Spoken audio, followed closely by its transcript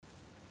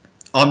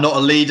I'm not a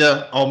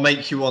leader. I'll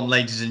make you one,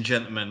 ladies and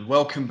gentlemen.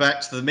 Welcome back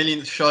to the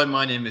Millionth Show.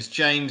 My name is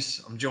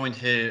James. I'm joined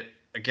here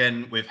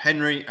again with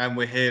Henry, and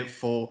we're here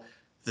for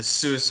the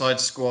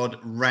Suicide Squad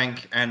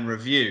rank and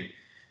review.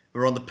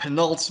 We're on the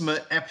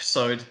penultimate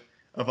episode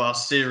of our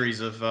series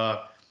of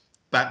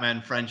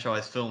Batman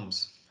franchise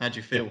films. How do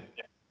you Yeah. feel?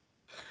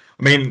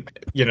 I mean,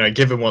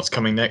 given what's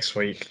coming next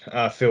week,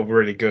 I feel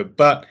really good.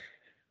 But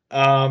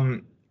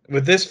um,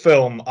 with this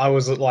film, I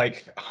was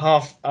like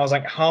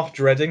half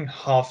dreading,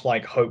 half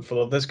like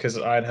hopeful of this because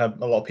I'd had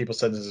a lot of people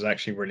said this is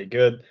actually really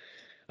good.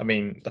 I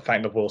mean, the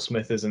fact that Will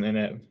Smith isn't in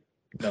it,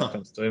 no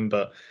offense to him,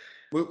 but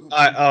We,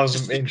 I was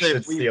just to be clear,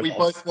 interested to see a we lot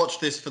of, both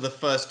watched this for the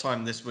first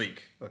time this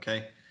week.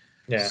 Okay,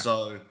 yeah,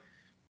 so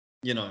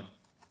you know,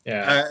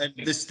 yeah, and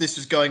this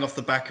was going off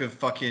the back of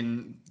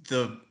fucking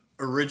the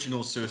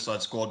original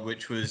Suicide Squad,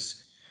 which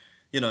was,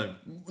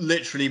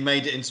 literally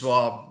made it into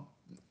our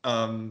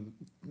um,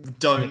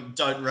 yeah,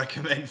 don't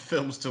recommend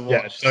films to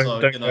yeah. watch. Don't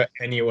So don't go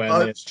anywhere near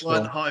hopes this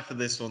weren't film. high for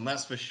this one,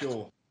 that's for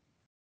sure.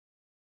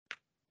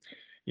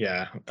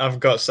 Yeah, I've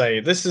got to say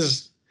this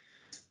is.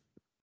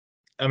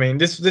 I mean,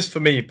 this for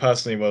me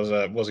personally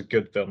was a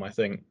good film. I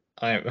think.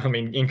 I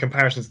mean, in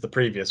comparison to the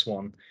previous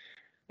one,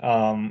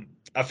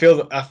 I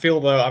feel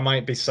though I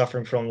might be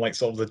suffering from like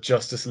sort of the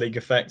Justice League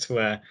effect,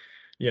 where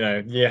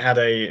you had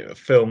a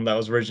film that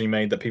was originally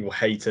made that people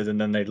hated,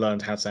 and then they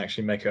learned how to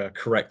actually make a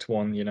correct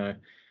one.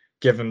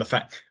 Given the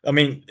fact, I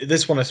mean,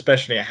 this one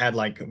especially, it had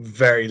like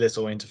very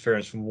little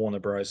interference from Warner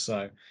Bros.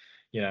 So,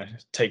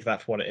 take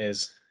that for what it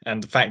is,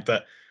 and the fact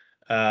that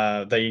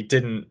they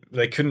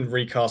couldn't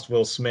recast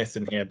Will Smith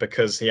in here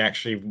because he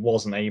actually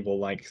wasn't able,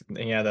 like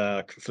he had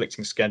a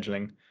conflicting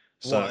scheduling.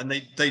 So What? And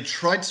they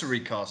tried to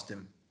recast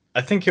him. I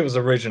think it was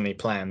originally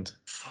planned.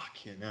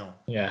 Fuck you know.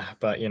 Yeah,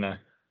 but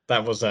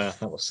that was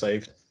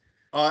saved.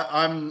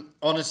 I'm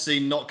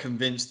honestly not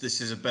convinced this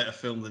is a better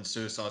film than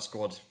Suicide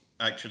Squad.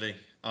 Actually,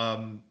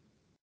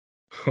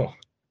 Oh,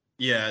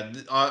 yeah,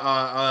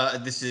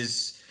 this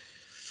is.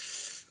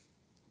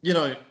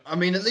 I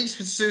mean, at least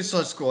with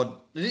Suicide Squad,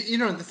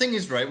 the thing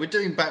is, right? We're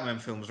doing Batman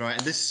films, right?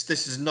 And this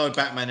is no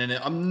Batman in it.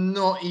 I'm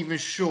not even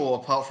sure,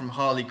 apart from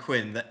Harley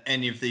Quinn, that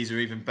any of these are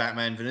even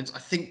Batman villains. I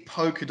think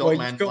Polka well, Dot you've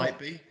Man got might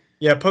be.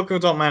 yeah, Polka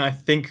Dot Man. I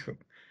think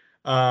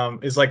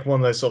is like one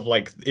of those sort of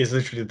like is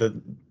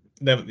literally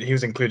he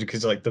was included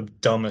because like the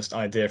dumbest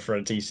idea for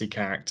a DC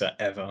character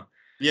ever.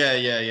 Yeah,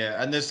 yeah,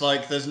 yeah. And there's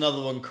another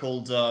one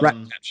called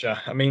Ratcatcher.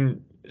 I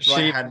mean, Right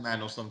she Hand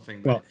Man or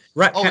something. well Oh, is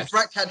Ratcatcher.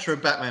 Ratcatcher a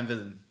Batman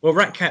villain? Well,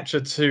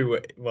 Ratcatcher 2,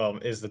 well,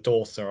 is the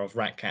daughter of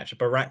Ratcatcher,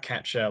 but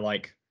Ratcatcher,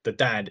 like the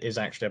dad, is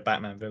actually a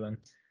Batman villain.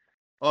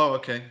 Oh,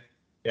 okay.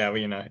 Yeah,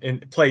 well,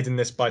 played in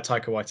this by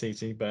Taika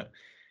Waititi, but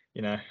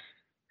you know,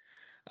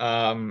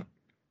 um,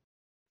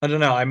 I don't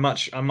know. I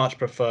much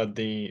preferred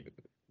the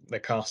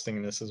casting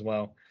in this as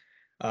well.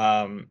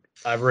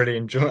 I really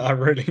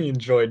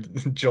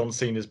enjoyed John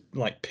Cena's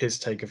like piss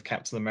take of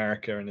Captain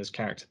America and his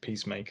character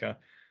Peacemaker.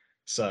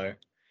 So,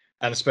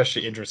 and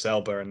especially Idris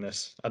Elba in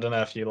this. I don't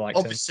know if you liked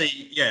him.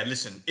 Obviously, yeah.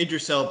 Listen,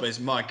 Idris Elba is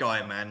my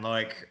guy, man.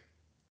 Like,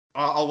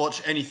 I'll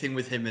watch anything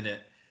with him in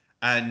it,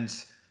 and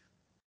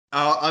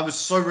I was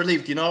so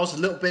relieved. I was a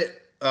little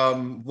bit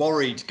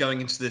worried going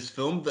into this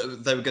film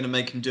that they were going to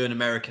make him do an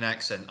American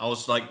accent. I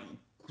was like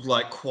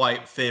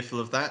quite fearful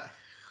of that.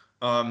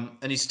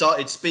 And he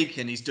started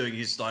speaking. He's doing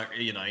his like,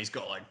 he's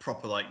got like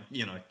proper like,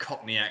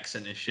 Cockney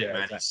accent and shit, Yeah,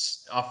 man.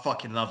 exactly. I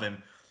fucking love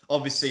him.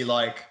 Obviously,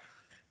 like,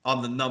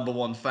 I'm the number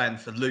one fan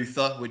for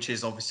Luther, which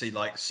is obviously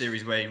like a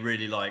series where he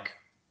really like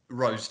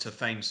rose to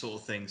fame, sort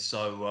of thing.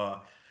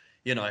 So,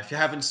 if you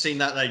haven't seen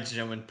that, ladies and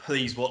gentlemen,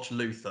 please watch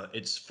Luther.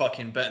 It's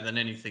fucking better than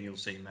anything you'll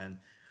see, man.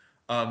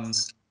 Um,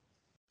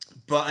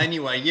 but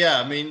anyway,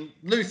 yeah, I mean,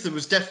 Luther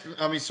was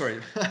definitely. I mean,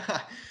 sorry,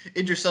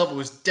 Idris Elba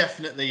was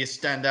definitely a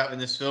standout in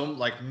this film.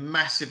 Like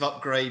massive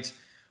upgrade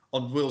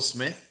on Will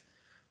Smith,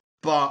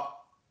 but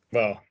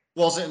Well,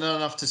 wasn't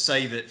enough to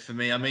save it for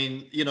me. I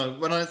mean,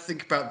 when I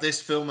think about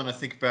this film and I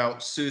think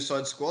about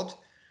Suicide Squad,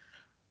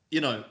 you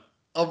know,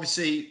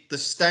 obviously the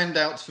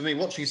standouts for me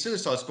watching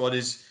Suicide Squad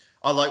is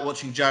I like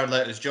watching Jared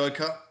Leto's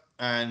Joker,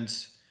 and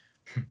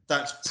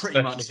that's pretty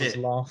especially much his it.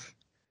 laugh.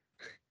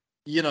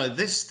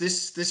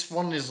 This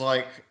one is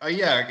like, oh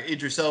yeah,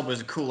 Idris Elba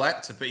is a cool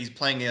actor, but he's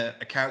playing a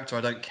character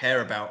I don't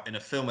care about in a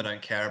film I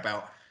don't care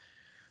about.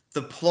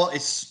 The plot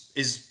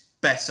is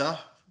better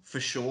for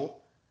sure,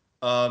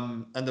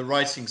 and the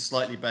writing's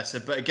slightly better.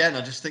 But again,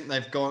 I just think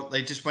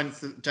they just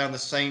went down the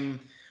same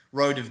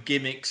road of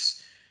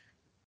gimmicks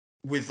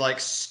with like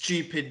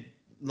stupid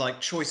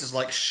like choices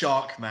like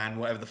Shark Man,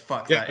 whatever the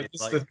fuck Yeah, that but is.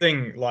 this is Like, the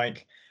thing.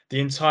 Like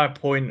the entire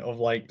point of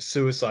like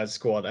Suicide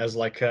Squad as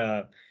like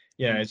mm,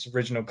 its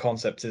original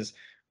concept is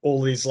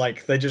all these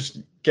like they just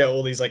get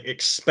all these like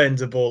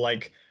expendable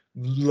like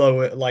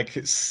lower like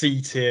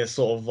C tier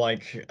sort of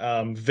like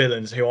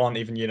villains who aren't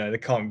even they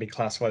can't be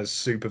classified as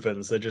super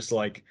villains. They're just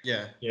like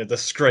yeah, they're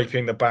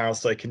scraping the barrel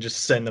so they can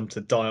just send them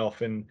to die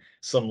off in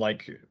some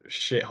like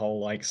shithole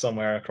like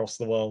somewhere across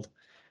the world.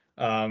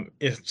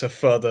 If to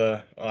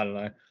further I don't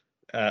know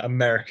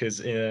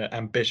America's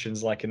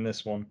ambitions like in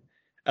this one.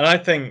 And I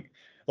think,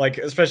 like,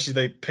 especially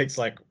they picked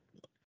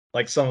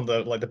some of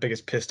the like the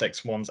biggest piss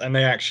takes ones, and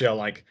they actually are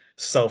like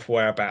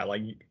self-aware about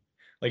like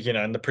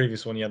in the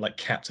previous one you had like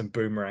Captain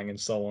Boomerang and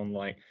so on,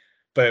 like,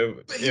 but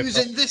But he if was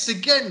in this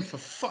again, for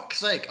fuck's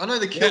sake. I know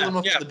they killed yeah, him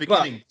off at yeah, the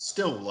but beginning.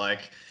 Still,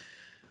 like,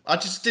 I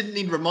just didn't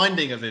need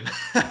reminding of him.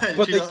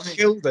 Do you they know what I mean?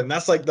 killed him.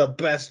 That's like the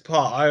best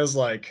part. I was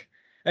like,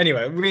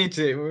 anyway, we need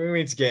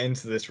to get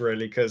into this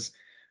really because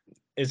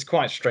it's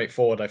quite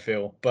straightforward. I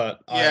feel,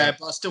 but Yeah,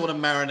 but I still want to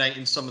marinate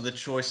in some of the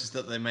choices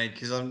that they made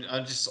because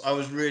I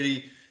was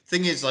really.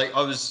 Thing is, like,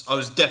 I was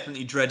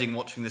definitely dreading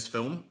watching this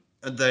film,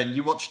 and then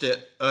you watched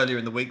it earlier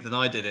in the week than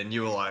I did, and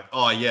you were like,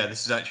 "Oh yeah,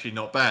 this is actually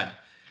not bad."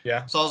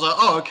 yeah. So I was like,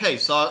 "Oh okay."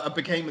 So I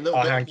became a little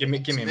Hang on, bit more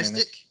give me a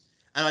minute. optimistic,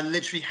 and I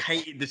literally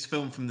hated this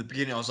film from the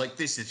beginning. I was like,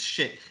 "This is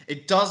shit."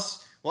 It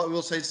does. What I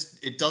will say is,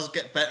 it does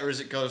get better as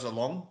it goes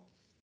along,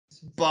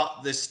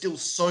 but there's still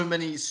so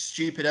many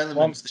stupid One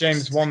elements that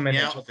James, just one take me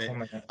minute, out just of it. 1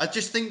 minute. I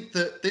just think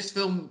that this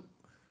film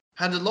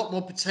had a lot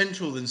more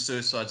potential than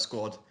Suicide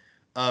Squad,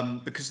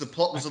 because the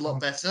plot I was a lot can't.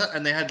 better,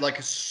 and they had like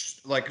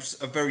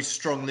a very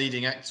strong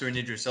leading actor in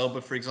Idris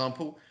Elba, for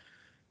example.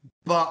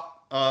 But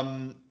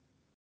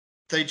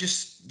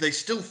they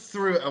still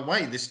threw it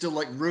away. They still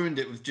like ruined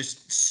it with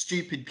just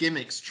stupid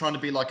gimmicks, trying to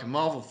be like a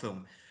Marvel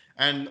film.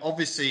 And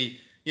obviously,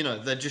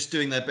 they're just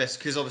doing their best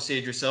because obviously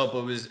Idris Elba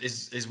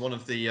is one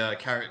of the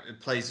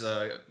plays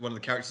one of the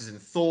characters in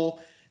Thor.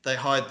 They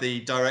hired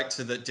the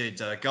director that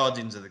did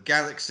Guardians of the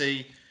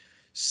Galaxy.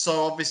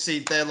 So obviously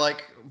they're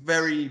like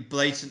very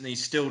blatantly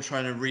still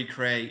trying to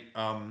recreate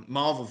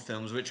Marvel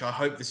films, which I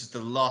hope this is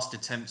the last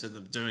attempt at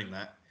them doing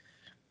that.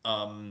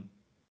 Um,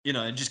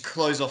 and just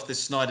close off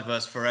this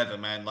Snyderverse forever,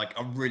 man. Like,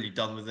 I'm really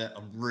done with it.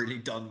 I'm really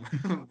done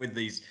with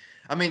these.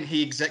 I mean,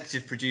 he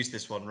executive produced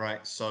this one,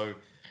 right? So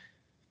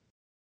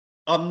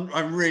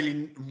I'm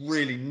really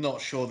really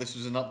not sure this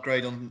was an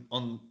upgrade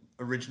on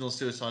original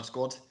Suicide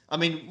Squad. I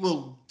mean,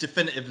 we'll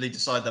definitively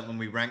decide that when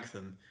we rank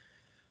them,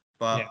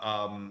 Yeah, but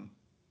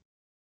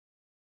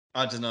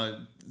I don't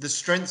know. The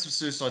strengths of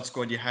Suicide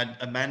Squad, you had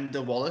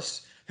Amanda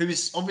Wallace, who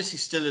is obviously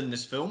still in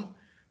this film,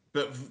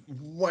 but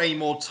way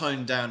more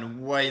toned down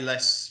and way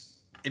less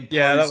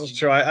yeah, that was imposing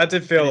true. I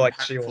did and feel like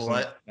she impactful.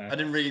 wasn't. I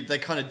didn't really. They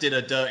kind of did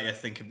her dirty, I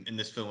think, in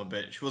this film a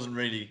bit. She wasn't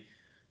really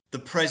the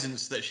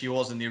presence that she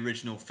was in the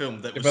original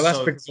film. That Yeah, was but that's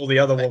so because all the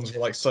other ones were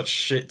effective. like such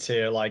shit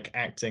tier like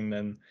acting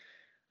then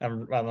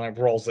and like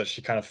roles that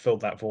she kind of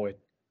filled that void.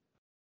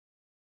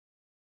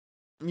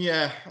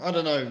 Yeah, I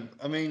don't know.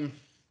 I mean,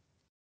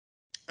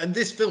 and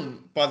this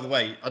film, by the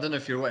way, I don't know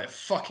if you're aware,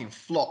 fucking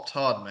flopped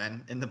hard,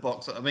 man, in the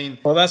box. I mean,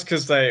 Well, that's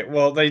because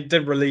they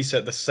did release it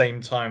at the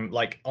same time,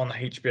 like on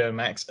HBO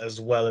Max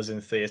as well as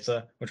in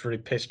theater, which really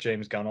pissed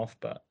James Gunn off.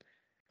 But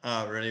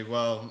oh really?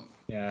 Well,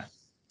 yeah,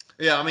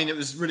 yeah. I mean, it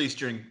was released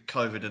during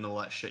COVID and all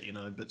that shit,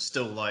 but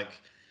still,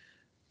 like,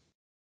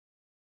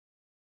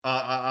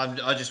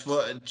 I just,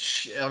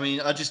 I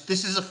mean,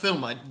 this is a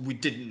film we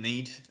didn't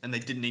need, and they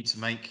didn't need to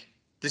make.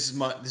 This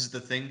is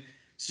the thing.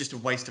 It's just a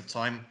waste of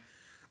time.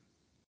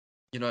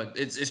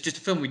 It's just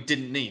a film we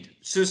didn't need.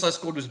 Suicide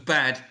Squad was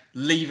bad.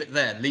 Leave it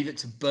there. Leave it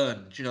to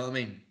burn. Do you know what I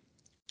mean?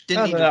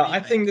 Didn't I don't need a know. I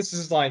think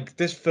remake.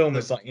 this film But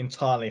is like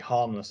entirely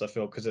harmless. I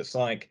feel because it's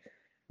like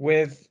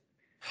with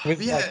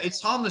with yeah, like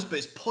it's harmless, but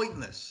it's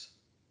pointless.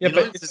 yeah,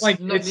 but it's There's like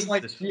no need for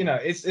this film.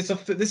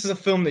 this is a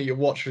film that you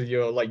watch with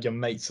your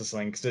mates or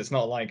something because it's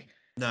not like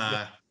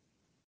Nah.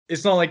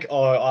 it's not like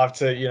oh I have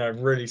to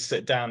really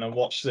sit down and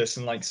watch this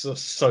and like sort of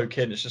soak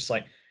in. It's just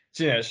like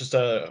it's just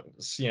a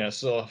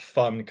sort of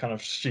fun kind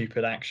of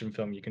stupid action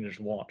film you can just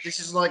watch. This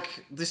is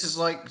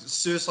like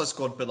Suicide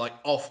Squad, but like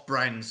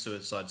off-brand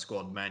Suicide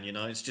Squad, man.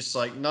 It's just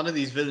like none of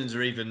these villains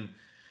are even.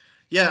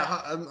 Yeah,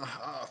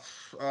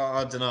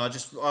 I don't know.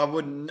 I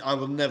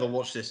will never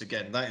watch this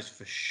again. That is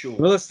for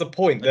Well, sure. that's the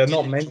point. I They're did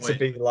not meant enjoy to it.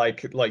 be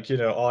like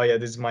oh yeah,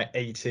 this is my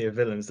A tier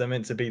villains. They're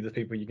meant to be the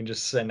people you can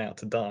just send out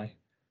to die.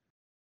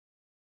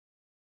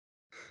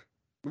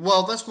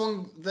 Well, that's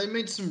one. They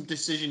made some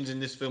decisions in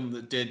this film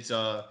that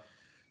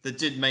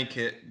did make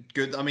it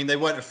good. I mean, they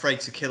weren't afraid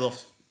to kill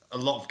off a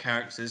lot of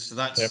characters, so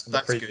Yeah, that's from the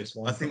that's good. previous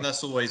I one. think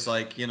that's always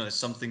like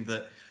something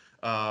that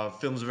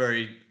films are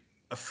very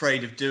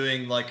afraid of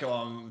doing. Like, oh,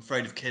 I'm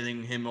afraid of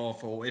killing him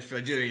off, or if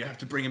I do, you have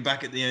to bring him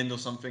back at the end or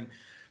something.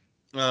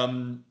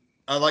 Um,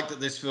 I like that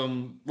this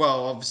film,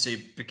 well, obviously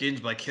it begins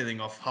by killing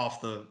off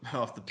half the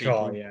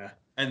Oh people, yeah,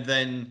 and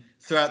then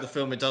throughout the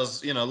film it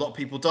does, a lot of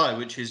people die,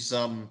 which is,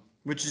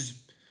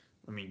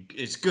 I mean,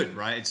 it's good,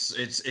 right? It's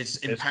it's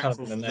kind of impactful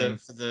in the for the name.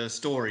 for the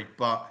story,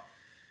 but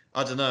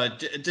I don't know,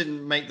 it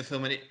didn't make the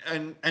film any.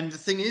 And the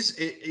thing is,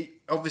 it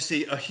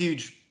obviously a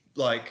huge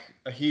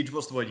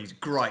what's the word used,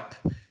 gripe.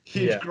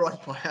 Huge Yeah,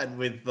 gripe I had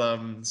with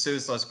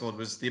Suicide Squad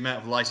was the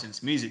amount of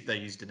licensed music they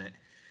used in it,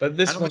 but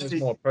and this one is obviously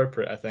more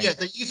appropriate, I yeah, think.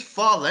 they use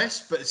far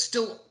less, but it's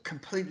still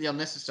completely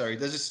unnecessary.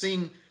 There's a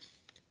scene,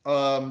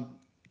 um,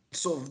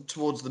 sort of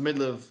towards the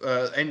middle of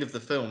end of the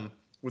film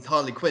with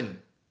Harley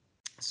Quinn.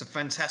 It's a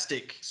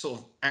fantastic sort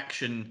of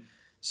action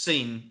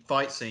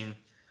fight scene,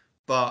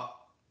 but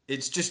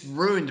it's just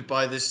ruined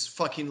by this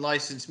fucking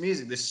licensed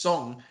music. This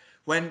song,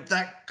 when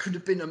that could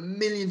have been a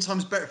million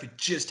times better if it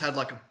just had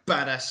like a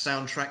badass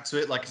soundtrack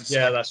to it. Like it's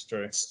Yeah, like that's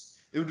true.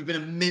 it would have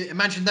been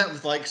imagine that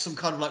with like some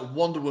kind of like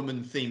Wonder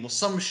Woman theme or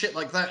some shit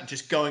like that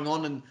just going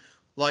on and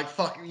like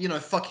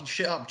fucking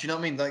shit up. Do you know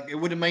what I mean? Like it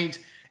would have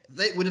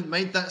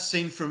made that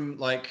scene from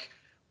like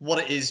what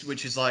it is,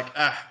 which is like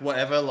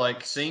whatever,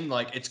 like scene,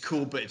 like it's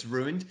cool but it's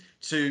ruined,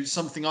 to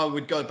something I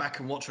would go back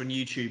and watch on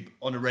YouTube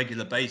on a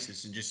regular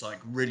basis and just like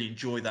really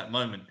enjoy that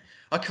moment.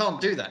 I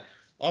can't do that.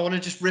 I want to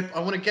just rip. I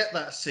want to get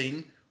that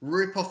scene,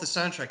 rip off the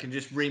soundtrack, and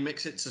just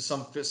remix it to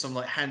some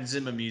like Hans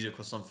Zimmer music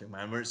or something,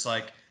 man, where it's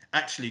like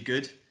actually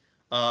good.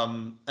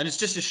 And it's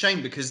just a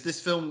shame because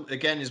this film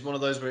again is one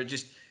of those where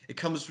it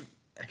comes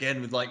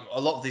again with like a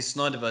lot of these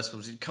Snyderverse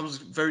films. It comes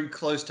very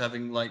close to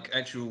having like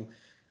actual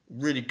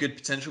really good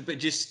potential, but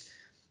just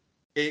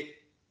it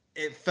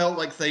it felt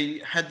like they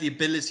had the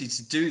ability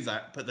to do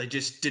that, but they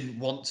just didn't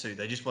want to.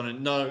 They just wanted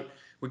no.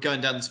 We're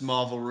going down this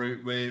Marvel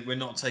route. We're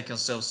not taking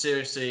ourselves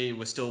seriously.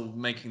 We're still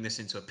making this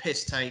into a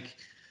piss take,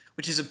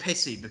 which is a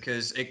pity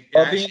because it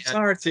But the actually had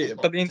entirety, a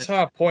lot but of the potential.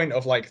 entire point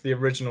of like the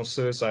original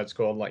Suicide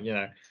Squad, like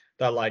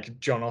that like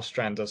John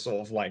Ostrander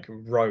sort of like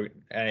wrote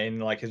in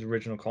like his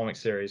original comic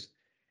series,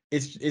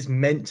 is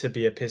meant to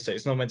be a piss take.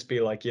 It's not meant to be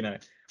like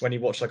when you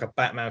watch like a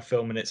Batman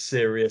film and it's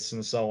serious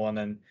and so on,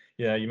 and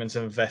you're meant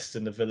to invest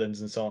in the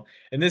villains and so on.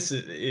 And it's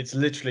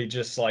literally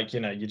just like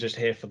you're just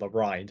here for the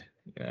ride,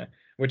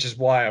 which is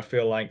why I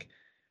feel like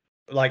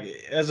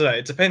as I don't know,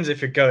 it depends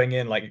if you're going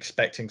in like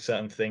expecting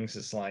certain things.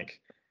 It's like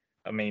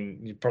I mean,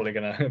 you're probably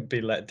gonna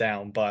be let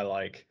down by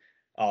like,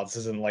 oh, this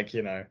isn't like,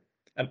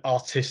 an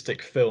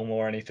artistic film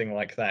or anything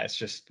like that. It's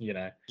just,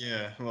 Yeah,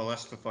 well,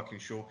 that's for fucking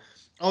sure.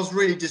 I was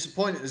really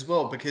disappointed as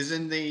well because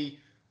in the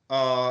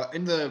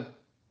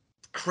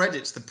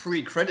credits, the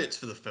pre-credits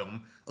for the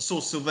film, I saw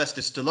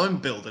Sylvester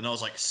Stallone build, and I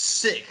was like,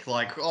 sick.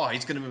 Like, oh,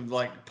 he's gonna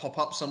like pop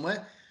up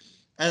somewhere,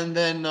 and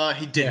then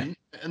he yeah, didn't,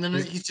 and then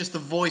he's, he's just the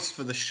voice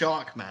for the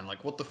shark man.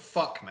 Like, what the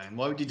fuck, man?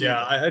 Why would you do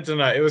yeah. that? I don't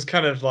know. It was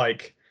kind of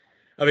like,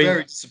 I mean,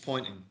 Very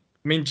disappointing.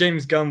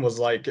 James Gunn was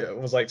like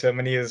to him,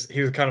 and he was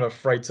kind of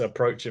afraid to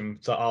approach him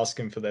to ask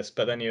him for this,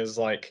 but then he's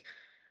like,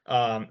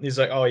 oh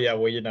yeah,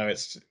 well,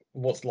 it's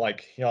what's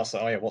like. He asked,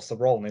 like, oh yeah, what's the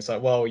role? And he's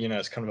like, well,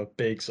 it's kind of a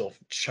big sort of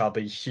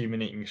chubby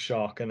human-eating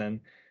shark, and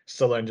then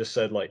Stallone just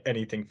said like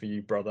anything for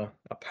you, brother.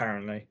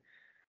 Apparently.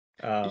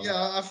 Yeah, Um,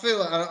 I feel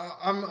like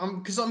I'm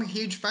because I'm a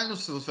huge fan of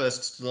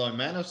Sylvester Stallone,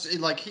 man.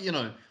 Like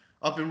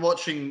I've been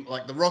watching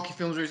like the Rocky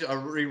films recently. I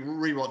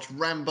rewatched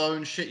Rambo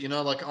and shit.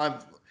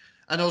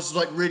 And I was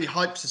like really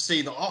hyped to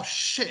see that. Oh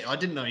shit, I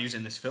didn't know he was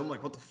in this film.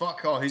 Like, what the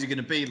fuck? Oh, who's he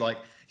gonna be? Like,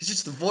 he's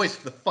just the voice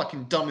for the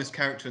fucking dumbest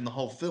character in the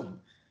whole film.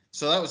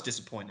 So that was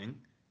disappointing.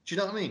 Do you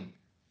know what I mean?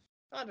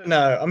 I don't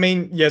know. I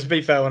mean, yeah, to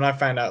be fair, when I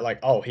found out like,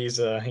 oh, he's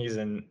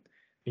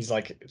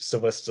like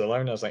Sylvester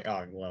Stallone, I was like,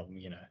 oh, well,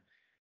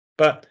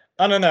 But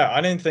I don't know. I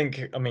didn't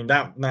think. I mean,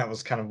 that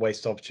was kind of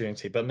waste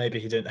opportunity. But maybe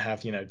he didn't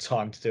have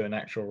time to do an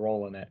actual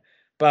role in it.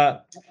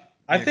 But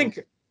I Yeah, go on. think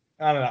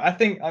I don't know. I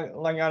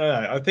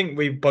don't know. I think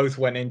we both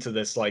went into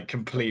this like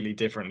completely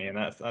differently, and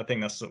I think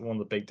that's one of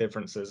the big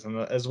differences. And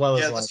as well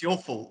as Yeah, like that's your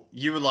fault.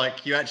 You were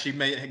like, you actually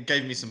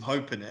gave me some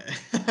hope in it.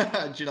 Do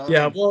you know what I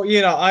yeah, mean?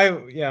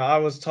 well, I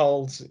was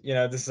told,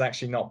 this is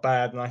actually not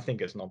bad, and I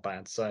think it's not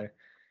bad. So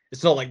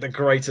it's not like the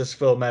greatest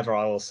film ever,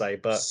 I will say,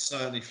 but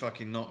Certainly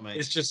fucking not, mate.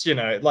 it's just,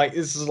 like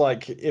this is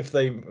like if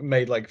they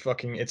made like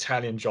fucking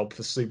Italian Job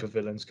for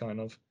supervillains,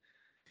 kind of,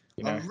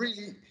 you know. I'm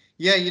really,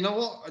 yeah. You know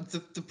what?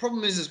 The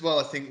problem is as well.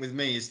 I think with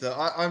me is that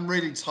I'm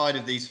really tired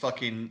of these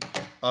fucking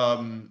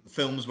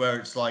films where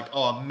it's like,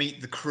 oh, meet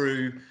the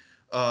crew,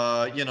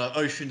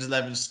 Ocean's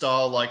 11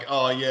 style. Like,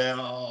 oh yeah,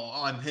 oh,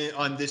 I'm here,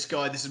 I'm this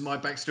guy. This is my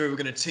backstory. We're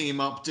gonna team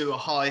up, do a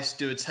heist,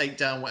 do a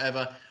takedown,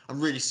 whatever.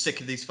 I'm really sick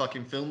of these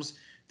fucking films.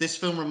 This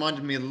film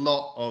reminded me a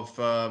lot of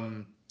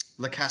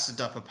La Casa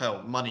de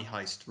Papel, Money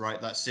Heist,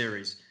 right? That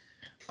series.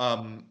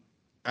 Um,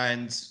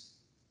 and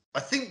I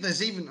think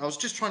there's even. I was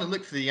just trying to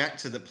look for the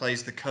actor that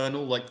plays the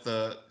colonel, like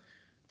the.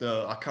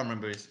 I can't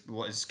remember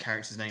what his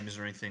character's name is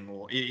or anything,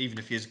 or even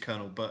if he is a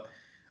colonel, but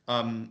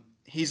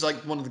he's like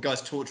one of the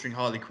guys torturing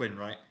Harley Quinn,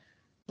 right?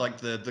 Like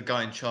the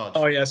guy in Oh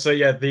charge. yeah, so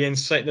yeah, the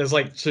insane. There's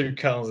like two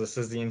colonels.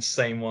 There's the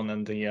insane one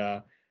and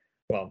the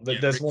well, Yeah,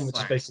 there's Rick one which is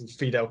Flag. basically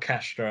Fidel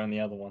Castro, and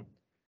the other one.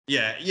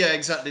 Yeah,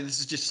 exactly. This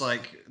is just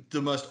like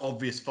the most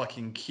obvious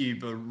fucking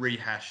Cuba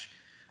rehash.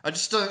 I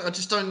just don't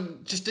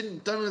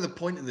know the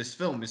point of this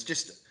film. It's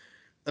just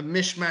a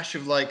mishmash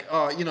of like,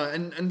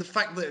 and the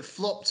fact that it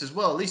flopped as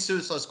well. At least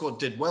Suicide Squad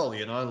did well,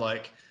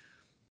 like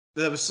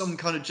there was some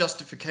kind of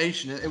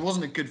justification. It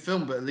wasn't a good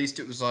film, but at least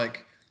it was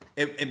like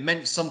it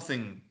meant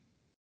something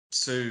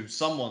to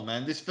someone,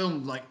 man. This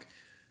film, like,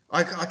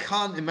 I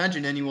can't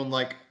imagine anyone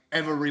like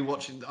ever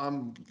rewatching.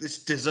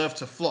 This deserved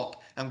to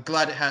flop. I'm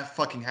glad it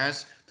fucking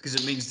has because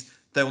it means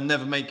they'll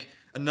never make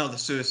another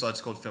Suicide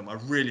Squad film. I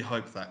really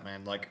hope that,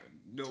 man. Like,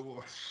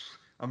 no,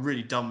 I'm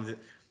really done with it.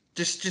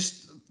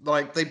 Just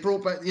like they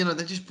brought back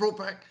Rick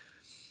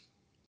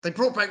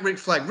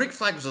Flag. Rick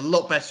Flag was a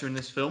lot better in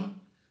this film.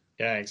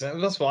 Yeah,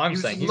 exactly. That's what I'm He was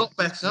a saying. He's lot he's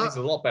better. he's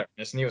a lot better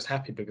in this, and he was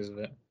happy because of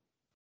it.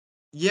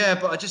 Yeah,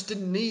 but I just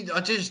didn't need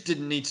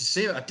to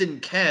see it. I didn't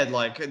care.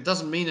 Like, it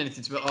doesn't mean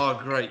anything to me. Oh,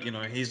 great,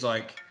 he's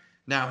like,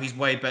 now he's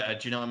way better.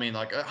 Do you know what I mean?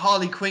 Like,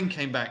 Harley Quinn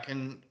came back,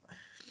 and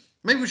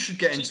maybe we should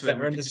get She's into it. And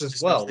better we in could this just as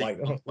discuss well. the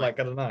plot point. Like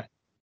I don't know.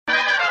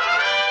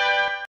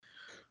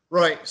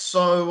 Right.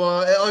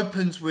 So it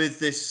opens with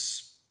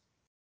this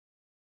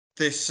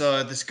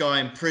guy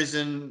in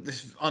prison,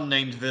 this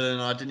unnamed villain.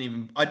 I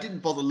didn't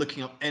bother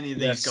looking up any of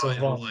Yeah, these guys. Or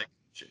Savant. like,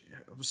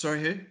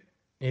 sorry, who?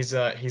 He's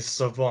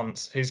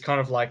Savant. He's kind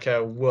of like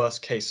a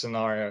worst case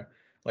scenario,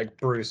 like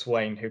Bruce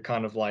Wayne, who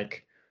kind of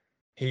like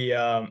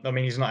I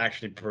mean he's not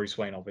actually Bruce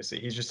Wayne, obviously.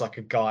 He's just like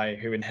a guy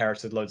who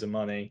inherited loads of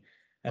money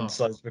and Oh,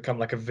 decides to become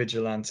like a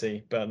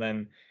vigilante, but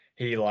then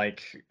he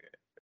like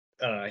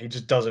he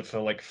just does it for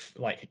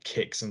like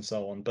kicks and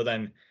so on. But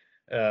then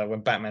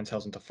when Batman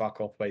tells him to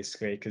fuck off,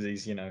 basically, because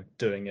he's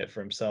doing it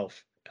for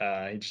himself,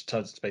 he just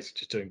turns to basically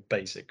just doing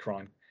basic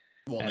crime,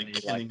 what, and like he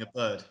like killing a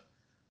bird?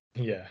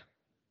 yeah.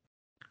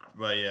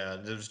 But yeah,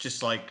 there was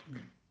just like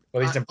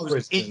Well, he's I in was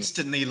prison.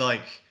 instantly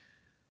like,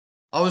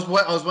 I was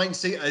waiting to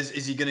see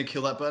is he gonna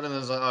kill that bird, and I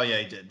was like, oh yeah,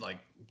 he did. Like,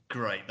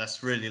 great.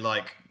 That's really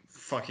like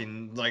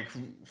fucking like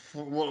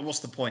what's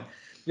the point?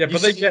 Yeah, You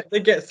but see, they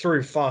get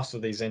through fast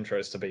with these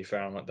intros. To be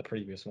fair, unlike the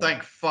previous one.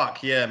 thank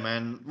fuck, yeah,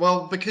 man.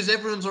 Well, because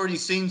everyone's already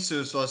seen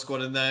Suicide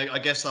Squad, and I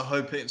guess I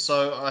hope it.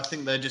 So I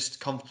think they're just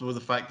comfortable with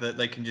the fact that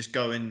they can just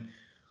go in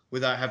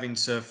without having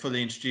to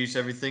fully introduce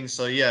everything.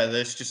 So yeah,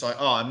 there's just like,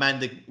 oh,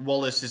 Amanda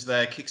Wallace is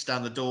there, kicks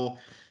down the door.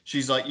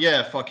 She's like,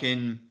 yeah,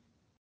 fucking,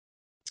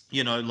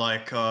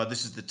 like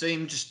this is the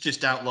team.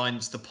 Just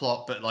outlines the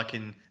plot, but like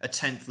in a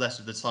tenth less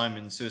of the time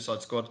in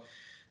Suicide Squad.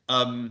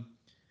 Um,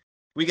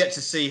 we get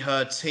to see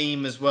her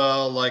team as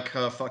well, like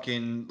her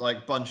fucking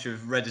like bunch of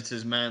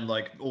redditors, man,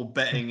 like all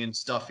betting and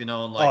stuff, on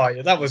Oh like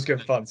yeah, that was who's good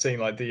gonna. fun seeing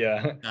like the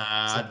seeing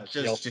Nah, like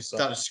the old just stuff.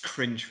 that was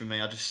cringe for me.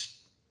 I just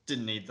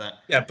didn't need that.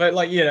 Yeah, but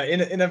like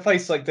in a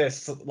place like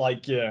this,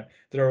 like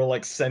they're all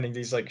like sending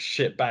these like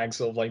shit bags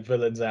of like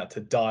villains out to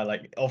die.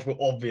 Like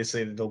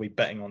obviously they'll be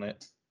betting on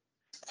it.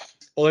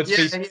 Although to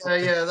Yeah, be yeah,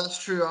 yeah,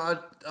 that's true. I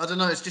don't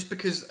know. It's just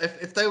because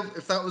if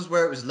that was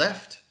where it was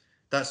left,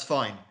 that's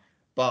fine.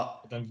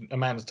 But then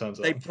Amanda turns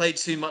they up. play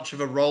too much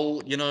of a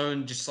role,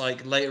 and just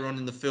like later on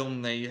in the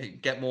film they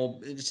get more.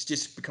 It's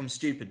just becomes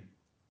stupid.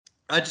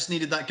 I just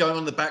needed that going on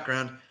in the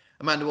background.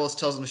 Amanda Wallace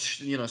tells them,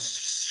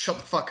 shut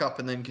the fuck up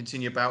and then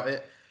continue about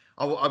it.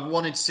 I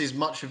wanted to see as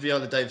much of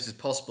Viola Davis as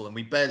possible, and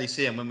we barely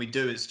see him. When we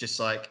do, it's just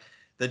like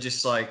they're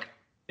just like,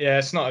 Yeah,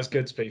 it's not as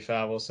good to be fair,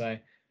 I will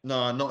say.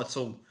 no, not at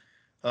all.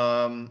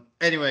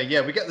 Anyway,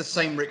 yeah, we get the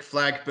same Rick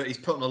Flag, but he's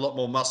put on a lot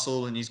more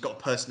muscle and he's got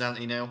a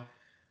personality now. Yeah,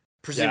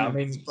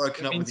 Presumably, he's I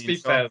broken up mean with to the be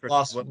fair, Enchantress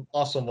as well.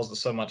 last one wasn't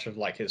so much of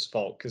like his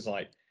fault because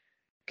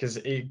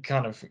he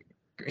kind of he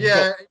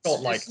Yeah,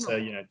 got like it's not.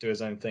 to do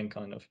his own thing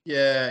kind of.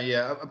 Yeah,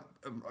 yeah.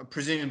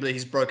 Presumably,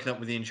 he's broken up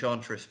with the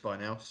Enchantress by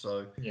now,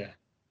 so Yeah.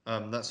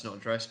 that's not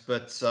addressed.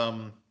 But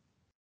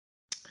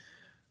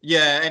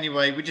yeah.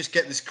 Anyway, we just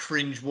get this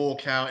cringe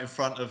walkout in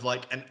front of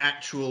like an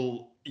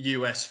actual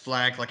US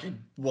flag, like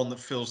one that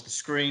fills the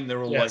screen.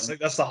 They're all Yeah, like, so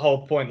that's the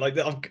whole point. Like,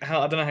 I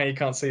don't know how you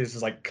can't see this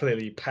as like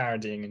clearly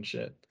parodying and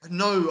shit. I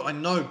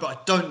know, but I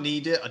don't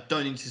need it. I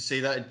don't need to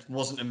see that. It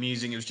wasn't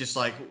amusing. It was just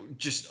like,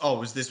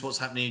 oh, is this what's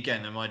happening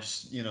again? Am I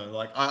just,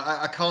 like,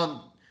 I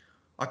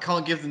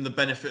can't give them the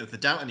benefit of the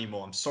doubt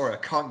anymore. I'm sorry, I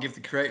can't give the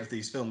creator of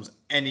these films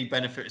any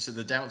benefits of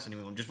the doubts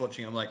anymore. I'm just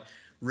watching. I'm like,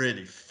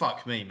 really,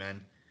 fuck me,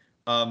 man.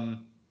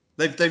 Um,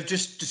 they've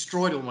just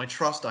destroyed all my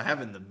trust I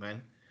have in them,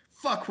 man.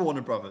 Fuck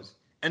Warner Brothers.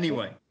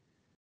 Anyway,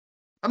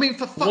 I mean,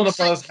 for Warner fuck's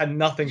Brothers sake, had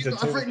nothing to do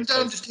I've with written it,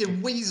 down just here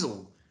basically.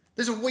 Weasel.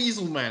 There's a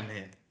Weasel man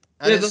here,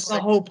 and Yeah, it's that's the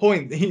like, whole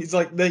point. He's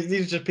like,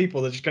 these are just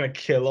people that are just gonna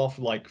kill off.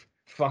 Like,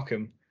 fuck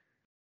them.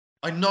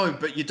 I know,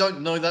 but you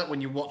don't know that when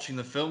you're watching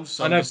the film.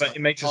 So I I'm know, just but like,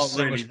 it makes it oh,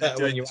 so really? much They're better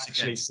doing when you this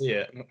actually again? see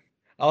it.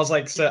 I was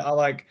like, so I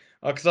like,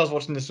 because I was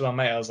watching this with my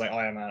mate. I was like, oh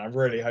yeah, man, I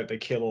really hope they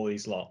kill all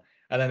these lot.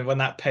 And then when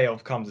that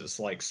payoff comes, it's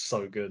like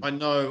so good. I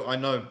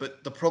know,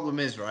 but the problem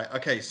is, right?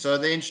 Okay, so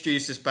they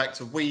introduced us back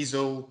to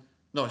Weasel.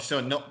 No,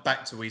 sorry, not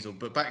back to Weasel,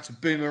 but back to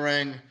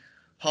Boomerang,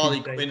 Harley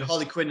Pete Quinn. Davis.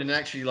 Harley Quinn in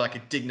actually like a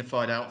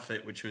dignified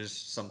outfit, which was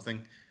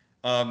something.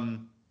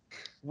 Um,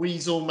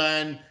 Weasel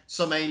man,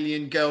 some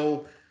alien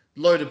girl,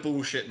 load of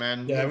bullshit,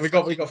 man. Yeah, we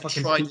Fucking got the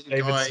fucking Pete Trident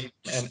Davidson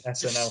guy, and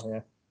SNL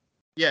here.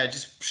 yeah,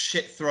 just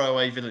shit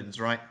throwaway villains,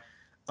 right?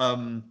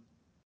 Um,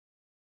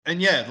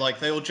 and yeah, like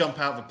they all jump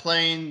out of the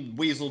plane.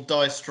 Weasel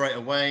dies straight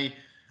away,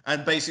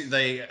 and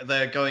basically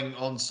they're going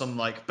on some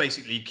like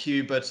basically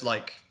Cuba to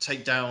like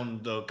take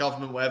down the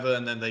government, whatever,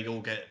 and then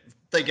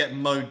they get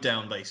mowed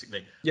down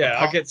basically. Yeah, I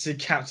Apart, get to see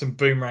Captain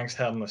Boomerang's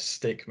head on a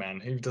stick, man.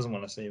 Who doesn't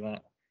want to see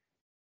that?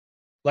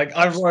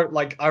 abs-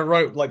 I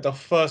wrote like the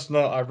first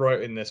note I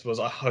wrote in this was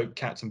I hope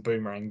Captain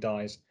Boomerang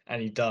dies,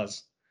 and he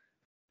does.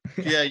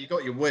 yeah, you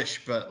got your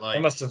wish, but I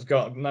like must have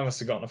gotten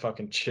a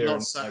fucking cheer not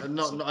in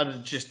like not I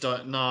just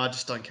don't no, I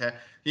just don't care.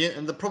 Yeah,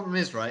 and the problem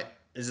is right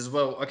is as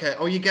well. Okay,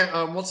 oh, you get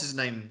what's his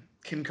name?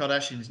 Kim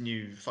Kardashian's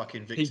new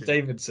fucking Pete victim.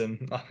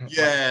 Davidson. Like,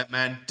 Yeah,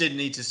 man, didn't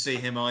need to see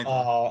him either.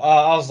 oh,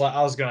 I was like,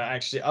 I was gonna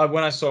actually.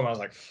 When I saw him, I was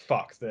like,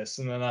 "Fuck this!"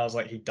 And then I was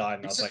like, he died,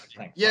 and I was like, Exactly.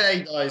 "Thank fuck." Yeah,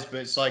 he dies, but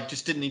it's like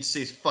just didn't need to see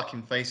his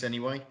fucking face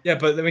anyway. Yeah,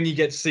 but then when you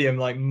get to see him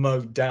like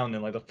mowed down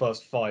in like the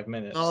first five No,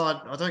 minutes.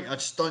 I don't. I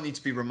just don't need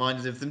to be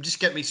reminded of them. Just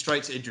get me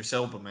straight to Idris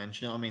Elba, man. Do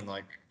you know what I mean?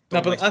 Like, No,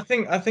 don't but waste. I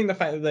think the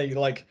fact that they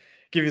like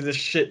give you this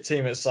shit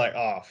team, it's like,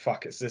 oh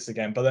fuck, it's this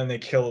again. But then they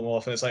kill them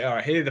off, and it's like, all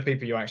right, here are the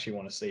people you actually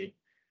want to see.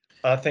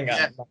 I think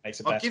Yeah, that makes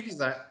it I'll better. give you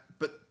that.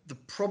 But the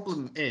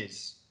problem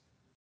is,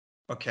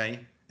 okay,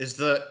 is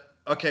that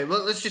okay?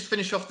 Well, let's just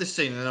finish off this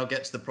scene, and then I'll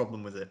get to the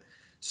problem with it.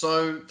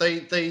 So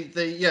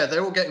yeah,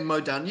 they're all getting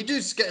mowed down. You do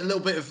just get a little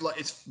bit of like.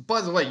 It's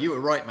by the way, you were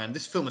right, man.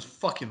 This film is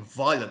fucking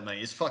violent,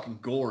 mate. It's fucking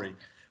gory,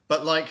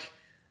 but like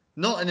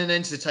not in an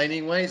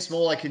entertaining way. It's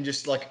more like in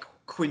just like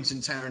Quentin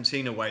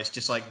Tarantino way. It's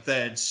just like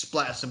there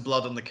splatter some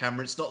blood on the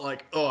camera. It's not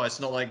like oh, it's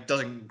not like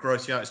doesn't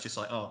gross you out. It's just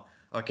like oh,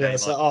 Yeah, okay,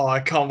 it's like like, oh, I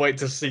can't wait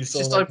to see it's someone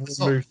just like over the top.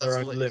 remove their That's own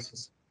all it is.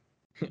 limbs.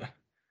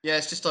 Yeah,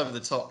 it's just over the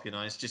top, you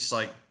know. It's just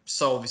like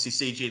so obviously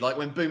CG. Like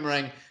when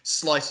Boomerang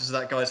slices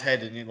that guy's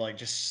head and it like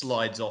just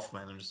slides off,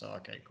 man. I'm just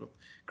like, okay, cool,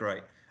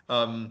 great.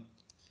 Um,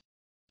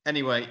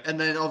 anyway, and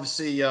then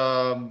obviously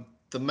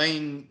the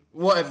main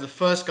whatever the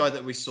first guy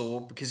that we saw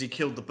because he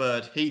killed the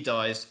bird, he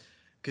dies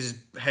because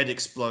his head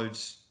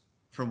explodes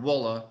from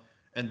Waller,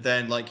 and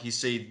then like you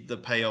see the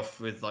payoff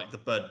with like the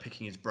bird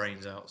picking his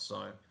brains out.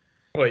 So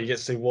Well, you get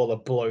to see Waller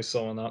blow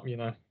someone up, you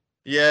know.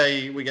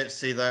 yeah, we get to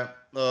see that.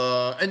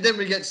 And then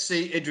we get to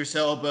see Idris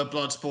Elba,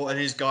 Bloodsport, and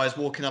his guys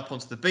walking up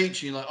onto the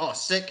beach. And you're like, oh,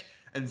 sick.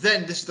 And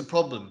then this is the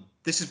problem.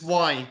 This is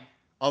why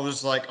I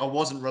was like, I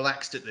wasn't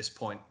relaxed at this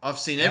point. I've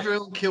seen Yeah.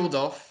 everyone killed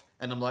off,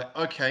 and I'm like,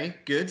 okay,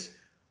 good.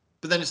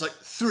 But then it's like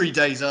 3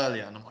 days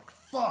earlier, and I'm like,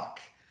 fuck.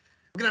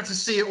 We're gonna have to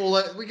see it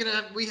all.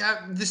 We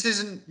have. This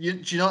isn't. Do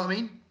you know what I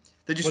mean?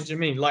 They What just do you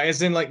mean? Like,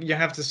 as in, like, you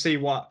have to see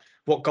what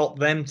got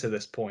them to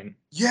this point.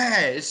 yeah,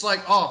 it's like,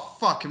 oh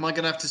fuck, am I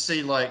gonna have to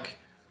see like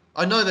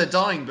I know they're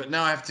dying, but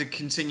now I have to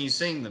continue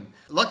seeing them.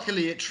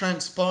 Luckily it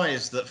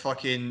transpires that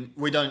fucking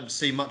we don't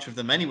see much of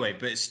them anyway,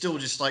 but it's still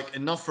just like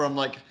enough where I'm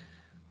like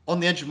on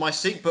the edge of my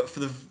seat, but for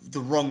the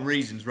wrong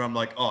reasons where I'm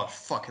like, oh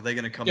fuck, are they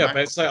gonna come Yeah, back?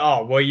 but it's like,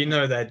 oh, well, you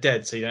know they're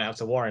dead, so you don't have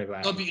to worry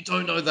about No, them. but you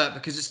don't know that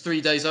because it's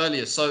 3 days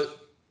earlier. So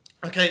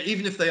okay,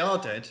 even if they are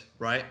dead,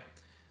 right?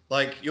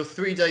 Like you're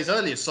 3 days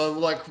earlier, so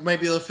like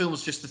maybe the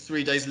film's just the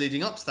 3 days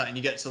leading up to that, and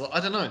you get to I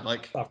don't know,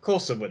 like Of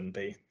course it wouldn't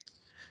be.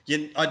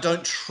 I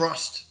don't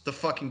trust the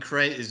fucking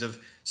creators of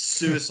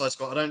Suicide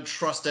Squad. I don't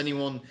trust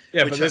anyone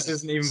Yeah, but which this has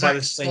isn't even by Zack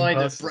the same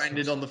Snyder person.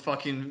 branded on the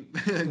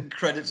fucking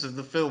credits of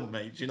the film,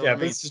 mate. Do you know Yeah, what I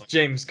but mean? this is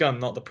James Gunn,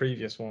 not the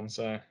previous one.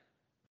 So, I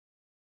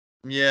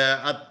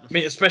Yeah,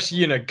 mean,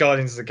 especially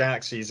Guardians of the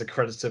Galaxy is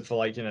accredited for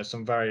like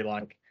some very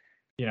like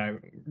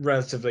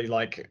relatively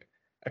like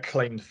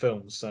acclaimed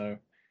films. So,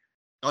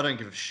 I don't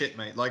give a shit,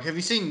 mate. Like, have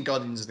you seen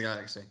Guardians of the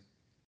Galaxy?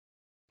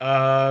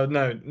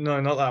 no,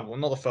 no, not that one,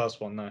 not the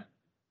first one. No.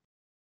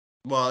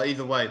 Well,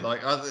 either way,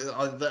 like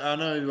I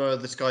know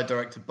this guy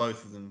directed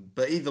both of them,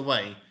 but either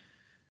way,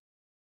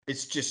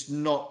 it's just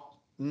not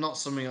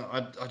something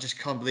I just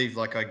can't believe.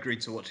 Like, I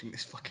agreed to watching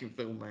this fucking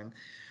film, man.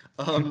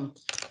 Um,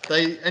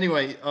 they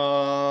anyway.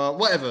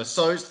 Whatever.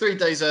 So it's 3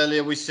 days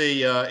earlier. We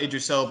see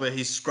Idris Elba.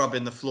 He's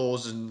scrubbing the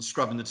floors and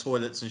scrubbing the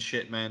toilets and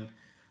shit, man.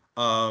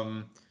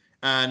 Um,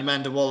 and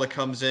Amanda Waller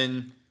comes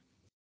in.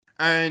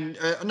 And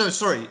no,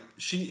 sorry,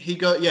 he's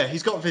got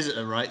a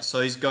visitor, right?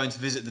 So he's going to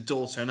visit the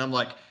daughter, and I'm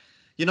like,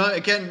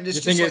 again, it's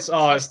You think just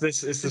like it's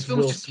this this film's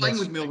Will just playing Smith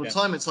with me thing all the again?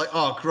 time. It's like,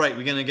 oh, great,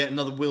 we're gonna get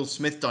another Will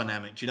Smith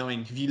dynamic. Do you know what I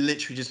mean? Have you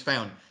literally just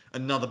found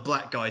another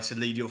black guy to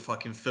lead your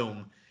fucking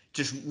film?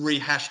 Just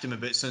rehashed him a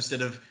bit. So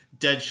instead of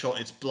Deadshot,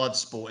 it's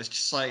Bloodsport. It's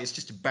just like it's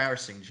just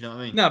embarrassing. Do you know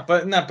what I mean? No,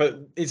 but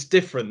it's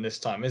different this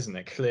time, isn't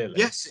it? Clearly,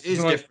 Yes, it it's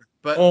is like, different,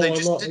 but they oh, I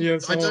just love didn't.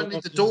 yes, I oh, don't I need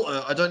love the you.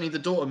 daughter. I don't need the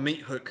daughter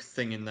meat hook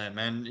thing in there,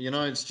 man.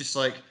 It's just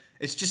like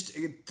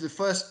the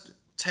first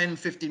 10,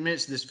 15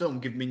 minutes of this film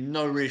give me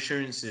no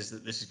reassurances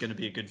that this is going to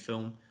be a good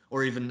film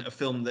or even a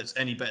film that's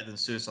any better than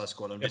Suicide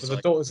Squad. I'm Yeah, but just the like,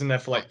 daughter's in there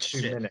for oh like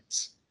two shit.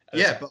 minutes at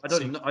a Yeah, time. but I don't.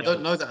 Seeing Know, I the don't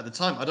other. know that at the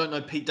time. I don't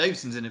know Pete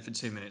Davidson's in it for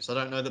 2 minutes. I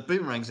don't know that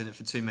Boomerang's in it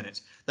for 2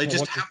 minutes. They Well, just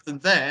what do you, have them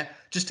there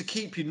just to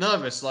keep you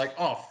nervous. Like,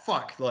 oh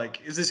fuck,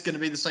 like is this going to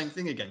be the same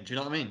thing again? Do you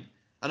know what I mean?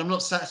 And I'm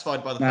not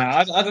satisfied by the nah,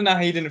 fact. I don't know how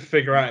he didn't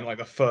figure out in like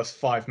the first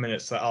 5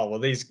 minutes that oh well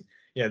these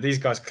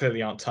guys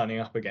clearly aren't turning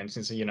up again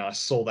since I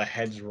saw their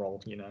heads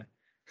roll.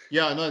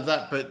 Yeah, I know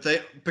that, but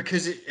they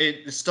because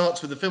it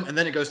starts with the film and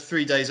then it goes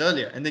 3 days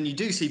earlier, and then you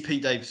do see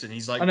Pete Davidson.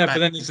 He's I like know, but back.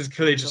 then this is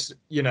clearly just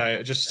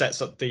it just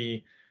sets up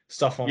the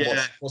stuff on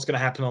Yeah, what's going to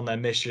happen on their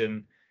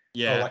mission,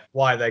 or yeah, like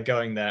why they're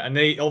going there, and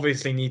they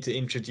obviously need to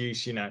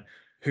introduce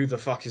who the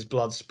fuck is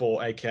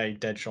Bloodsport, aka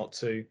Deadshot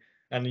 2,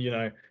 and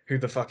who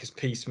the fuck is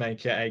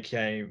Peacemaker,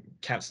 aka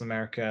Captain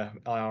America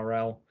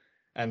IRL,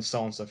 and so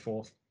on and so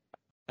forth,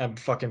 and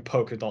fucking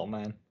Polka Dot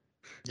Man.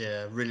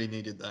 yeah. Really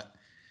needed that.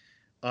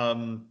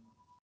 Um,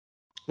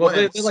 Well,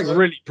 whatever. they're like So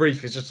really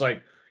brief. It's just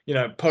like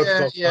Polka yeah,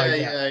 Dot guy, yeah,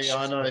 yeah, yeah, yeah.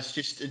 I know. It's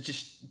just it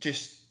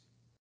just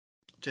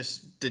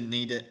didn't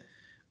need it.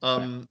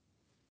 Um,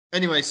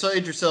 Anyway, so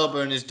Idris Elba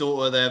and his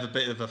daughter, they have a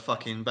bit of a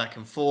fucking back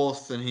and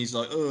forth, and he's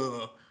like,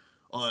 "Oh,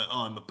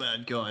 I'm a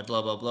bad guy,"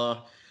 blah blah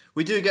blah.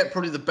 We do get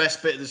probably the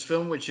best bit of this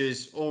film, which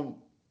is,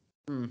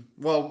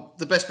 well,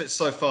 the best bit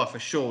so far for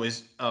sure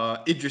is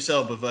Idris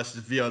Elba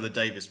versus Viola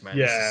Davis. Man,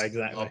 this is Yeah,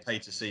 something I'll exactly. pay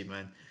to see,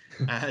 man.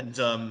 And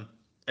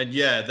and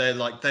yeah, they're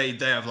like they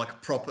have like a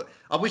proper.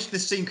 I wish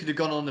this scene could have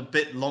gone on a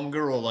bit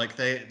longer, or like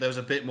there was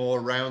a bit more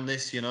around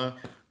this,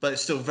 But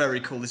it's still very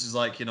cool. This is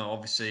like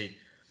obviously,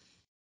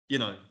 you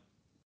know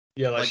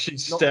Yeah, like like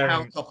she's not power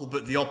staring. couple,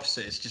 but the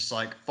opposite. It's just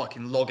like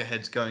fucking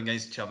loggerheads going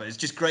against each other. It's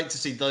just great to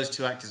see those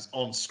two actors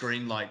on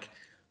screen, like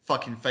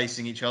fucking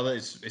facing each other.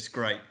 It's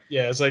great.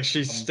 Yeah, it's like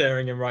she's Um,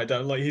 staring him right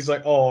down. Like he's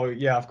like, "Oh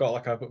yeah, I've got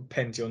like a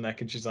pen to your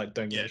neck," and she's like,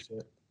 "Don't give yeah, a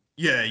shit."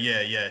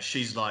 yeah.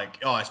 She's like,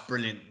 oh, it's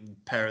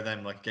brilliant pair of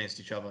them like against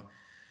each other.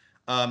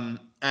 And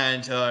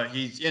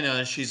he's,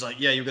 and she's like,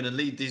 yeah, you're gonna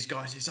lead these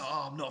guys. He's like,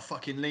 oh, I'm not a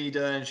fucking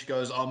leader. And she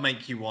goes, I'll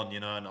make you one,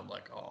 And I'm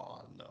like,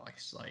 oh,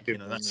 nice. Like, Good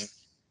one, yeah.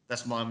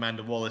 that's my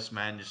Amanda Wallace,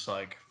 man. Just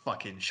like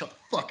fucking shut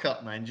the fuck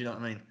up, man. Do you know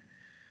what I mean?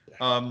 Yeah.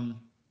 Um,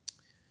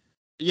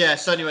 Yeah,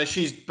 so anyway,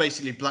 she's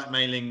basically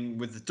blackmailing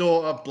with the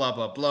daughter, blah,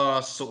 blah, blah,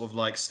 sort of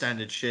like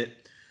standard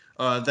shit.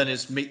 Then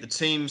it's meet the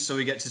team, so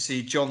we get to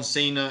see John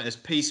Cena as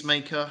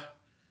Peacemaker. Or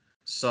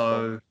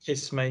So,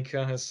 kiss maker,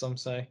 as some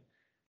say.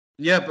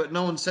 yeah, but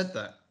no one said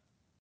that,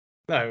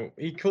 No,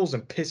 he calls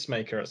him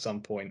pissmaker at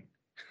some point.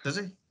 does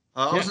he? Yeah.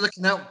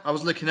 I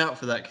was looking out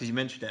for that because you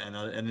mentioned it, and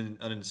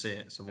I didn't see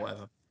it, so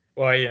whatever.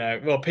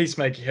 Well,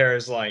 peacemaker here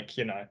is like,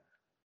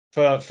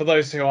 for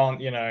those who aren't,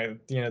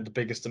 the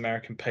biggest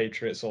American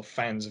patriots or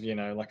fans of,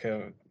 like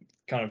a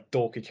kind of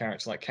dorky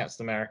character like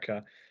Captain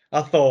America.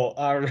 I thought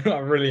I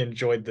really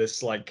enjoyed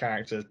this like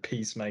character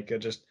Peacemaker.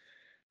 Just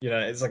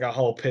it's like a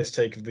whole piss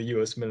take of the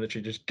U.S.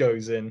 military just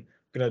goes in,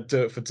 gonna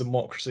do it for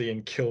democracy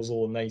and kills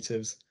all the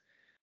natives,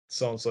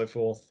 so on and so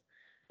forth.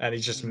 And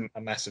he's just Mm.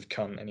 a massive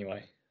cunt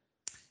anyway.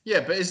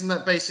 Yeah, but isn't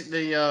that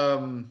basically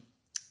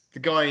the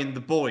guy in The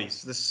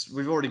Boys?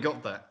 We've already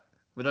got that.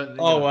 We don't,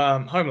 Oh,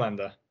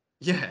 Homelander.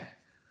 Yeah.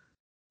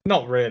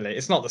 Not really.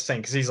 It's not the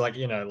same because he's like,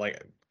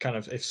 like kind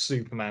of if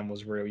Superman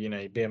was real,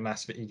 he'd be a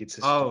massive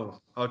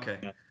egotistical. Oh, okay.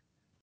 You know.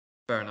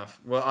 Fair enough.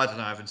 Well, I don't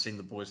know. I haven't seen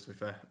The Boys to be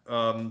fair.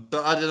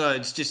 But I don't know. I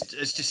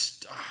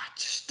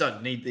just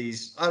don't need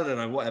these. I don't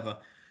know. Whatever.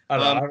 I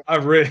don't Um, know. I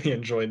really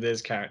enjoyed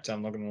this character.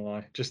 I'm not gonna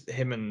lie. Just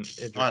him and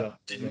Idris I Elba.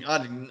 didn't. I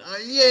didn't.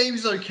 Yeah, he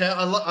was okay.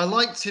 I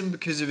liked him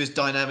because of his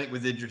dynamic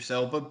with Idris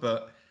Elba,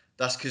 but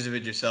that's because of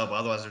Idris Elba.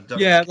 Otherwise, I don't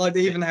really Yeah, give like they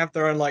a shit. even have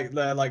their own like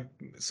their like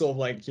sort of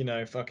like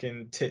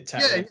fucking tit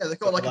tat Yeah, relationship. yeah. They've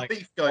got But like a like,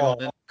 beef going on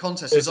oh, in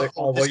contest. It's it's like, like,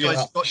 oh, oh well, this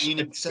guy's got a shit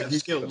unique set with of you,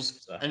 skills,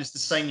 officer. and it's the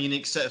same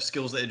unique set of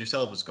skills that Idris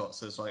Elba's got.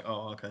 So it's like,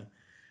 oh, okay.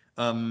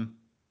 Um,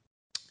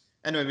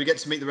 Anyway, we get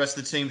to meet the rest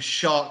of the team.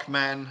 Shark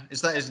Man, is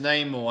that his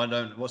name, or I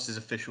don't? What's his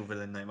official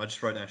villain name? I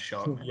just wrote down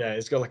Shark Man. Yeah,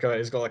 it's got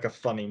like a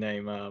funny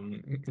name.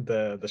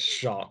 The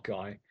shark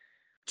guy.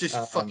 Just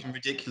Um, fucking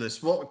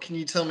ridiculous. What can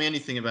you tell me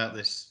anything about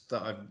this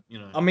that I,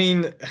 I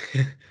mean,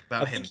 I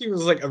about think him? he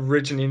was like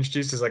originally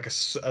introduced as like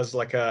as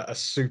like a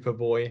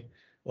Superboy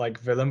like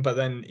villain, but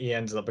then he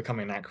ended up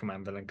becoming an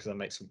Aquaman villain because that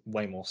makes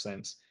way more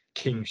sense.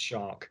 Hmm. King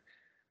Shark,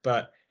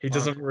 but he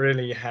doesn't Okay.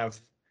 really have.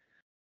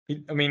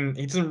 I mean,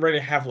 he doesn't really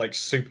have like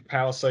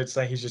superpowers, so to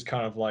say. He's just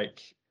kind of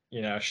like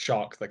a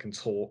shark that can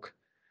talk.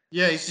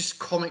 Yeah, he's just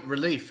comic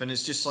relief, and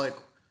it's just like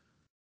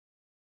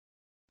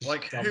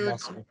Just dumb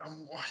muscle.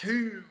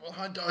 who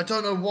I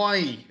don't know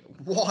why.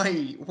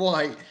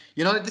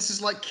 This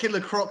is like Killer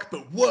Croc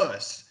but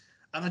worse,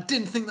 and I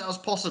didn't think that was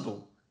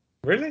possible.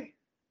 Really?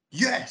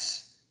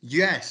 Yes,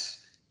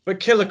 But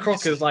Killer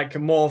Croc is obviously. like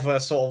more of a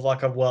sort of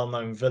like a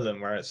well-known villain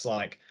where it's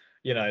like,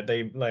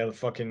 they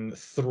fucking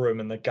threw him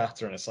in the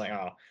gutter and it's like,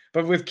 oh.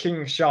 But with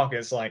King Shark,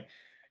 it's like,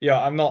 yeah,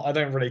 I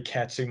don't really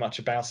care too much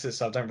about it,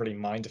 so I don't really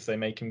mind if they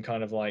make him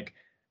kind of like,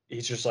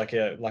 he's just like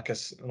like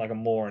a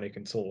moron who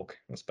can talk.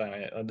 That's about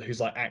it. And who's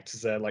like acts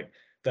as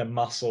their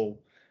muscle,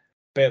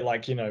 bit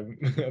like,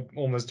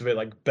 almost a bit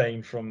like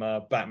Bane from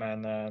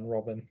Batman and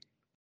Robin.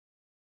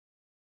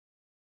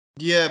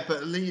 Yeah,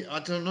 but Lee, I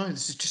don't know.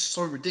 This is just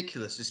so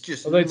ridiculous. It's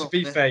just Although to not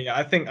be fair, yeah,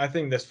 I think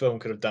this film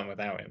could have done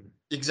without him.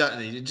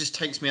 exactly. It just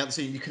takes me out the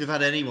scene. You could have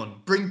had anyone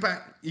bring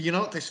back. You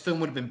know what? This film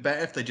would have been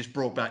better if they just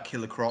brought back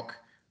Killer Croc.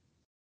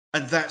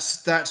 And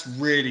that's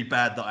really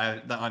bad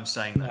that I'm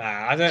saying Nah,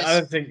 that. I This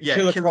don't think Yeah,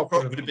 Killer Killer Croc would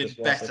Croc have would have been been just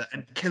worse. better,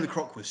 and Killer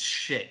Croc was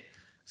shit.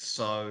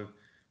 So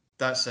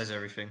that says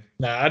everything.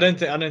 No, I don't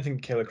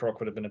think Killer Croc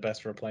would have been a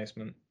best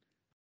replacement.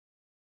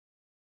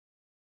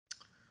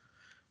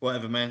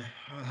 Whatever, man.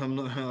 I'm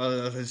not.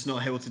 It's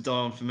not a hill to die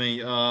on for me.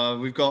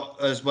 We've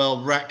got as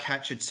well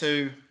Ratcatcher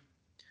 2.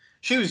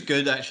 She was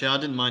good actually. I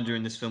didn't mind her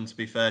in this film. To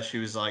be fair, she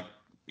was like,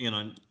 you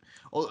know,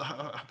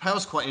 her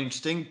power's quite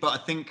interesting. But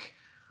I think,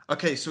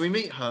 okay, so we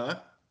meet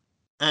her,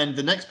 and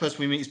the next person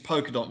we meet is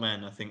Polka Dot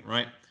Man. I think,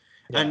 right?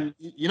 Yeah, And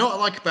you know what I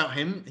like about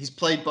him? He's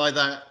played by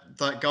that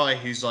guy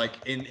who's like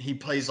in. He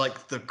plays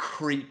like the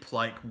creep,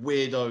 like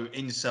weirdo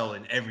incel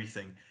in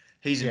everything.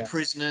 He's in yeah.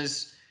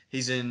 Prisoners.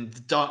 He's in The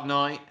Dark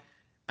Knight,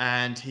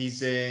 and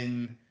he's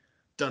in.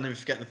 don't even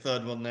forget the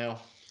third one now.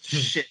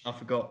 Shit, I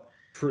forgot.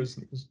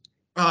 Prisoners.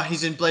 Ah,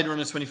 he's in Blade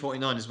Runner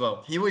 2049 as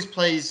well. He always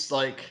plays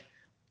like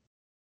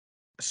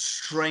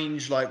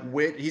strange, like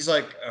weird. He's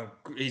like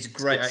he's a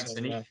great actor.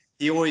 Schizo, yeah.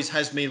 He always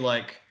has me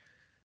like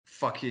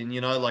fucking,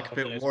 like a I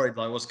bit mean, worried,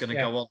 like what's gonna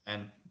yeah. go on,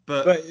 man.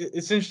 But But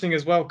it's interesting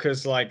as well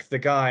because like the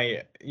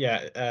guy,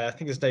 yeah, I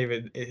think it's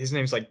David. His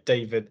name's like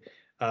David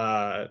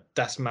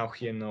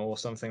Dasmalkian or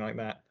something like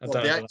that. I what,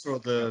 don't the know the actor or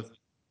pronounce the? it.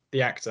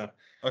 The actor.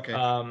 Okay.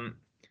 Um,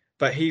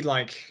 but he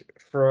like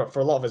for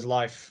a lot of his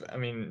life, I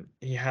mean,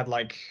 he had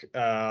like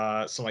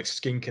some like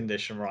skin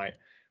condition, right,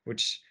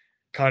 which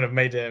kind of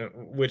made him,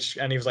 which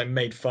and he was like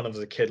made fun of as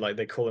a kid, like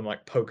they call him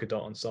like polka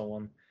dot and so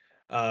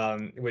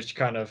on, which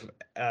kind of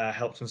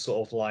helped him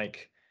sort of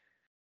like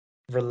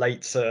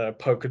relate to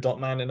Polka Dot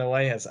Man in a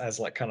way, as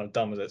like kind of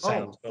dumb as it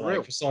sounds, Oh, but for like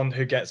real? for someone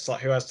who gets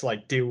like who has to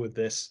like deal with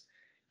this,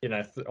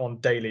 on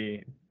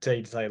daily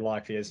day-to-day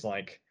life, he is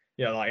like,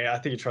 like I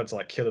think he tried to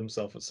like kill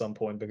himself at some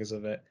point because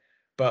of it.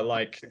 But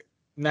like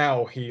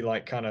now he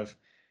like kind of,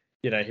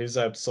 he was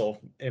able to sort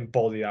of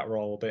embody that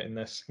role a bit in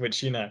this,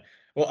 which,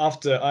 well,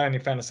 after I only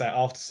found this out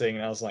after seeing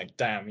it, I was like,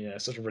 damn,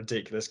 such a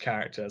ridiculous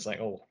character. It's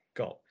like, oh,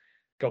 got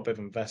a bit of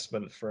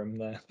investment for him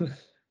there.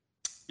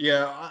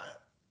 Yeah,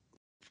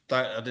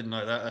 that I didn't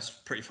know that. That's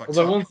pretty fucked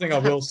Although up. one thing I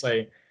will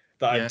say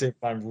that I Yeah, did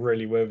find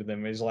really weird with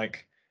him is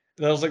like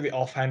there was like the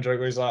offhand joke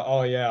where he's like,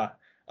 "Oh yeah,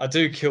 I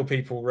do kill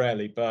people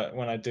rarely, but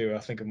when I do, I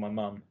think of my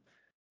mum."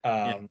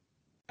 yeah, Um,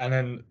 and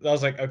then I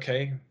was like,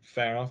 "Okay,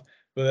 fair enough."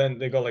 But then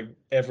they got like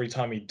every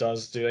time he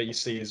does do it, you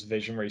see his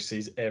vision where he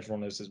sees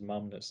everyone as his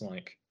mum. And it's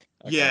like,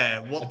 okay,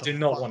 yeah. I What the do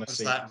not fuck want to was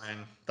see that, this. man?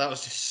 That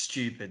was just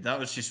stupid. That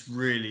was just You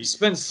really.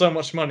 spent so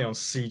much money on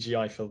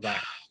CGI for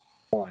that.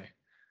 Why?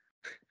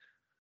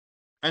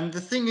 And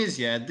the thing is,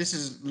 yeah, this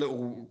is a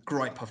little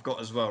gripe I've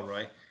got as well,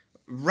 right?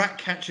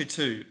 Ratcatcher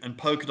 2 and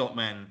Polka Dot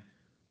Man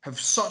have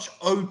such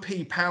OP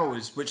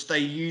powers, which they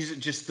use at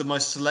just the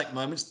most select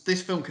moments.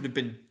 This film could have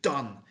been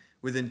done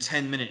within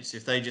 10 minutes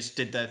if they just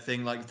did their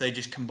thing, like if they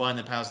just combine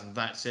their powers and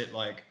that's it.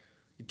 Like,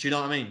 do you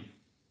know what I mean?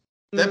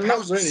 Their Not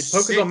powers are really.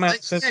 Polka Dot sick.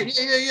 Man says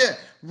Yeah.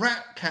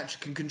 Ratcatcher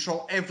can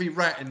control every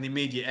rat in the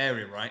immediate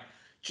area, right?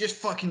 Just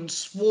fucking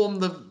swarm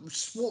the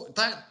swarm.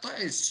 That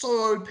is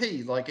so OP.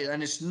 Like,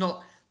 and it's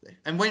not.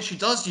 And when she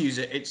does use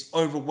it, it's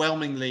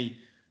overwhelmingly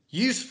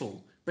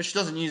useful. But she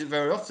doesn't use it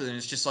very often. And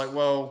it's just like,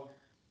 well,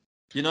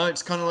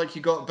 it's kind of like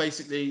you got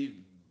basically.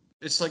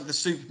 It's like the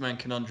Superman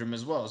conundrum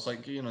as well. It's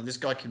like, this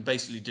guy can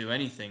basically do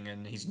anything,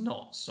 and he's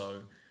not.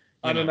 So,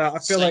 I don't for know. I the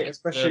feel like sake of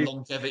the especially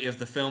longevity of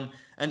the film,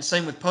 and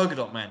same with Polka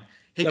Dot Man.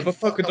 He yeah, could but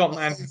Polka fuck up Dot a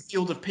whole Man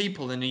field of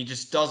people, and he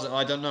just doesn't.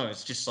 I don't know.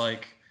 It's just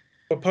like,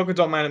 But Polka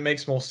Dot Man, it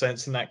makes more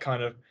sense in that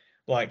kind of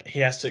like he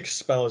has to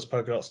expel his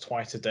polka dots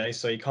twice a day,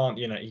 so he can't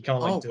like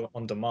oh, do it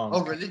on oh,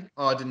 demand. really?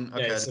 Oh, I didn't. Yeah, Okay,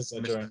 he I didn't says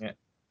that miss that. during it,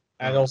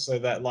 All and right. also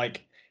that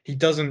like he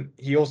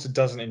also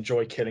doesn't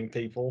enjoy killing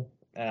people.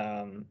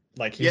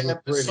 Like he Yeah, would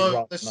but really so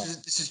rather this not.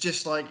 is this is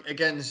just like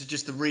again, this is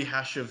just the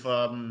rehash of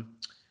what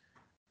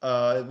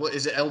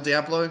is it, El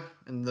Diablo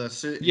and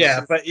the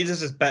Yeah, but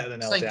this is better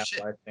than El same Diablo,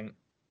 shit. I think.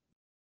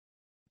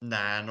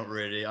 Nah, not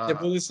really. Yeah,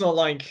 but it's not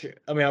like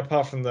I mean,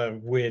 apart from the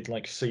weird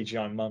like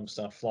CGI mum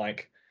stuff,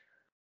 like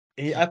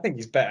I think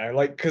he's better,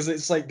 like because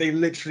it's like they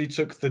literally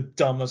took the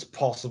dumbest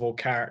possible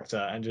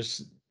character and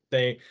just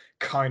they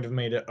kind of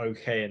made it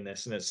okay in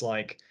this, and it's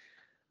like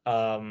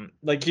I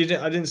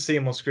didn't see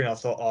him on screen. I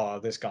thought, oh,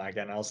 this guy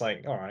again. I was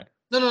like, all right,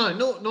 No,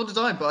 nor did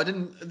I. But I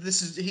didn't.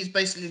 He's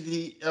basically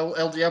the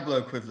El Diablo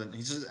equivalent.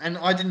 And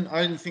I didn't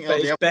think El but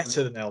it's Diablo.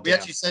 better than El We Diablo.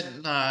 actually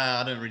said,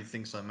 nah, I don't really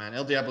think so, man.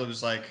 El Diablo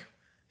was like,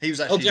 he was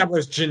El actually, Diablo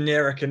is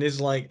generic and is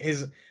like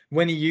his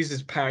when he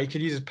uses power, he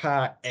could use his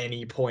power at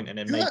any point, and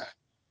yeah,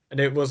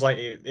 it was like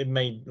it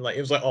made like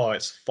it was like, oh,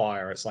 it's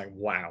fire. It's like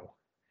wow.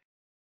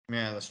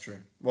 yeah, that's true.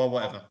 Well,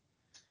 whatever.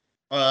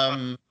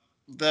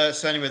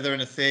 So anyway, they're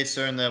in a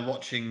theater and they're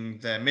watching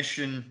their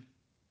mission.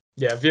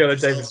 Yeah, Viola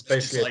Idris Davis is Elba's just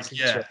basically a like,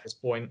 teacher yeah. at this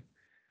point.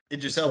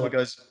 Idris It's Elba like,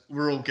 goes,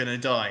 "We're all gonna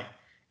die,"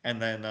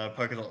 and then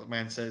Polka Dot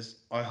Man says,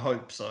 "I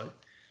hope so."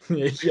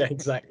 yeah,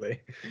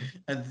 exactly.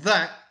 And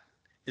that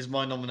is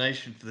my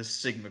nomination for the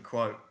Sigma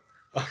quote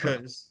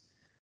because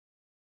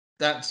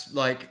that's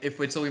like, if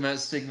we're talking about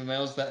Sigma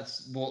males,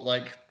 that's what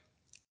like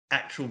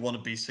actual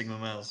wannabe Sigma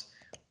males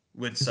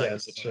would Yeah, say.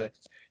 So literally.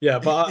 Yeah,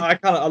 but I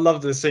kind of I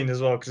love the scene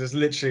as well because it's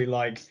literally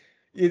like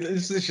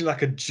it's literally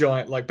like a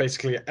giant like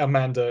basically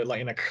Amanda like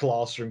in a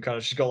classroom kind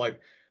of she's got like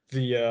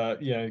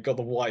the got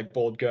the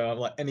whiteboard going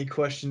like any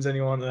questions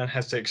anyone and then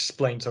has to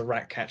explain to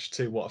Ratcatch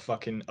 2 what a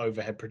fucking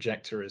overhead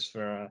projector is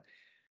for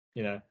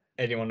you know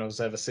anyone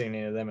who's ever seen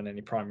any of them in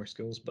any primary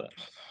schools. But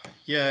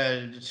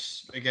yeah,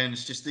 again,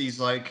 it's just these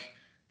like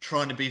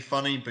trying to be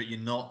funny, but you're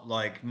not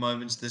like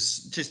moments.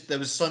 There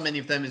was so many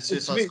of them in to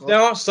Suicide me Squad. there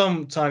are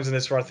some times in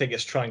this where I think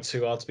it's trying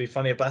too hard to be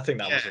funny, but I think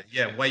that Yeah, was all.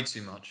 yeah, way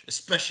too much,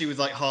 especially with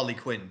like Harley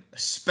Quinn,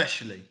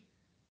 especially.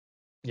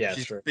 Yeah,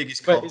 She's the true.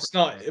 biggest But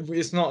culprit.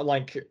 it's not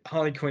like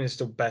Harley Quinn is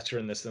still better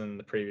in this than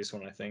the previous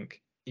one, I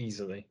think,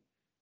 easily.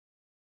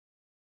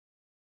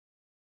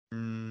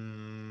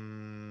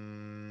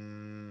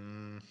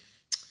 Mm,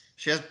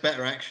 She has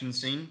better action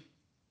scene.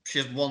 She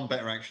has one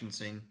better action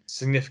scene.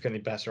 Significantly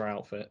better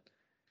outfit,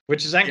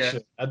 which is Yeah.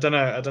 actually I don't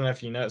know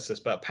if you noticed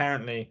this, but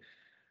apparently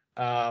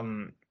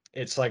um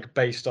it's like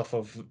based off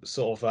of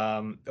sort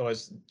of or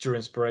it's drew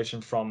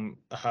inspiration from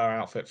her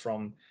outfit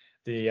from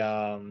the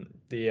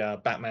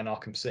Batman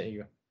Arkham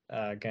City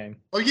game.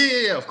 Oh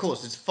yeah. Of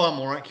course, it's far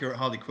more accurate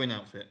Harley Quinn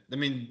outfit. I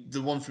mean,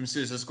 the one from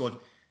Suicide Squad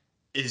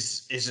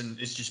isn't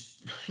is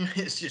just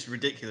it's just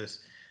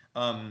ridiculous.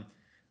 Um,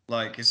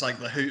 like it's like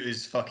the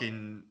Hooters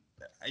fucking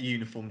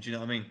uniform. Do you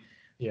know what I mean?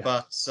 Yeah.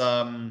 But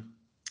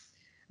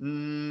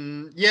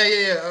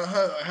yeah.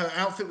 Her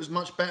outfit was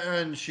much better,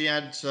 and she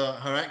had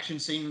her action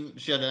scene.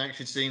 She had an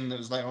action scene that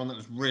was later on that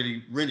was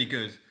really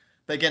good.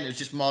 But again, it was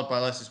just marred by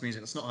licensed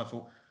music. That's not her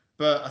fault.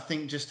 But I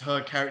think just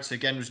her character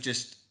again was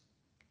just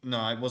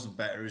no, it wasn't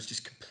better. It was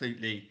just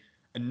completely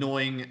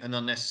annoying and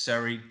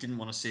unnecessary. Didn't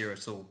want to see her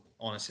at all.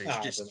 Honestly, she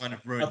I just don't kind know.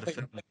 of I ruined the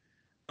think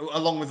film,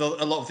 along with a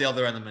lot of the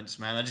other elements.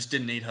 Man, I just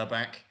didn't need her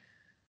back.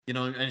 You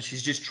know, and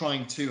she's just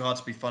trying too hard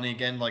to be funny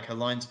again, like her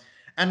lines.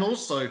 And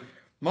also,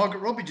 Margaret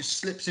Robbie just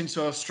slips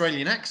into an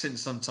Australian accent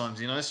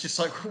sometimes. You know, it's just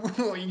like,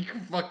 you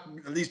can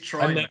fucking at least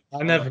try, man. I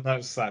Come on. never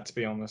noticed that, to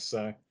be honest.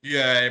 So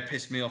Yeah, it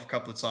pissed me off a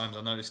couple of times.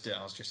 I noticed it.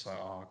 I was just like,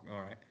 oh,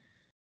 all right.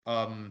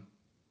 Um,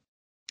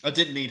 I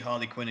didn't need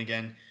Harley Quinn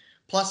again.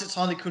 Plus, it's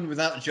Harley Quinn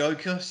without a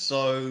Joker,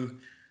 so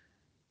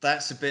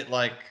that's a bit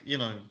like, you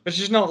know. but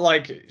she's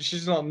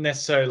not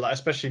necessarily like,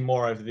 especially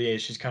more over the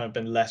years, she's kind of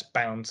been less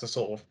bound to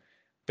sort of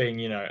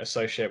being,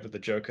 associated with the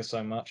Joker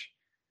so much.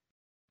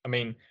 I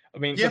mean,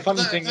 the Yeah, but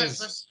funny thing is,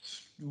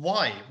 that's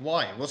why.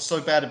 Why? What's so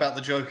bad about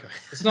the Joker?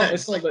 it's It's not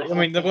like the that, I whole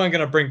mean, they point. weren't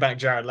going to bring back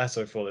Jared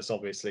Leto for this,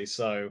 obviously.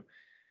 So,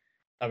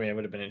 I mean, it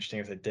would have been interesting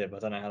if they did, but I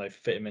don't know how they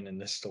fit him in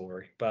this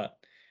story. But,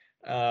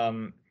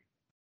 um,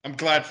 I'm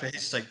glad for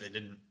his sake they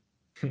didn't.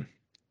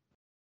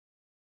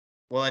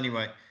 Well,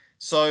 anyway,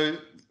 so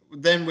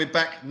then we're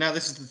back. Now,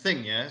 this is the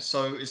thing, yeah?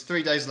 So it's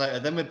 3 days later.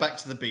 Then we're back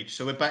to the beach.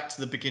 So we're back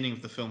to the beginning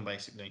of the film,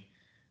 basically.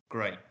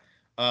 Great.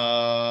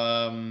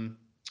 Um,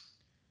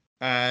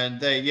 and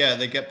they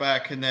get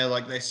back and they're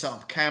like, they set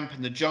up camp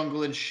in the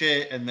jungle and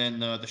shit. And then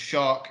the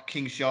shark,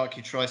 King Shark,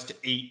 he tries to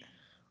eat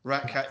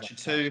Ratcatcher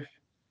too.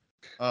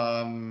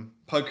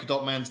 Polka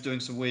Dot Man's doing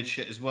some weird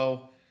shit as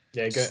well.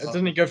 yeah, So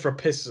doesn't he go for a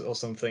piss or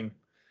something?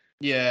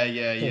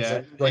 It's yeah.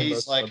 like rainbow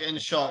He's like, colored and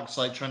piss. Shark's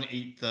like trying to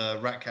eat the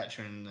rat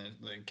catcher and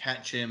like,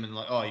 catch him, and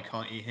like, oh, you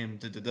can't eat him.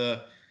 Da da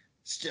da.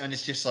 And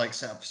it's just like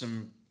set up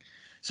some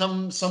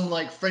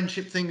like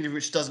friendship thing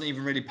which doesn't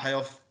even really pay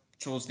off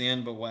towards the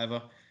end, but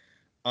whatever.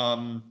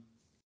 Um,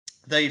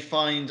 they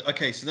find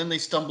okay, so then they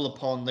stumble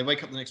upon. They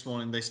wake up the next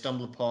morning. They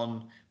stumble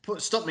upon.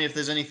 Stop me if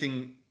there's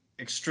anything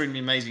extremely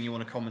amazing you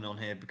want to comment on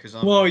here because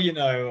Well, I'm.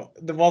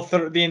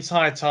 the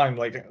entire time,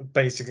 like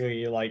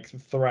basically, like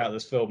throughout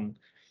this film,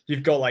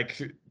 you've got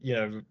like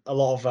a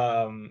lot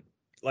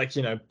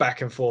of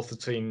back and forth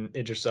between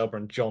Idris Elba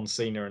and John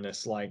Cena in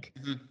this. Like,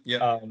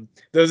 Yep.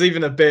 there's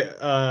even a bit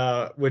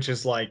which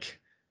is like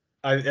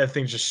I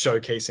think just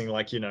showcasing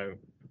like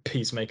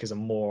Peacemaker's a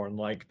moron,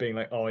 like being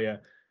like, oh yeah,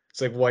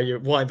 it's like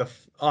why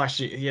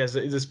actually he has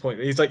at this point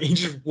he's like he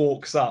just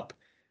walks up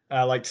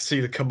like to see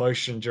the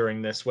commotion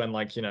during this when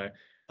like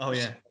Oh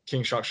yeah.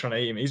 King Shark's trying to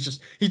eat him. He's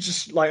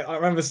just like I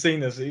remember seeing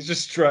this. He's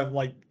just straight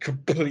like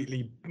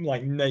completely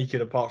like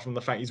naked apart from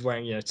the fact he's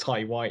wearing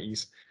tight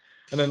whities.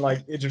 And then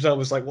like Idris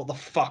Elba's like, what the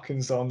fuck,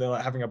 and so on. They're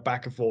like having a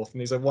back and forth,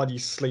 and he's like, why do you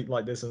sleep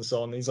like this, and so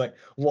on. And he's like,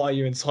 why are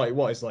you in tight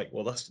whities? Like,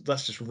 well, that's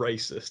just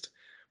racist,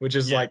 which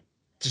is Yeah. like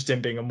just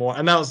him being a more.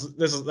 And that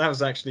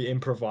was actually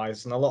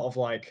improvised, and a lot of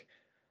like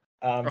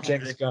Oh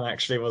James really? Gunn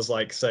actually was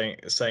like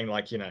saying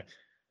like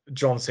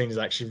John Cena is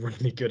actually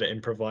really good at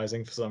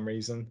improvising for some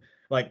reason.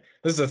 Like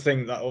this is a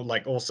thing that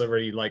like also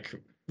really like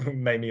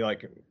made me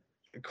like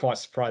quite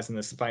surprised in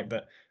this the fact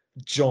that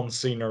John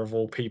Cena of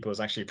all people is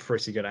actually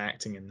pretty good at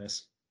acting in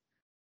this.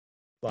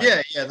 Like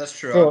Yeah, that's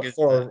true. I'll for give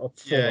you that. a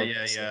Yeah, former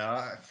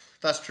wrestler.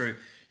 that's true.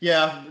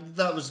 Yeah,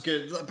 that was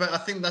good. But I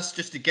think that's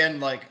just again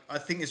like I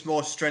think it's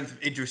more strength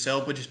of Idris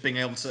Elba just being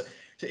able to.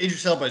 So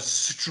Idris Elba is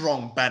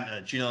strong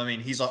banter. Do you know what I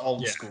mean? He's like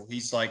old Yeah. school.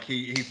 He's like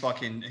he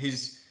fucking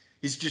he's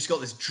just got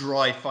this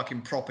dry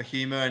fucking proper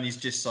humor, and he's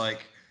just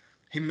like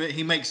he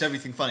makes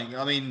everything funny.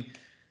 I mean,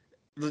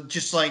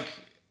 just like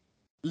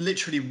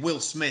literally Will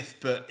Smith,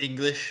 but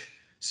English,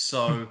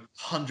 so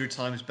 100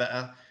 times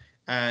better.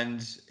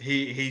 And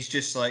he's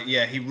just like,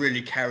 yeah, he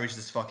really carries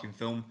this fucking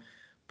film,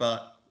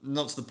 but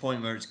not to the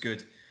point where it's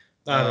good.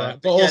 I don't know.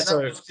 But But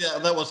also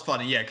that was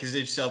funny, yeah, because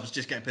himself was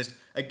just getting pissed.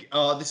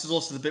 This is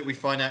also the bit we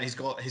find out he's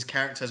got his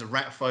character has a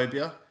rat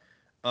phobia.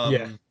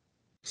 yeah. Um,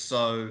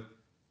 so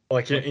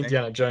Like okay,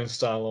 Indiana Jones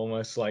style,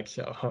 almost like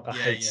I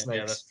hate yeah, that's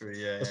snakes. true.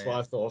 That's Yeah. what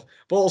I thought of.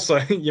 But also,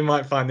 you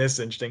might find this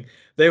interesting.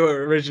 They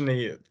were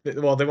originally,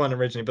 well, they weren't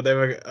originally, but they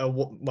were.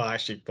 Well,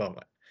 actually, well,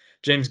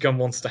 James Gunn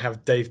wants to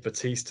have Dave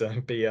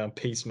Bautista be a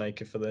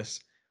Peacemaker for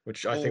this,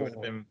 which I think would have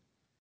Oh, been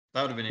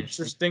that would have been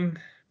interesting. interesting.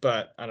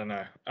 But I don't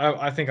know.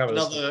 I think I would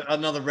have still.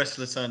 Another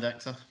wrestler turned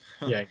actor.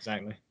 Yeah,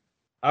 exactly.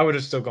 I would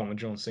have still gone with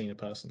John Cena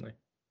personally.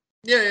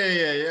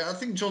 Yeah. I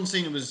think John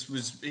Cena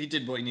was he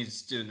did what he needed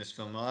to do in this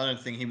film. I don't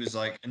think he was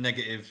like a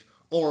negative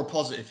or a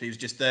positive. He was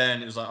just there,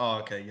 and it was like, oh,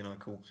 okay,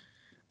 cool.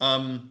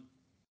 Um.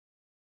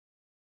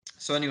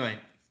 So anyway,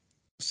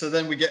 so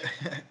then we get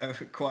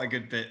quite a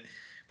good bit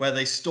where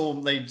they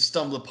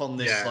stumble upon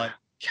this Yeah, like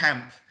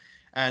camp,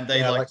 and they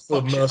yeah, like like full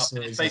of fuck shit up,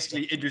 and it's mercenaries and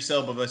stuff. basically Idris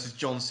Elba versus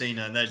John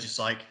Cena, and they're just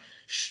like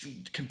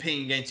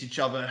competing against each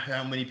other,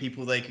 how many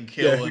people they can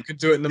Yeah, kill, who and can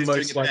do it in the who's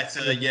doing most it like better,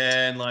 elegant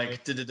yeah, and way.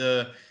 like da da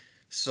da.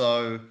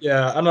 So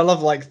Yeah, and I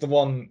love like the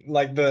one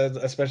like the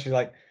especially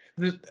like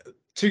the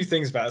two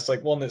things about it. It's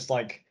like one that's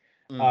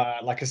mm,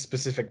 like a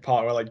specific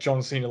part where like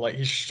John Cena like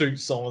he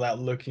shoots someone without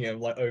looking at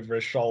him like over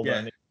his shoulder yeah,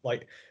 and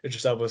like it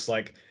just was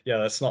like yeah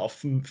that's not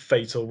a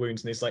fatal wound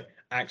and he's like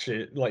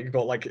actually like you've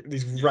got like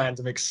these yeah,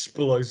 random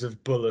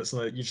explosive bullets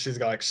and like, you just see this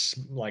guy like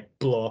like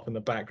blow up in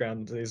the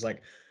background and he's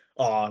like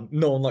oh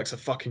no one likes a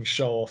fucking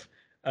show off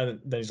and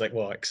then he's like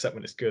well except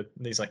when it's good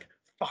and he's like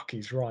fuck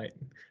he's right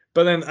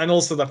but then and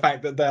also the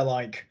fact that they're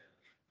like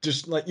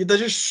just like they're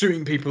just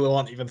shooting people who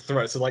aren't even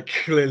threats. They're like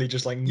clearly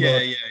just like yeah,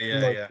 murder yeah, yeah,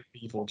 loads yeah. of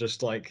people.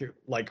 Just like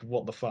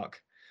what the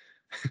fuck?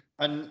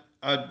 And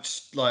I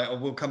just, like I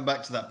will come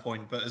back to that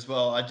point, but as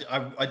well,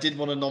 I did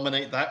want to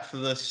nominate that for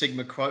the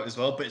Sigma quote as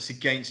well, but it's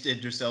against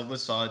Idris Elba,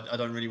 so I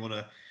don't really want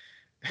to.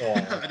 Oh,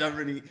 I don't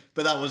really,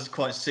 but that was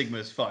quite Sigma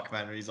as fuck,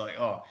 man. Where he's like,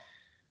 oh,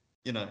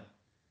 you know,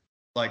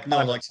 like no I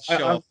one don't. likes to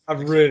show off. I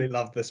really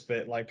love this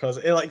bit. Like,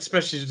 like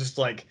especially just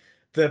like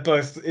they're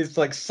both. It's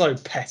like so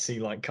petty.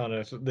 Like kind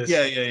of this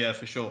Yeah,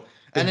 for sure.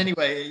 And thing.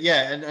 anyway,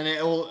 yeah, and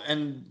it all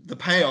and the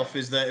payoff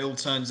is that it all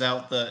turns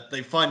out that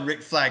they find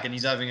Rick Flag and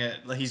he's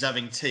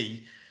having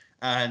tea,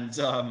 and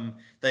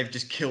they've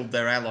just killed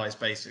their allies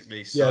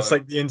basically. Yeah, it's So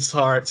like the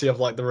entirety of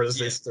like the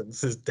yeah,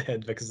 resistance is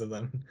dead because of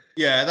them.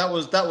 yeah, that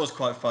was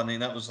quite funny.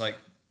 That was like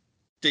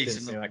Didn't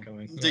decent see that little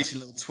coming. Yeah.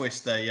 decent little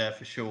twist there, yeah,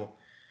 for sure.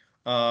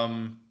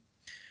 Um,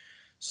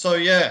 so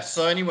yeah,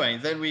 so anyway,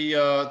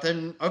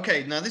 then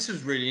okay, now this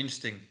is really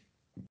interesting.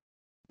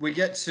 We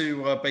get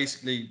to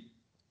basically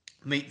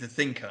meet the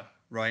Thinker,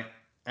 right?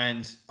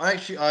 And I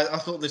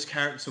thought this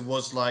character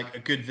was like a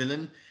good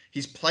villain.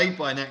 He's played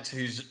by an actor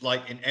who's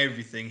like in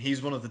everything.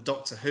 He's one of the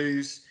Doctor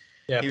Who's.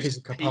 Yeah, He was piece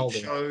in of Peep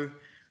Capaldi. Show.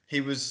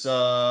 He was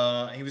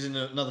in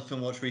another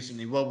film I watched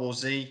recently, World War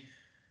Z.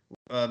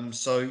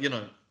 So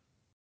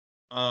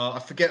I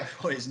forget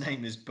what his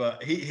name is,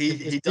 but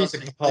It's he piece does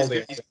of he plays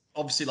good. Capaldi. He's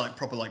obviously like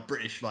proper like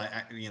British like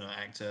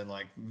actor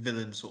like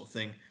villain sort of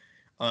thing.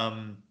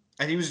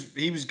 And he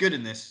was good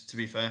in this, to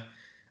be fair.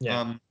 Yeah.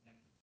 Um,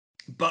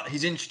 but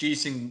he's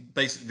introducing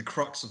basically the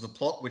crux of the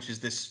plot, which is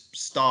this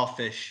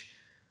starfish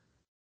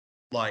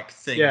like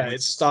thing Yeah, with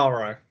it's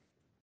Starro.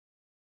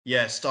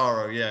 yeah,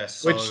 Starro, yeah.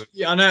 So Which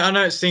yeah, I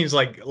know it seems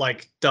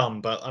like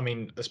dumb, but I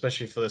mean,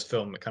 especially for this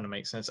film, it kind of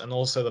makes sense. And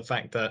also the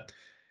fact that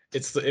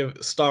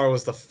Starro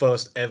was the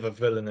first ever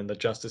villain in the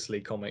Justice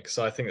League comics,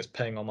 so I think it's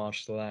paying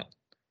homage to that.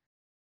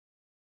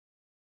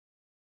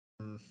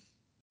 mm,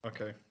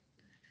 okay,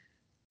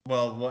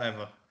 well,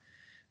 whatever.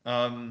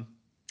 Um,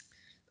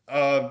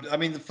 I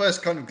mean, the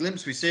first kind of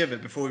glimpse we see of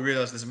it before we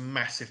realize there's a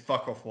massive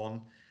fuck off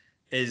one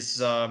is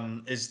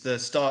the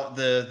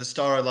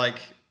Starro like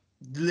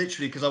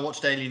literally because I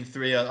watched Alien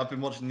 3. I've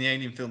been watching the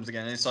Alien films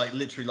again. And it's like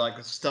literally like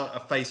a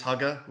face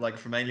hugger like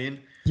from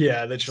Alien.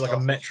 Yeah, The literally like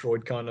a starfish.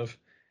 Metroid kind of.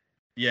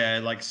 Yeah,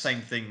 like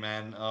same thing,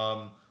 man.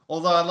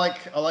 Although I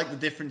like the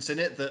difference in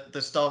it that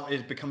the star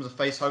it becomes a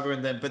face hugger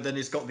and then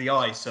it's got the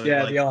eye, so it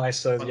Yeah, like the eye.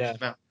 So punches yeah,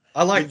 him out.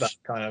 I like that Which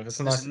kind of. It's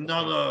a there's nice little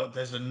thing.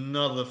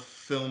 another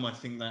film I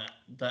think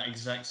that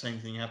exact same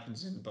thing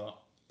happens in, but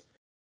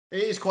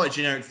it is quite a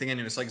generic thing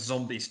anyway. It's like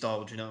zombie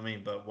style, do you know what I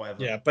mean? But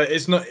whatever. Yeah, but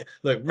it's not.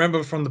 Look,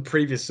 remember from the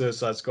previous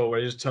Suicide Squad where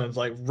it just turns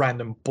like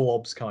random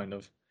blobs, kind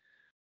of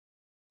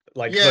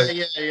like Yeah,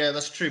 the. yeah,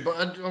 that's true.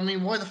 But I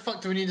mean, why the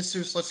fuck do we need a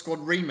Suicide Squad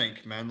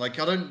remake, man? Like,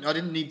 I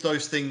didn't need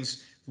those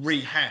things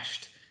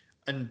rehashed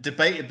and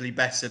debatably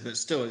better, but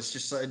still, it's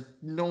just like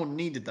no one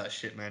needed that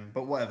shit, man.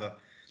 But whatever.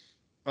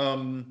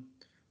 Um.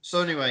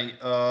 So anyway,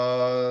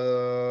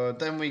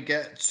 then we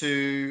get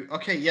to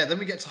okay, yeah, then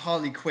we get to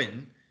Harley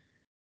Quinn,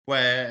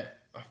 where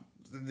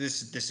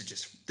this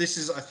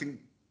is I think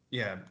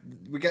yeah,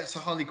 we get to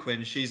Harley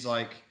Quinn. She's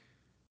like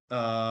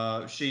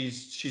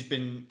she's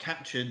been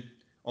captured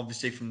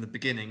obviously from the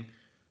beginning,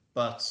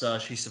 but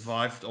she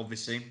survived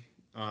obviously.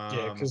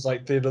 Yeah, Um, because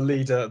like the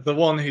leader, the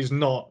one who's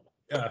not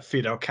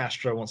Fidel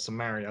Castro wants to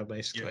marry her, yeah,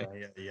 basically.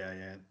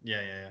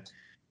 yeah.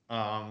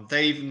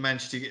 They even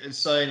managed to get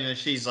so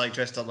she's like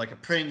dressed up like a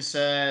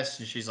princess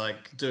and she's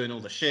like doing all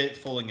the shit,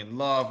 falling in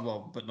love,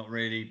 well, but not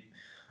really.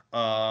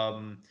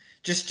 Um,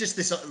 just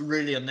this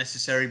really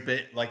unnecessary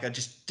bit. Like I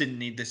just didn't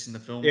need this in the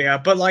film. Yeah,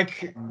 but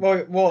like,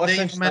 well,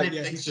 essentially, like,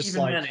 yeah, They he's just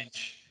even like,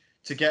 manage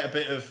to get a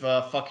bit of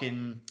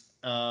fucking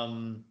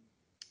um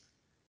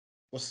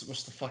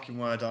what's the fucking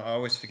word? I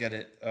always forget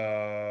it.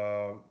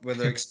 Where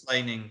they're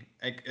explaining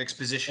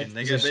exposition.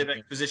 They get a bit exposition. of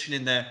Yeah. exposition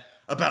in there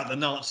about the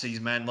Nazis,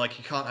 man. Like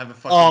you can't have a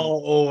fucking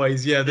Oh,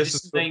 always, yeah. This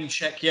is just name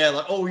check. Yeah,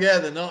 like oh yeah,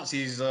 the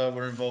Nazis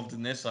were involved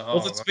in this. Like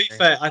well. oh To be okay.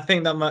 fair, I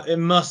think that it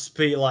must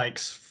be like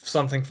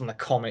something from the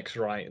comics,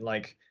 right?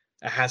 Like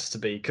it has to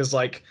be because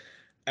like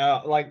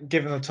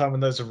given the time when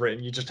those are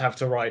written, you just have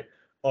to write.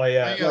 Oh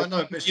yeah, Yeah, I like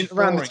know, but it's just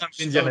around the boring. time of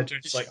Just Indiana don't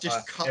Jones, just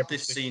just cut this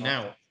everything's scene fine.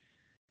 out.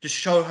 Just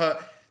show her.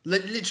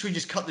 Literally,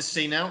 just cut this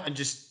scene out and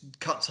just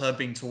cut to her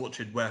being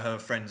tortured where her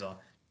friends are.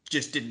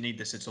 Just didn't need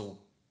this at all.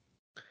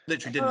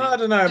 Literally didn't I need.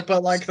 don't know, Didn't need but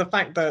this. like the Completely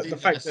fact that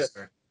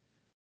unnecessary.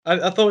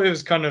 I thought it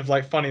was kind of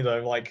like funny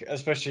though, like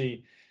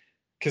especially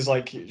because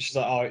like she's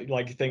like oh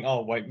like you think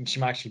oh wait she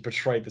might actually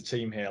betray the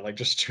team here like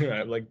just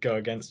like go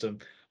against them,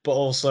 but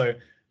also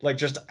like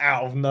just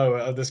out of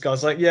nowhere this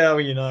guy's like yeah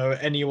well,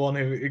 anyone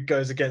who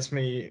goes against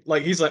me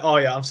like he's like oh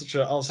yeah I'm such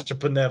a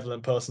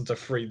benevolent person to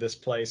free this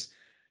place,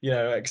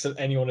 except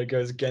anyone who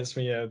goes against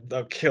me,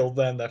 I'll kill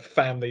them, their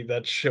family,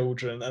 their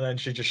children, and then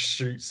she just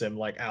shoots him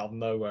like out of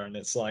nowhere, and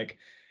it's like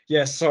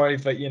yeah sorry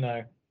but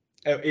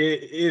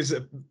it is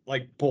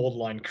like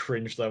borderline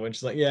cringe though when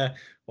she's like yeah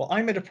well,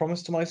 I made a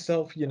promise to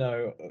myself,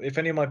 if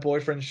any of my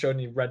boyfriends show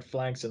any red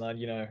flags, and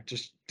I'd,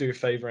 just do a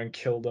favor and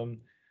kill them.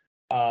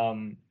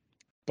 Um,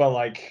 but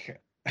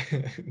like,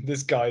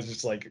 this guy's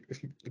just like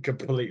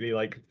completely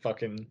like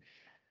fucking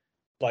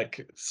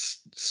like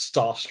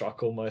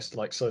starstruck, almost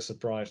like so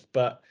surprised.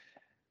 But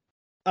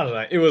I don't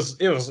know. It was.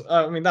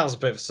 I mean, that was a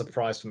bit of a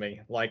surprise for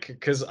me, like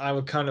because I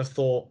would kind of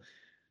thought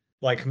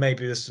like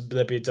maybe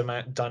there'd be a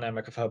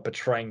dynamic of her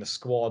betraying the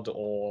squad,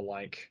 or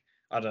like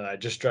I don't know,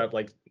 just straight up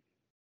like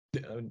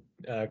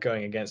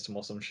going against him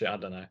or some shit. I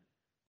don't know.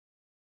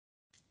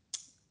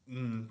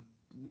 Mm,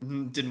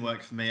 didn't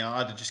work for me.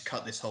 I'd have just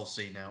cut this whole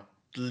scene out.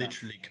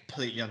 Literally,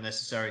 completely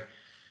unnecessary.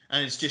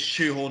 And it's just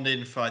shoehorned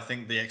in for I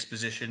think the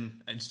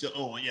exposition. And still,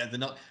 oh yeah, they're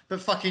not.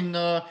 But fucking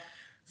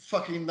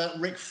that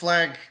Rick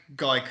Flag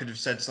guy could have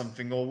said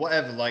something or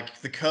whatever. Like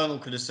the Colonel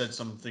could have said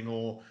something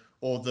or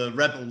the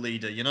rebel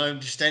leader.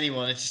 Just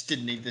anyone. It just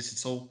didn't need this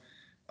at all.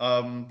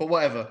 But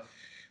whatever.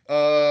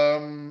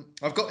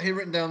 I've got here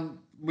written down.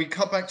 We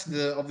cut back to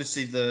the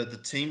obviously the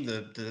team,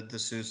 the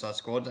Suicide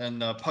Squad,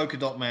 and Polka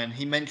Dot Man.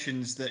 He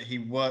mentions that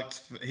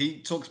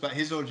he talks about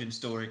his origin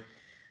story,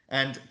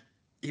 and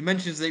he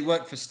mentions that he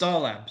worked for Star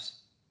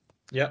Labs.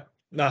 Yep.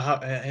 No,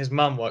 his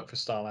mum worked for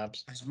Star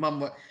Labs. His mum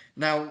worked.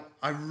 Now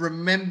I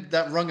remember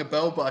that rung a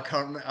bell, but I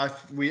can't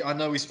remember. I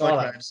know we Star spoke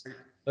about Labs. it.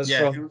 That's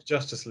Yeah, from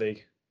Justice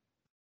League,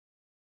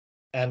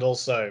 and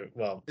also,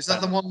 well, is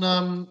that the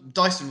Batman. one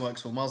Dyson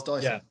works for? Miles Yeah,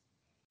 Dyson.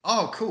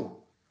 Oh,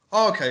 cool.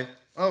 Oh, okay.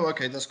 Oh,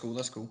 okay. That's cool.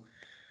 That's cool.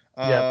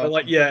 yeah, but Um,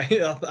 like, yeah,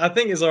 I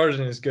think his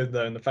origin is good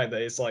though, and the fact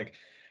that it's like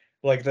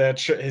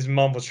his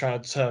mum was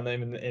trying to turn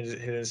him and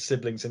his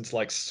siblings into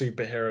like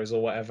superheroes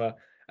or whatever,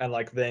 and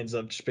like they ends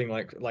up just being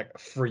like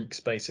freaks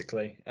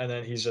basically, and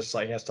then he's just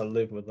like he has to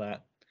live with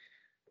that.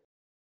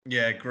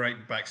 yeah,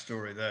 great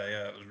backstory there.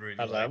 Yeah, it was really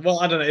I don't know. like. Well,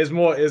 I don't know. It's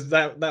more is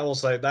that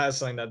also that is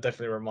something that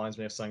definitely reminds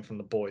me of something from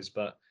the boys,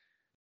 but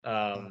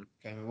um,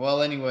 Okay.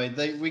 Well, anyway,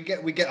 we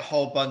get a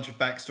whole bunch of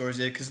backstories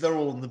here because they're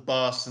all on the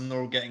bus and they're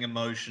all getting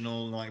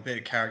emotional, like a bit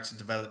of character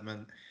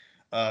development.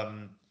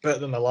 Um, better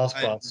than the last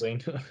I, bar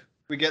scene.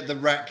 we get the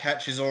Rat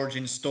Catcher's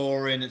origin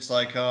story, and it's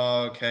like,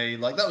 oh, okay,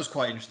 like that was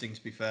quite interesting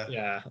to be fair.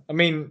 Yeah, I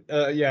mean,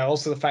 yeah.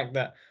 Also, the fact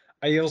that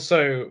I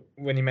also,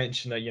 when you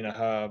mentioned that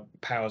her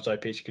powers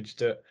OP, she could just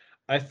do it.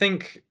 I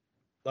think,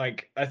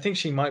 I think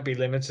she might be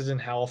limited in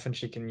how often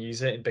she can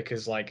use it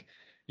because,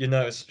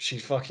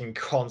 she's fucking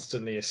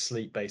constantly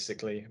asleep.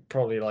 Basically,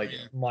 probably Oh like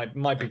yeah. might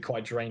Yeah. be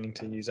quite draining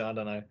to use. I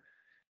don't know.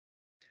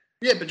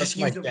 Yeah, but That's just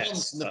my use it guess.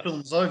 once and the But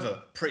film's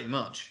over, pretty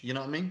much. You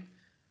know what I mean?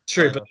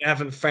 true, but Whatever. they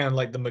haven't found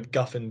like the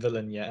MacGuffin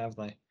villain yet, have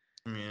they?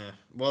 Yeah.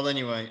 Well,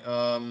 anyway,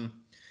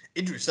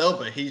 Idris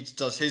Elba, he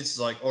does his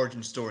like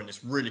origin story, and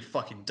it's really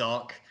fucking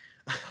dark.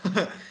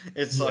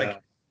 It's Yeah.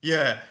 like,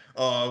 yeah,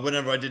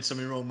 whenever I did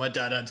something wrong, my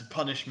dad had to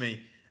punish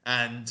me,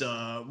 and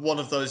one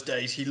of those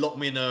days he locked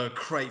me in a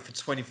crate for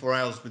 24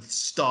 hours with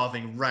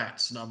starving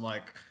rats, and I'm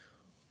like,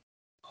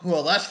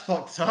 well, that's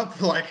fucked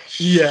up. Like,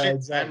 Yeah, shit, man.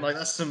 exactly. Like,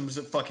 that's some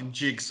fucking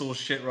jigsaw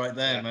shit right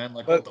there, Yeah. man.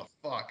 Like, what But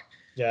the fuck?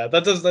 yeah,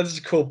 that does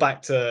call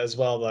back to as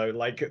well though,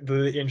 like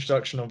the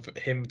introduction of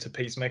him to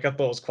Peacemaker. I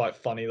thought was quite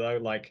funny though,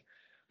 like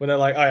when they're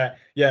like, oh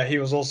yeah, he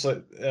was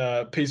also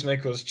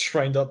Peacemaker was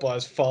trained up by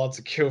his father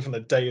to kill from the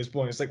day he was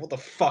born. It's like, what the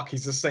fuck?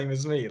 He's the same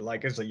as me.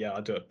 Like it's like, yeah,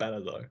 I do it better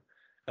though,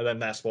 and then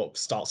that's what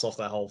starts off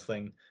that whole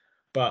thing.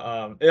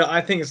 But yeah, I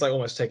think it's like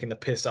almost taking the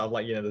piss out of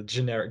like the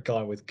generic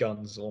guy with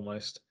guns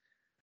almost.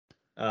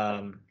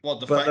 What,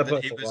 the But they're fact that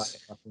both he alright.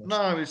 was.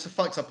 No, it's a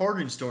fucked up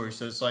origin story,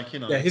 so it's like,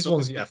 Yeah, it's his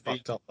always one's going yeah to be.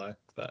 fucked up though,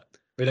 but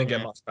we don't get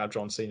Yeah. much about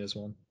John Cena's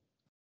one.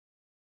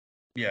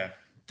 Yeah,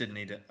 didn't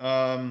need it.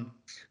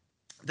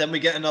 Then we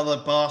get another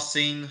bar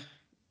scene.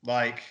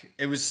 Like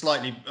it was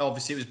slightly,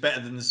 obviously, it was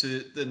better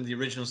than the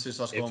original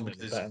Suicide Squad one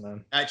Infinitely because it better,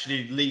 man.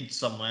 actually leads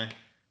somewhere.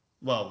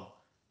 Well,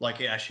 like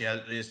it actually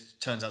it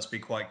turns out to be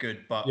quite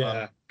good. But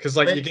Yeah, because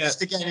like but you it's just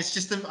get again, it's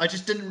just I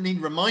just didn't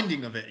need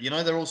reminding of it.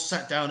 They're all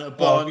sat down at a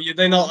oh, bar.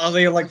 they not are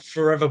they like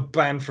forever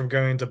banned from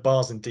going to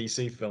bars in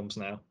DC films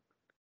now?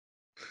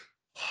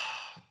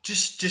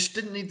 just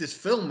didn't need this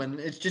film, and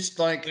it's just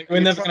like Like, we're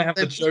never gonna have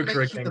the they're just Joker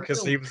making again the because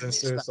film he was in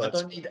fit that. I Suicide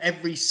don't Squad. need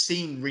every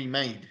scene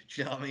remade.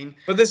 Do you know what I mean?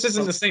 But this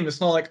isn't Um, the same.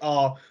 It's not like,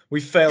 oh,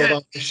 we failed yeah,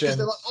 our it's because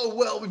they're mission. like, oh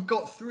well, we've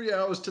got 3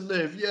 hours to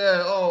live.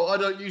 Yeah. Oh, I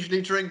don't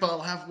usually drink, but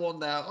I'll have one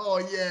now. Oh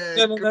yeah,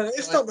 No, no, great no.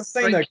 It's guys, not the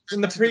same great though. 'Cause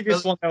in the character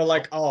previous development. one, they were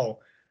like,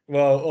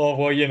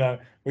 well, you know,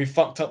 we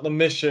fucked up the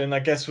mission. I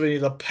guess we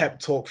need a pep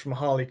talk from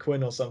Harley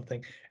Quinn or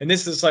something. And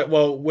this is like,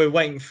 well, we're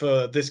waiting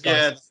for this guy to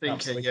Yeah, the turn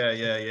up thinker. so we can Yeah,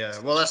 kill yeah, him. yeah.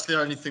 Well, that's the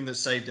only thing that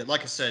saved it.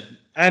 Like I said,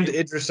 And it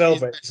Idris is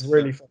Elba is better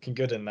really than fucking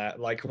good in that.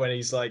 Like when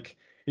he's like,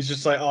 he's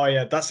just like, oh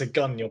yeah, that's a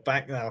gun in your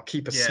back now.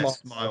 Keep a yeah, smile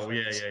on your smile.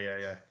 Yeah, face. yeah, yeah,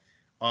 yeah.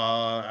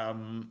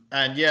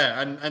 And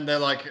yeah, and they're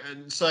like,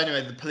 so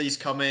anyway, the police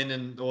come in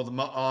and or the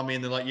army,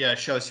 and they're like, yeah,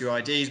 show us your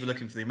IDs. We're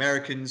looking for the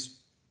Americans.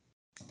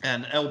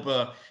 And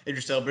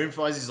Idris Elba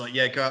improvises. He's like,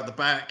 yeah, go out the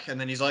back. And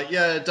then he's like,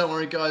 yeah, don't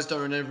worry, guys, don't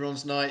ruin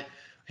everyone's night.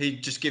 He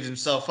just gives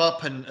himself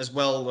up, and as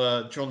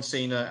well, John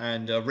Cena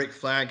and Rick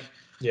Flag.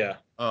 Yeah.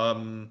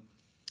 Um,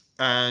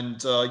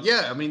 and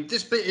yeah, I mean,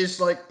 this bit is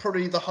like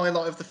probably the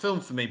highlight of the film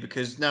for me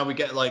because now we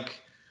get like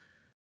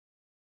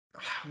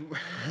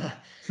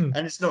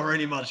and it's not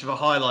really much of a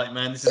highlight,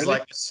 man. This is Really?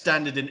 like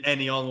standard in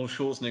any Arnold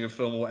Schwarzenegger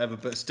film or whatever,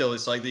 but still,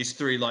 it's like these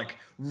three like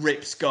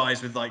ripped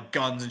guys with like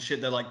guns and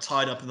shit. They're like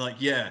tied up and like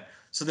yeah.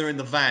 So they're in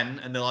the van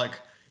and they're like,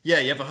 yeah,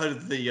 you ever heard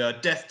of the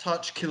death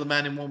touch, kill a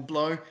man in one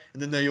blow?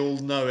 And then they all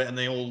know it and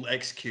they all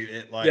execute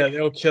it. Yeah, Like they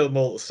all kill them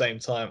all at the same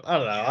time. I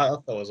don't know. I yeah,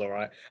 thought it was all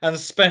right, and it was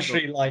all-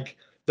 especially like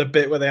the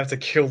bit where they have to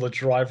kill the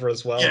driver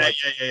as well. yeah, Like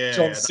yeah, yeah, yeah,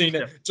 John yeah. That was Cena,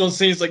 definitely John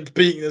Cena's like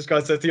beating this guy,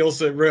 so he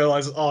also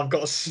realizes, oh, I've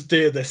got to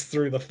steer this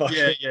through the yeah, fucking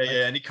yeah, like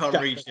yeah, and he can't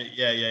reach scaffold. it.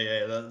 Yeah, yeah,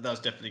 yeah. That was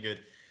definitely good.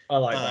 I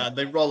like that.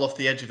 They roll off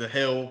the edge of the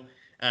hill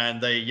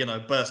and they,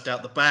 burst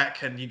out the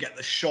back, and you get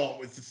the shot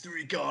with the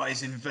three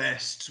guys in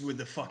vests with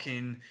the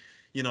fucking,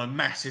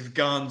 massive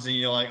guns, and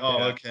you're like, oh,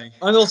 Yeah, okay.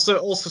 and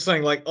also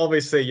saying like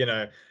obviously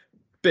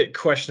bit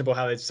questionable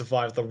how they'd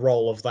survive the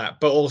role of that,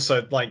 but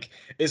also like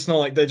it's not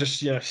like they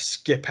just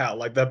skip out.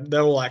 Like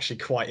they're all actually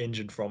quite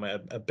injured from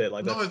it a bit.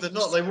 Like they're No, they're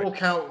not. They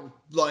walk out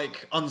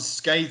like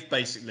unscathed,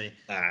 basically.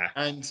 ah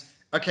And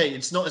okay,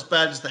 it's not as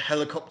bad as the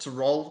helicopter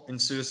roll in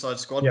Suicide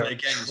Squad, yeah but it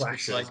again, it's like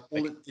trashes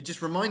all like. it just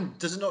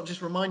does it not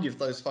just remind you of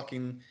those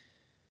fucking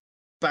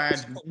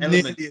It's bad not nearly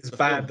elements as of the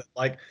bad film? that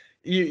like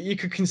you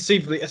could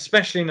conceivably,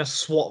 especially in a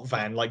SWAT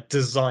van, like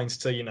designed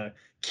to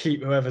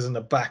keep whoever's in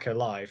the back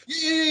alive.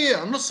 Yeah, yeah, yeah,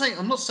 yeah.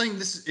 I'm not saying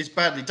this is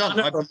badly I done.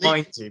 know I it believe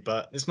reminds you,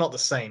 but it's not the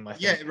same. I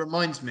yeah, think it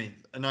reminds me,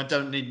 and I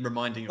don't need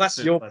reminding of that's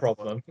your Suicide Squad.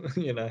 problem.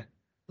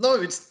 No,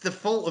 it's the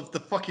fault of the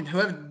fucking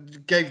whoever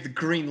gave the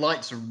green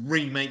light to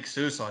remake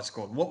Suicide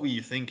Squad. What were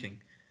you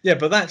thinking? Yeah,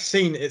 but that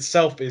scene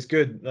itself is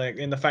good, like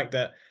in the fact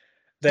that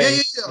Yeah, they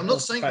yeah, yeah. I'm not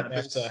also the saying fact that, they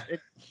but have to.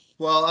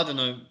 well, I don't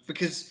know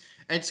because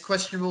it's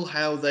questionable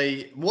how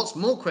they. What's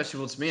more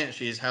questionable to me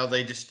actually is how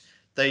they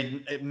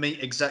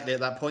meet exactly at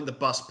that point. The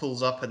bus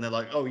pulls up and they're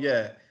like, "Oh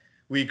yeah,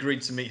 we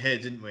agreed to meet here,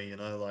 didn't we?"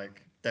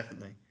 Like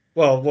definitely.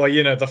 Well,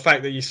 the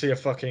fact that you see a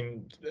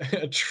fucking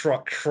a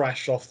truck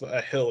crash off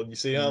a hill and you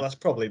see, oh, Mm, that's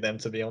probably them,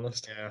 to be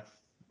honest. yeah.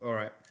 All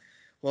right.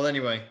 Well,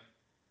 anyway,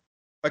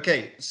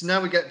 okay. So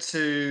now we get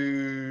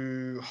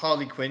to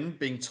Harley Quinn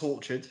being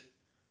tortured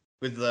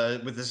with the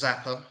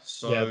zapper.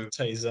 Yeah, the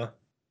So taser.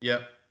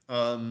 yep.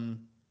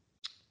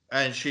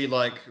 And she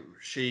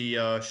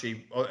Yeah,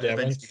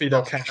 when eventually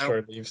Fidel passes out.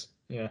 Castro leaves.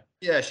 Yeah.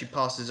 Yeah, she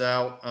passes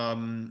out.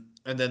 And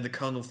then the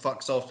colonel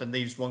fucks off and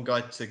leaves one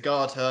guy to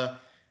guard her.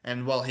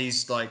 And while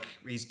he's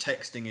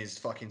texting his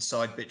fucking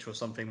side bitch or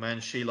something, man,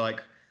 she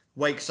like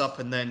wakes up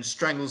and then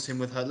strangles him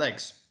with her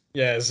legs.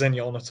 Yeah,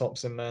 Xenia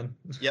Onatopp's in, man.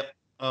 Yep.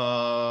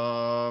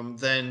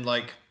 Then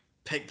like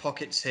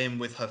pickpockets him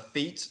with her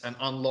feet and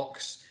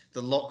unlocks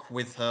the lock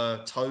with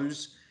her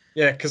toes.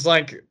 Yeah, because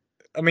like,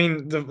 I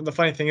mean, the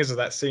funny thing is with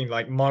that scene,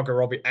 like Margot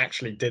Robbie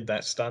actually did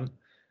that stunt.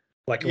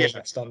 Like it was Yeah,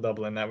 a stunt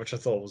double in that, which I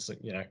thought was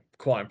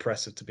quite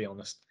impressive, to be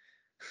honest.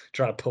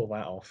 Trying to pull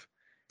that off.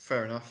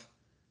 fair enough.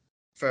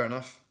 Fair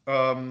enough.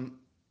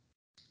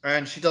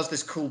 And she does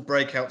this cool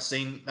breakout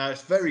scene. Now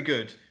it's very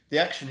good. The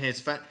action here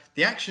is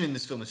the action in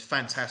this film is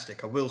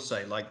fantastic. I will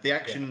say, like the Yeah.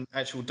 action,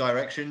 actual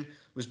direction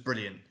was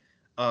brilliant.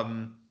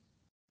 Um,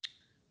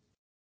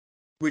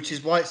 which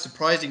is why it's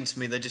surprising to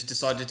me they just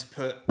decided to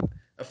put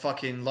a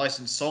fucking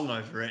licensed song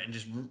over it and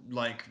just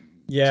like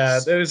Yeah,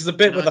 just there was the you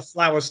bit where know the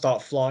flowers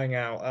start flying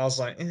out. I was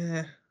like,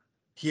 eh.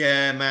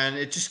 yeah, man.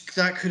 It just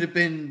that could have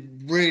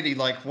been really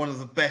like one of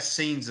the best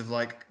scenes of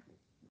like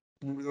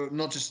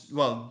not just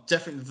well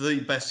definitely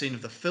the best scene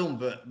of the film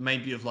but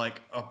maybe of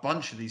like a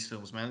bunch of these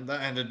films, man.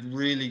 That had a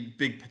really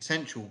big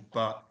potential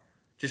but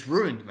just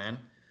ruined, man.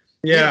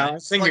 Yeah, I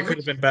It's think it like could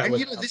have been better and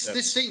without this it.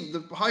 this scene,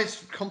 the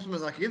highest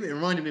compliment I could give it, it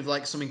reminded me of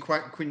like something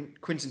Quentin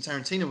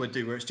Tarantino would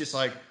do, where it's just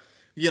like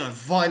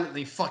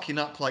violently fucking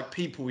up like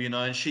people,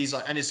 and she's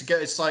like, and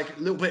it's like a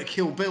little bit of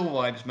Kill Bill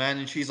vibes, man,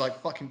 and she's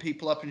like fucking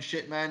people up and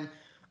shit, man.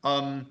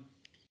 Um,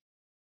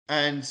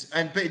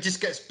 and but it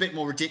just gets a bit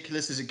more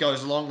ridiculous as it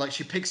goes along. Like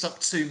she picks up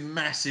two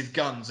massive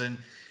guns and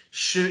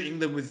shooting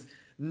them with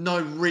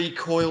no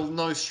recoil,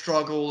 no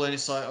struggle, and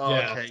it's like, oh,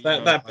 Yeah, okay,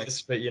 that like,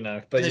 bit's, but and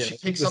then she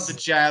picks up the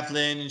this.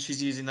 javelin and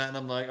she's using that, and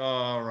I'm like, oh,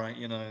 all right,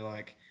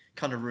 like,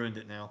 kind of ruined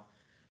it now.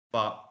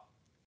 But,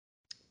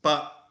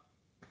 but,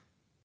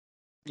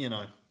 you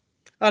know,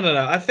 I don't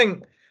know. I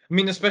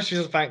mean, especially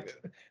the fact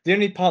the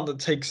only part that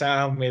takes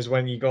out of me is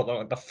when you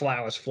got the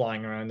flowers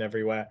flying around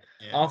everywhere.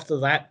 yeah, After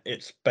that,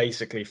 it's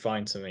basically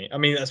fine to me. I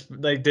mean,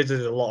 they did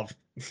it a lot of,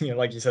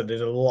 like you said, they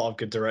did a lot of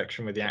good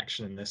direction with the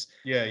action in this.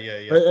 yeah,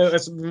 But for sure.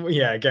 it's,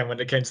 yeah, again, when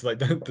it came to like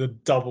the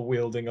double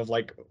wielding of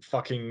like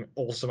fucking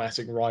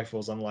automatic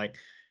rifles, I'm like,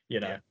 you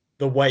know, Yeah,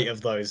 the weight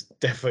of those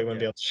definitely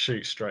wouldn't yeah, be able to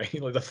shoot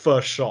straight. Like the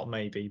first shot,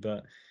 maybe,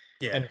 but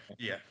yeah, anyway.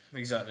 yeah,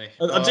 exactly.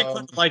 I do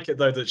kind of like it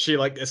though that she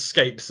like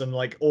escapes and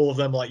like all of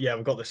them like yeah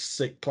we've got this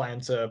sick plan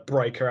to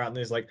break her out and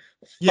he's like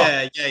fuck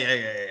Yeah.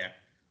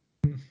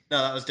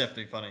 No, that was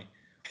definitely funny.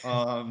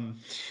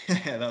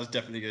 Yeah, that was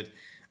definitely good.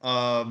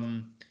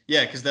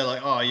 Yeah, because they're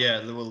like, oh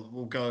yeah,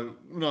 we'll go.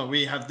 No,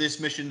 we have this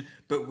mission,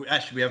 but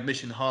actually we have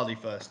mission Harley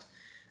first,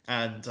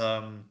 and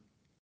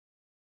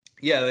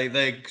yeah,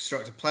 they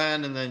construct a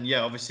plan, and then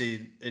yeah,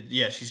 obviously,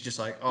 yeah, she's just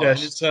like, oh, yeah and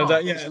she it's turned oh,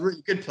 out it was yeah a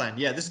really good plan.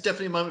 Yeah, this is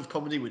definitely a moment of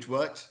comedy which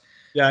worked.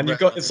 yeah and Where you've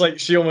got it's like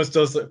she almost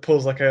does like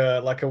pulls like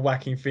a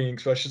whacking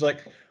phoenix where she's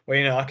like well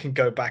you know I can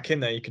go back in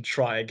there you could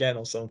try again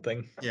or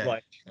something yeah,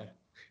 like yeah.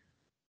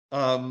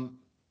 Um.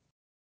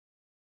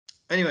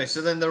 Anyway,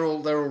 so then they're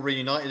all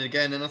reunited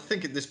again, and I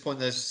think at this point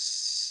there's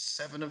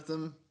seven of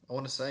them. I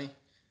want to say.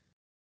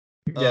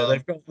 yeah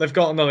Um. they've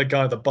got another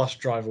guy the bus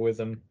driver with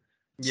them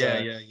so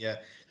Yeah.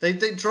 They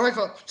drive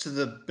up to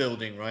the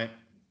building, right?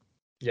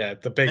 yeah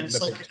And the it's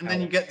big like, and then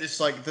you tower get this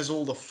like, there's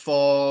all the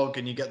fog,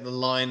 and you get the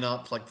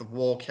lineup, like the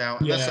walkout,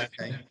 and that's yeah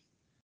okay.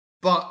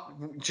 But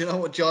do you know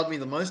what jarred me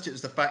the most? It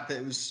was the fact that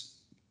it was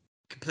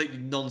completely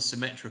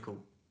non-symmetrical.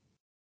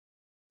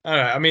 I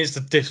don't know I mean it's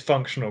a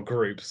dysfunctional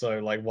group so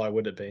like why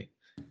would it be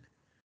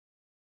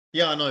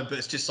Yeah, I know, but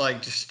it's just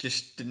like,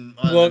 just didn't.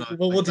 I don't know.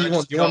 well Like what do you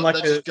want do you want like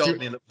that a just jarred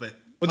me a little bit.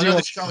 what I do you know the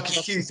want shark is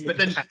Justice huge, but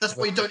League then patch that's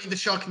why you don't need the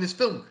shark in this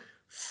film.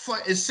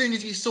 As soon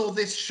as you saw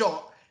this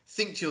shot,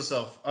 think to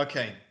yourself,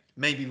 okay,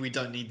 maybe we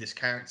don't need this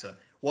character.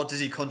 What does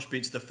he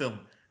contribute to the film?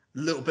 A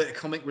little bit of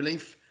comic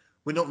relief.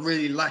 We're not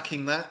really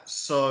lacking that,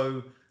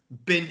 so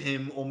bin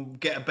him or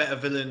get a better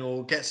villain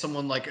or get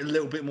someone like a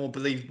little bit more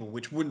believable,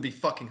 which wouldn't be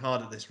fucking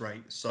hard at this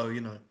rate. So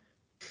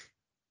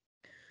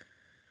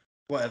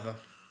whatever.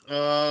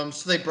 So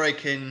they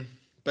break in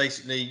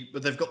basically,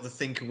 but they've got the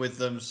thinker with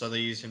them, so they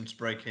use him to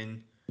break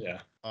in. yeah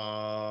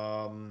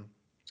Um,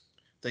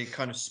 they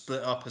kind of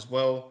split up as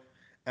well,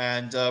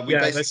 and we Yeah,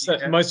 they basically set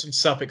get most of them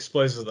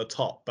self-explosives at the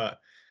top, but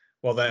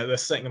well, they're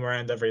setting them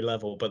around every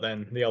level. But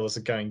then the others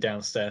are going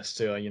downstairs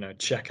to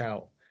check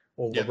out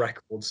all the yeah,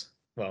 records.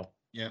 Well,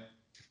 yeah,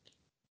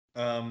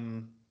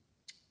 um,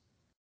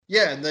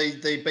 yeah, and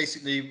they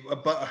basically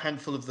about a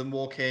handful of them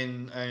walk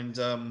in, and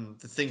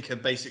the thinker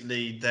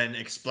basically then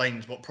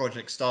explains what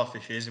Project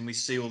Starfish is, and we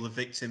see all the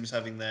victims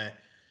having their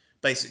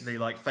basically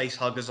like face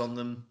huggers on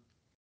them,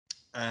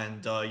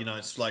 and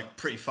it's like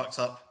pretty fucked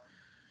up.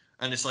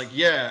 And it's like,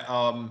 yeah,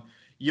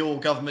 your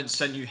government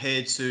sent you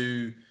here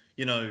to,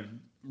 you know,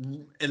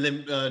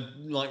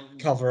 like,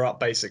 cover up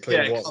basically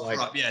yeah, what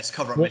cover up. Yeah, it's a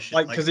cover up what mission.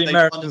 like Like because the they've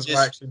funded Americans were this,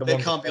 actually the they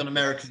ones that can't be on did the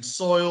American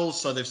soil,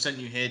 so they've sent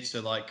you here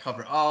to like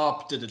cover it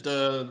up,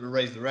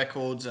 raise the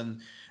records,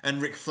 and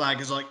Rick Flag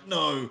is like,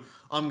 no,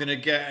 I'm gonna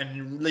get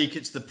and leak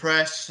it to the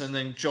press, and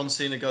then John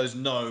Cena goes,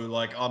 no,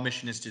 like our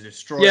mission is to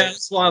destroy Yeah, it.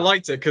 that's why I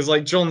liked it because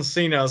like John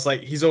Cena is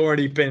like he's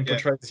already been Yeah,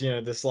 portrayed as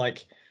this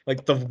like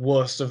the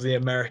worst of the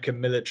American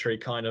military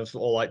kind of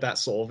or like that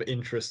sort of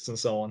interests and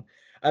so on.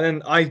 And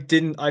then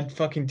I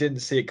fucking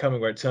didn't see it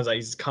coming where it turns out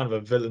he's kind of a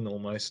villain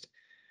almost.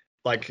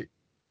 Like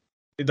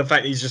the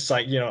fact that he's just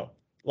like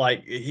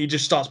like he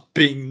just starts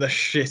beating the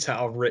shit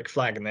out of Rick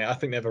Flag and I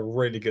think they have a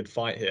really good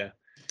fight here.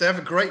 they have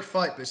a great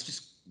fight, but it's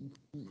just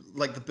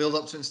like the build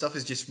up to it and stuff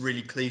is just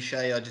really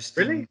cliche. I just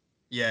Really? didn't.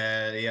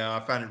 Yeah,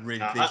 I found it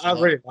really I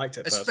cliche. really liked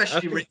it personally. I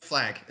Especially think Rick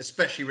Flag.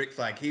 Especially Rick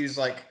Flag. He was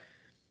like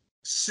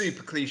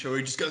super cliche. Where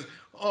he just goes,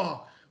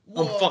 "Oh,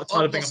 I'm what? fucked tired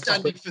I'm of being not a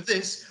puppet. standing for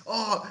this.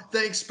 Oh,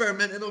 they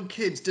experimented on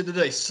kids. Did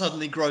they?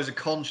 Suddenly grows a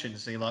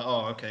conscience, and you're like,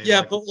 oh, okay, Yeah,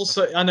 like." but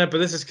also I know, but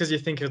this is because you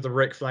think of the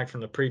Rick Flag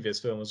from the previous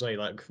film as well. You're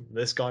like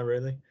this guy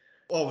really?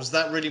 Oh, was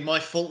that really my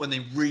fault when they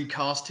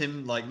recast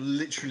him? Like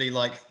literally,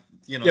 like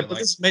Yeah, but like.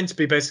 this is meant to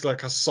be basically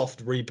like a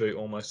soft reboot,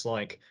 almost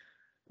But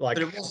like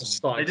it kind of wasn't.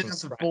 They starting from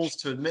didn't have the balls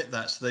scratch. to admit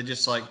that, so they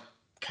just like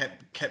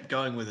kept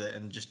going with it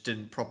and just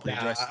didn't properly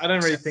Nah, address it, I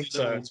don't really except think for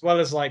so. As well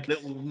as like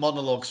little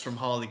monologues from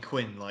Harley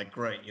Quinn. Like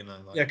great, yeah,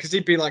 like because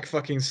he'd be like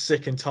fucking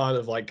sick and tired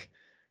of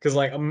because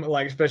like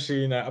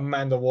especially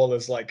Amanda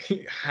Waller's like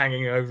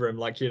hanging over him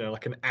like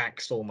like an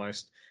axe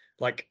almost.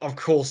 Like of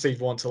course he'd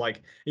want to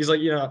like he's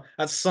like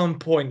at some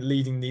point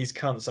leading these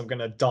cunts I'm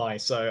gonna die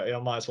so I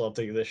might as well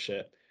do this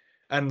shit.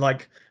 And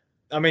like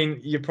I mean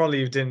you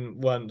probably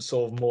didn't weren't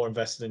sort of more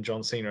invested in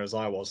John Cena as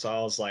I was so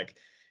I was like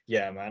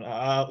yeah man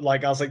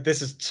like I was like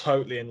this is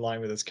totally in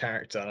line with his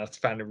character and I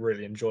found it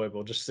really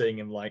enjoyable just seeing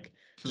him like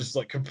just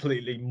like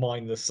completely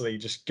mindlessly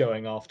just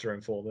going after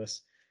him for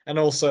this. And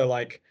also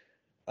like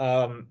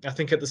I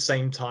think at the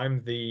same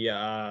time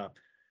the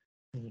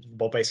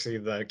well, basically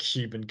the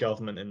Cuban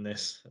government in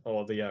this,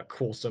 or the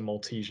Corso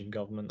Maltesian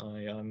government,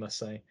 I must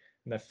say,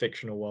 in their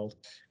fictional world,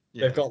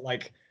 they've Yeah, got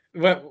like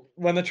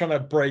when they're trying to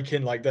break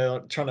in, like they're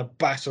trying to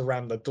batter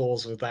around the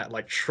doors with that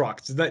like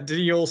truck. Did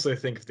you also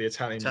think of the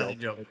Italian job Italian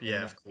job. doing Yeah,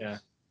 that? of Yeah,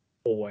 course.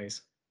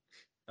 always.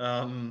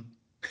 Um,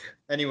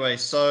 Anyway,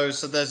 so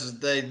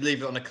they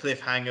leave it on a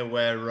cliffhanger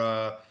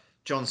where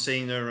John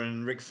Cena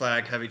and Rick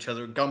Flag have each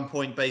other at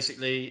gunpoint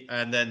basically,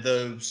 and then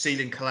the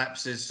ceiling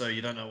collapses, so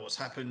you don't know what's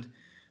happened.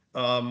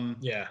 Um,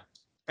 Yeah.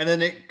 and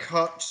then it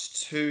cuts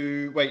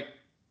to wait,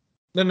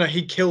 No,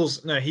 he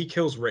kills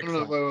Rick no,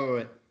 no, Flag.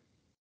 wait.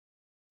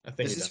 I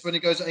think Is he does. this when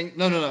it goes?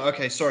 No.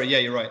 Okay, sorry. Yeah,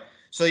 you're right.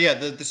 So yeah,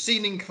 the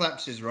ceiling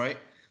collapses, right?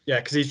 Yeah,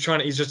 because he's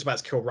just about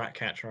to kill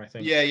Ratcatcher, I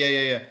think.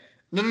 Yeah.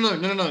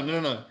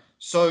 No.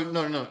 So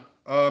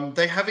no.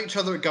 They have each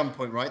other at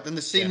gunpoint, right? Then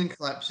the Yeah. ceiling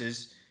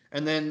collapses,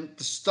 and then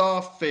the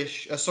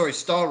starfish. Sorry,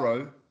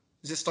 Starro.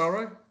 Is it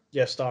Starro?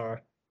 Yeah, Starro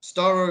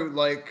Starro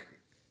like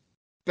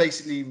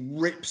basically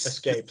rips the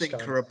escapes kind of.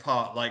 thinker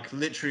apart, like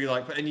literally,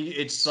 like, and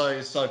it's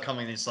so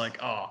coming. It's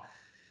like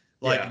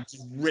like Yeah. it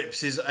just rips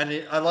his.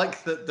 And I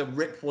like that the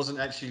rip wasn't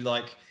actually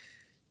like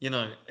in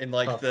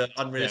like the Perfect.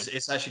 Yeah. unrealistic.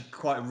 It's actually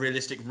quite a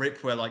realistic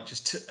rip where like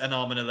just an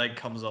arm and a leg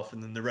comes off,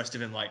 and then the rest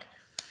of him like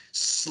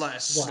like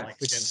Slaps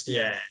against the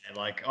yeah, earth.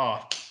 like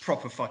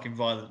proper fucking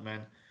violent,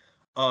 man.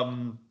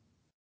 Um,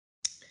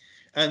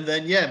 and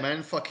then yeah,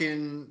 man,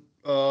 fucking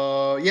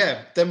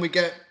yeah. Then we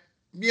get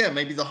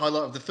maybe the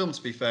highlight of the film.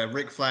 To be fair,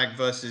 Rick Flag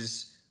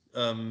versus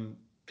um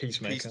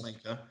Peacemaker.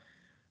 Peacemaker,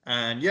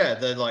 and yeah,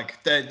 they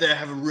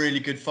have a really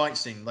good fight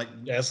scene. Like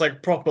Yeah, it's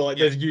like proper, like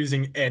yeah, they're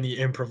using any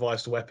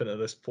improvised weapon at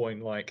this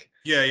point.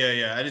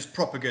 yeah, and it's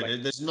proper good.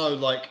 Like There's no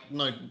like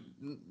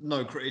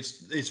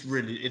it's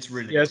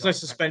really yeah, good. it's no I have to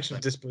suspension say.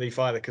 of disbelief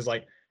either, because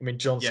like I mean,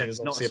 John Yeah, Cena is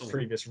not obviously a at all.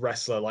 previous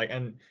wrestler, like,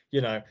 and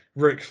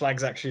Rick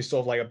Flag's actually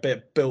sort of like a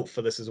bit built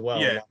for this as well.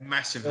 Yeah, Like they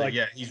massively. like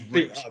Yeah, he's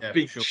beat ripped. Yeah, for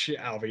beat the sure. shit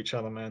out of each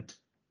other, man.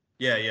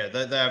 Yeah.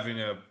 They're having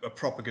a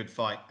proper good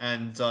fight,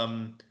 and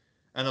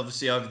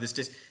obviously over this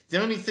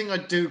the only thing I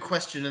do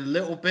question a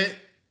little bit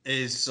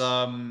is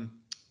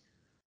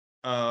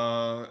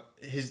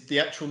his the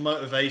actual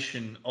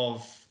motivation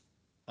of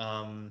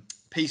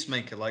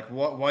Peacemaker. Like,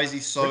 why is he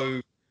Rick?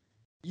 so?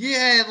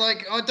 Yeah,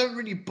 like I don't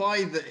really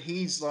buy that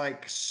he's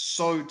like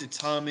so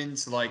determined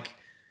to like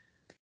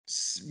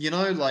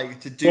like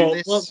to do Well,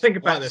 this. think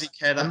Why about does he this.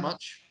 care that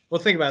much?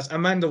 Think about this.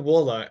 Amanda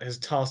Waller has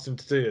tasked him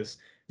to do this.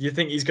 Do you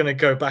think he's going to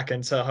go back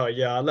and tell her,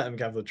 "Yeah, I'll let him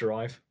have the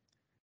drive"?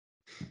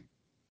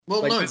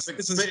 Well, Like no, this,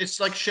 but it's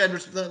like shared,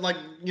 like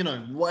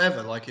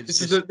whatever. Like it's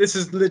this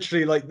is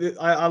literally like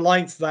I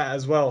liked that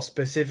as well,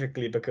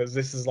 specifically because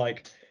this is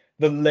like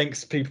the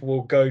lengths people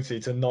will go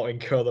to not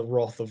incur the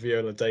wrath of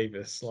Viola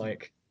Davis.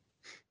 Like,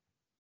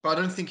 But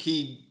I don't think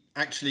he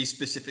actually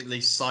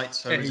specifically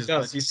cites yeah, her as he his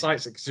does. He motivation.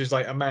 cites it because she's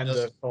like, He does.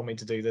 Amanda told me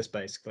to do this,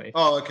 basically.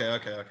 Oh, okay,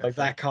 Like fair.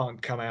 that can't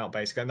come out,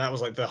 basically, and that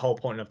was like the whole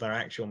point of their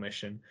actual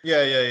mission.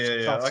 Yeah.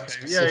 She can't say Okay,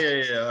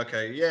 specific.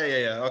 okay,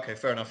 yeah. Okay,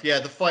 fair enough. Yeah,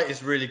 the fight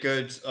is really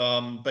good.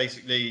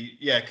 Basically,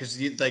 yeah, because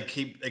they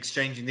keep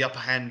exchanging. The upper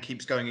hand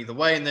keeps going either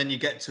way, and then you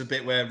get to a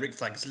bit where Rick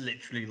Flag's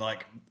literally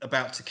like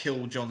about to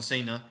kill John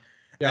Cena,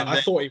 Yeah, and I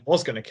then thought he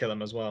was going to kill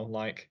him as well.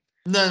 Like,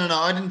 no.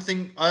 I didn't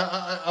think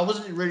I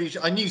wasn't really.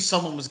 I knew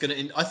someone was gonna.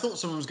 I thought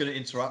someone was gonna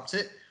interrupt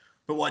it,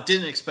 but what I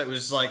didn't expect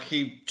was like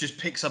he just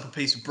picks up a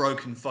piece of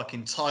broken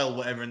fucking tile,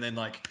 whatever, and then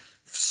like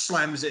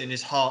slams it in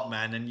his heart,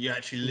 man, and you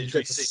actually you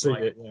literally get to see see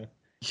like it.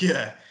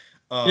 Yeah.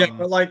 yeah, Yeah, um,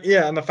 but like,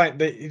 yeah, and the fact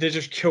that they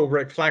just kill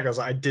Rick Flag, I was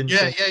like, I didn't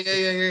think.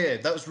 yeah.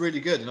 That was really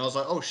good, and I was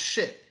like, oh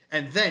shit.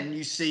 And then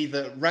you see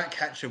that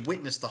Ratcatcher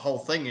witnessed the whole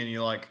thing, and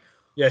you're like,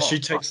 Yeah, oh she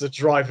fuck, takes the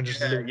drive and just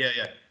leaves.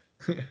 yeah.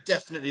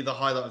 Definitely the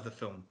highlight of the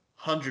film,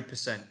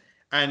 100%.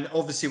 And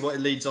obviously, what it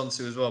leads on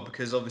to as well,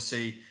 because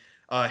obviously,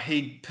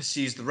 he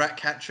pursues the rat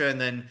catcher, and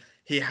then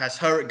he has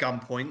her at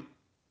gunpoint,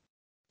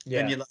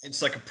 and Yeah,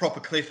 it's like a proper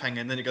cliffhanger,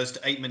 and then it goes to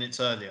 8 minutes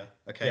earlier.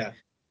 Okay, yeah,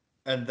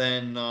 and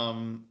then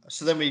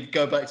so then we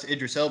go back to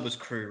Idris Elba's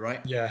crew, right?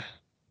 yeah,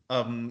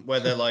 Where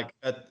they're like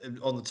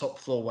on the top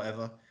floor,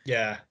 whatever.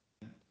 yeah.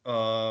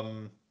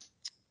 Um,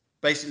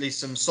 Basically,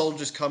 some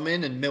soldiers come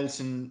in, and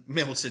Milton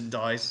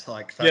dies.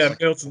 Like that's Yeah,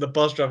 like Milton, the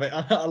bus driver.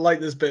 I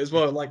like this bit as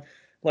well.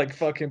 Like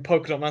fucking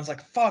Polka Dot Man's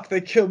like, fuck, they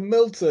killed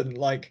Milton.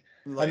 Like,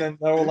 and like then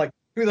they're all who? like,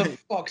 who the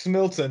fuck's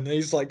Milton? And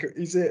he's like,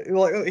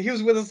 he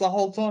was with us the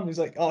whole time. He's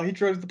like, oh, he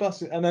drove the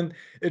bus. And then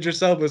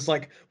Idris Elba's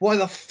like, why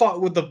the fuck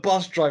would the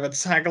bus driver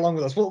tag along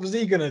with us? What was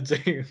he gonna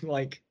do?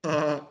 Like,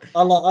 I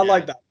Yeah.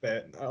 like that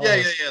bit,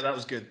 honestly. That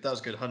was good. That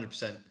was good.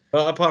 100%.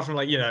 But apart from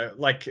like,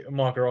 like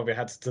Margot Robbie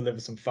had to deliver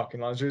some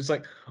fucking lines. She was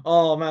like,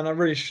 "Oh man, I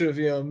really should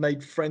have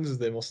made friends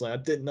with him or something.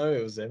 I didn't know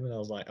it was him." And I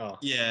was like, "Oh."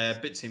 Yeah, a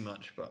bit too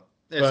much, but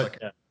it's But okay.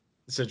 yeah,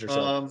 it's Idris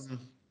Elba. Um.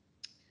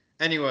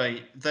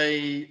 Anyway,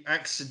 they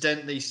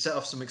accidentally set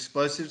off some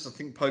explosives. I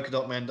think Polka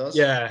Dot Man does.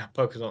 Yeah,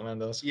 Polka Dot Man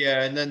does.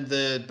 Yeah, and then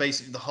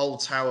basically the whole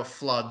tower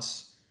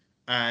floods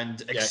and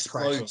Yeah, it crashes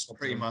on explodes top of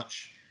pretty them.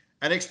 much.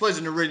 And it explodes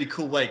in a really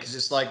cool way because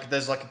it's like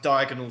there's like a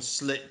diagonal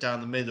slit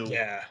down the middle,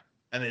 Yeah.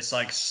 and it's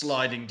like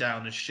sliding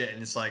down and shit,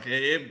 and it's like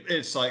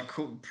it's like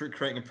cool,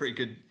 creating a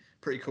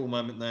pretty cool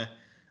moment there.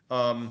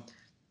 Um,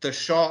 the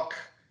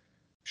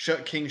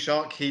King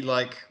Shark, he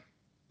like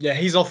Yeah,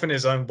 he's off in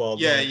his own world,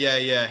 yeah, like yeah,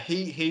 yeah.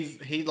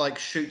 He like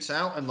shoots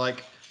out and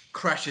like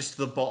crashes to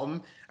the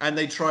bottom, and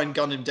they try and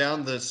gun him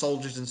down, the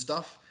soldiers and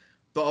stuff.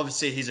 But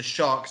obviously he's a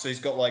shark, so he's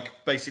got like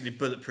basically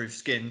bulletproof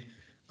skin.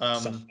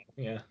 Um, something.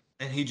 Yeah.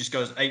 and he just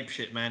goes ape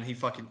shit, man. He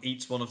fucking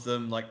eats one of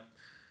them, like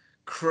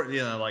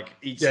like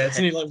eats Yeah, the it's head.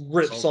 and he like Of the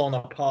rips soldier. on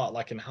apart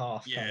like in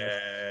half, kind of.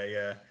 Yeah,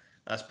 yeah,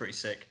 that's pretty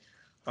sick.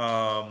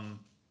 Um,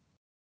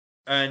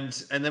 and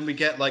then we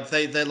get like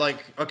they're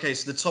like okay,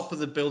 so the top of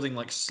the building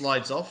like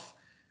slides off,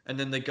 and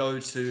then they go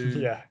to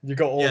Yeah, you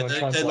got all yeah, of them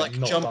trying they to like like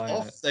not jump die in it.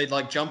 off. They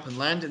like jump and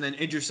land, and then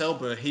Idris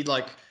Elba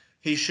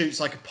he shoots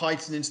like a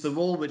python into the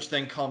wall, which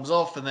then comes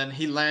off, and then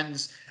he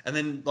lands, and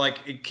then like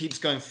it keeps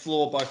going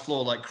floor by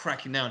floor, like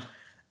cracking down,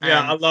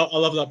 Yeah, and I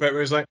love that bit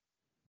where he's like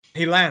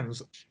he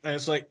lands and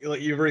it's like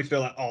you really feel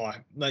like oh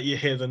like you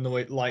hear the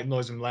noise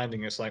of him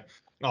landing. It's like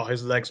oh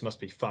his legs must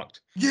be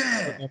fucked. But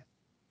yeah, then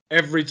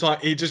every time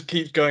he just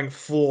keeps going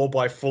floor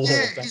by yeah, floor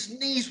down. his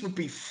knees would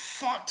be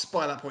fucked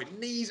by that point.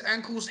 Knees,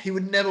 ankles, he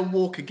would never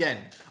walk again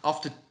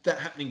after that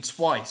happening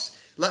twice.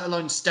 Let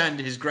alone stand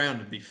his ground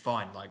and be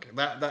fine. Like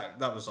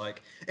that was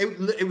like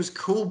it was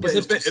cool, but It's it a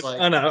was bit. just like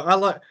I know.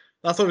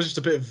 I thought it was just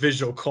a bit of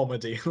visual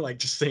comedy, like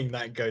just seeing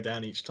that go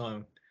down each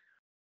time.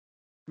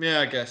 yeah,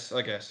 I guess.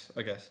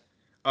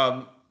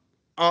 Um,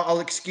 I'll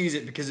excuse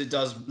it because it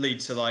does lead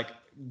to like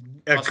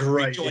A us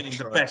great rejoining the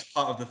intro. best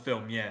part of the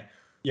film, yeah,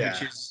 which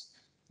Yeah. is,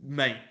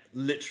 mate,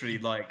 literally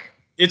like,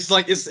 It's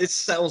like it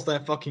settles their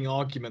fucking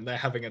argument they're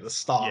having at the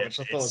start, yeah, which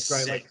I thought it's was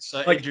great. sick.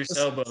 So Like Idris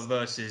Elba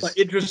versus,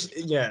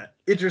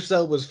 Idris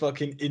Elba's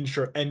fucking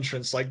intro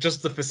entrance, like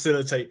just to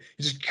facilitate,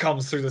 he just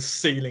comes through the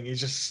ceiling. He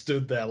just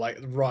stood there like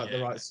right at the yeah,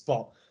 right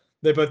spot.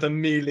 They both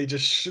immediately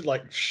just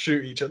like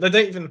shoot each other.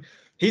 They don't even.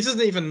 He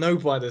doesn't even know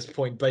by this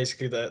point,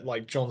 basically, that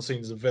like John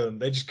Cena's a villain.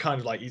 They just kind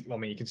of like. I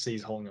mean, you can see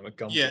he's holding him at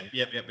yeah, gunpoint,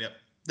 yep.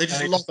 They and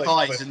just he lock just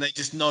like eyes and they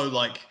just know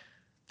like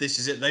this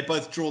is it. They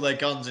both draw their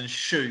guns and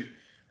shoot,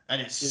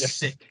 and it's yeah.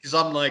 sick because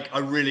I'm like I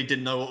really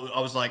didn't know.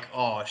 I was like,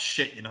 oh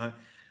shit, Yeah,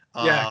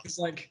 uh, because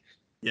like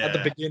at the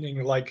yeah,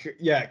 beginning, like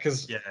yeah,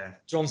 because yeah,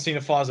 John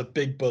Cena fires a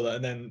big bullet,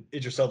 and then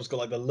Idris Elba's got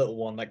like the little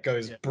one that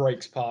goes yeah.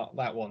 breaks part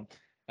that one,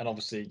 and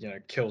obviously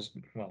kills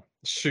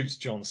shoots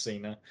John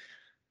Cena,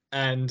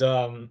 and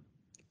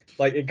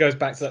like it goes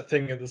back to that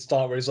thing at the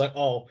start where he's like,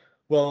 oh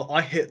well,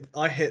 I hit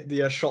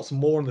the shots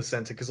more in the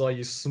center because I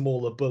use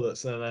smaller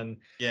bullets, and then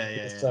Yeah, he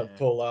yeah, just yeah, yeah.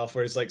 pull off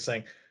where he's like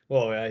saying,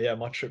 well yeah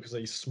my trick because I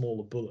use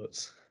smaller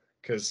bullets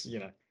because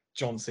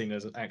John Cena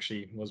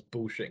actually was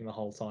bullshitting the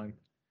whole time.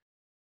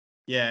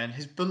 Yeah, and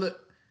his bullet,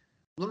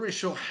 I'm not really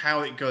sure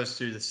how it goes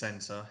through the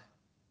center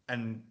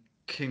and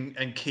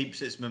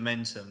keeps its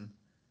momentum,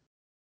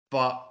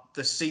 but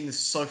the scene is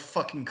so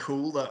fucking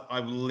cool that I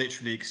will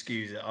literally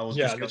excuse it. I will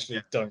Yeah, I just go, yeah.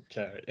 literally don't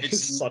care. It's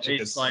It's such a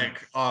good it's scene.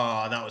 like,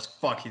 ah, that was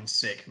fucking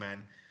sick,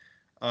 man.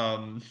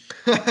 Um,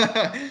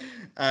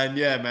 and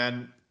yeah,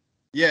 man,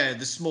 yeah,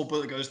 the small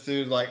bullet goes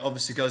through, like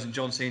obviously goes in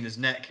John Cena's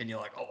neck, and you're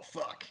like, oh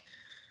fuck.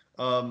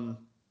 Um,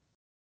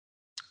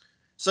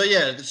 so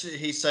yeah,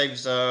 he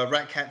saves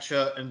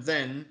Ratcatcher, and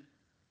then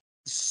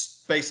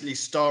basically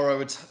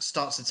Starro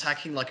starts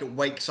attacking. Like it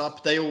wakes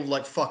up. They all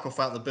like fuck off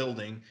out the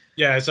building.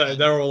 Yeah, so And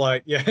they're all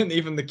like, yeah, and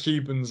even the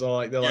Cubans are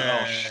like, they're like, oh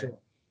yeah, shit,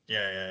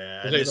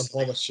 yeah. they And don't even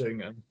bother shooting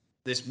him.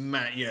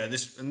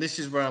 this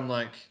is where I'm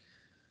like,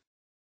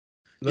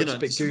 Looks a bit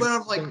this is where goofy.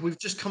 I'm like, we've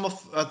just come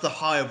off at the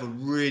high of a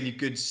really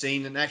good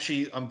scene, and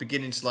actually, I'm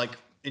beginning to like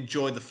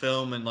enjoy the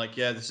film, and like,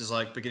 yeah, this is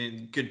like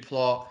beginning good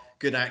plot,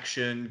 good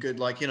action, good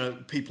like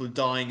people are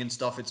dying and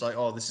stuff. It's like,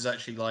 oh, this is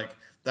actually like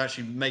they're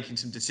actually making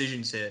some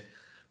decisions here,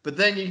 but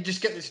then you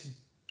just get this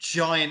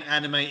giant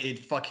animated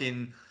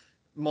fucking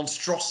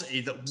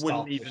monstrosity that wouldn't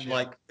Starfish, even yeah.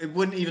 like it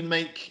wouldn't even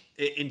make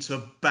it into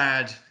a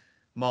bad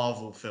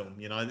Marvel film.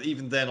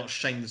 Even they're not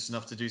shameless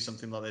enough to do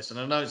something like this. And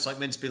I know it's like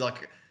meant to be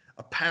like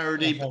a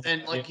parody, but Uh-huh, then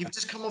yeah. like you've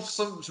just come off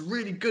some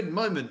really good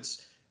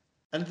moments,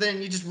 and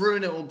then you just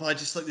ruin it all by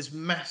just like this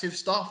massive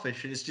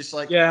starfish, and it's just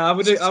like Yeah, I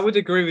it's would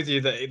agree with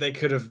you that they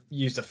could have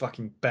used a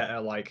fucking better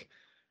like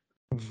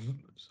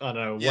I don't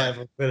know yeah,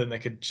 whatever villain they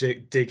could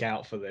dig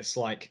out for this.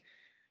 Like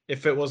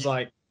if it was yeah,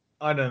 like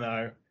I don't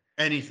know,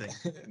 anything.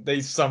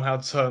 they somehow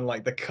turn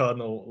like the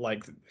Colonel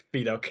like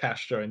Fidel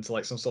Castro into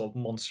like some sort of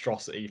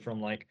monstrosity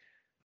from like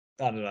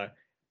I don't know,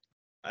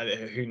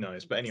 who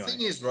knows? But The anyway,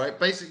 thing is, right,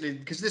 basically,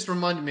 because this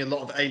reminded me a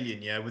lot of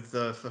Alien, yeah, with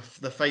the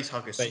face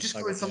huggers. So face just go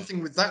hugger, yeah.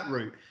 something with that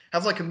route.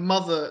 Have like a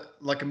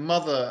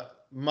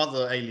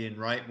mother alien,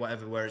 right?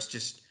 Whatever, where it's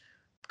just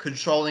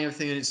controlling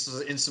everything, and it's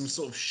in some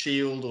sort of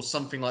shield or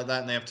something like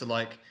that, and they have to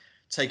like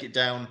take it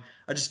down.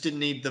 I just didn't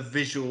need the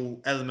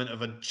visual element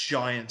of a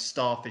giant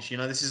starfish.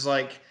 This is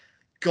like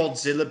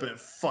Godzilla, but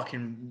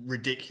fucking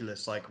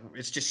ridiculous. Like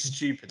it's just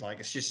stupid. Like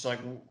it's just like,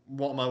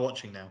 what am I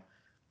watching now?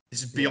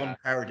 This is Yeah. beyond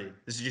parody.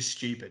 This is just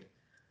stupid.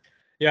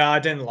 Yeah, I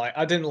didn't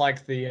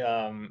like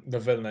the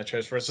villain they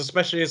chose for us,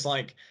 especially as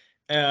like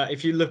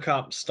if you look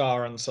up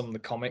Star and some of the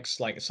comics,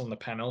 like some of the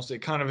panels, it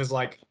kind of is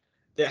like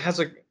it has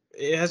a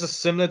it has a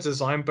similar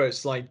design, but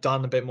it's like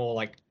done a bit more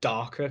like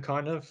darker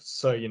kind of.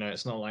 So, you know,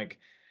 it's not like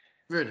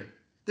Really?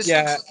 This looks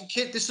yeah, like a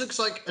kid. This looks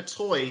like a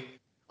toy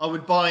I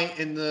would buy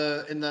in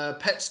the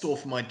pet store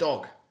for my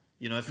dog.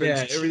 You know, for him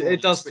yeah, to chew on.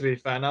 it does to be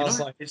fair. And I You was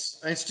know, like,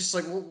 it's just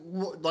like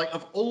like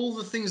of all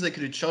the things they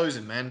could have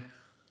chosen, man.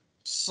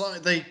 So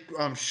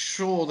I'm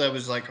sure there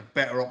was like a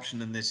better option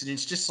than this, and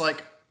it's just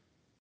like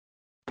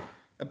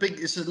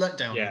it's a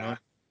letdown, you know. yeah.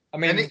 I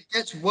And mean, it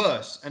gets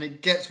worse, and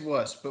it gets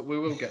worse, but we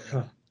will get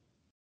there.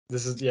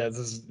 this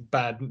is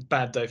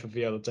bad day for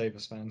Viola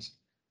Davis fans.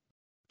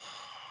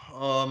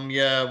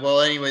 Yeah,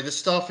 well, anyway, the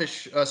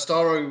starfish,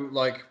 Starro,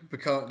 like,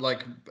 become,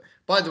 like,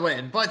 by the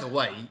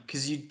way,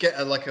 because you get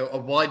a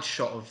wide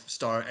shot of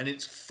Starro, and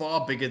it's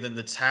far bigger than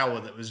the tower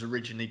that was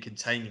originally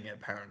containing it,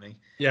 apparently.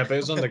 Yeah, but it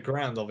was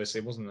underground,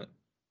 obviously, wasn't it?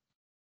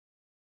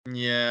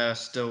 Yeah,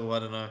 still, I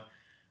don't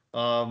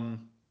know.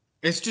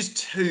 It's just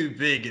too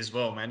big as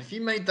well, man. If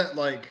you made that,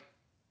 like,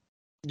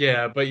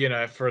 Yeah, but you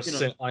know, for a you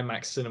know,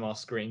 IMAX cinema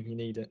screen, you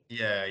need it.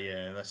 yeah,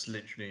 yeah, that's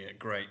literally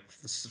great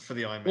for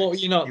the Well, IMAX.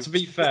 you know, You, to be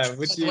which, fair, by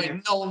with the way,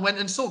 you, no one went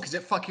and saw because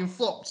it fucking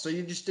flopped. So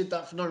you just did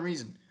that for no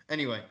reason.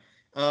 Anyway,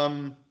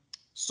 um,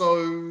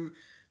 so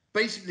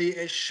basically,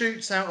 it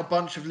shoots out a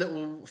bunch of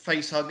little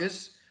face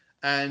huggers,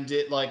 and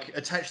it like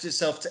attaches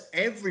itself to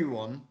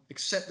everyone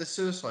except the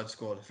Suicide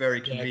Squad. Very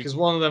yeah, because convenient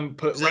one of them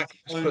because they're the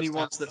Ratcatcher only puts down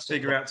ones that sort of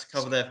figure a out to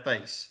cover mask. their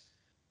face.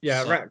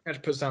 Yeah, So Ratcatcher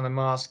puts down the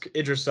mask.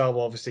 Idris Elba,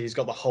 obviously, he's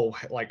got the whole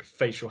like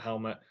facial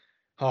helmet.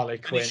 Harley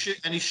Quinn,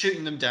 and he's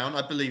shooting them down.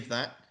 I believe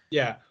that.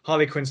 yeah,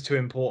 Harley Quinn's too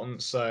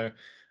important, so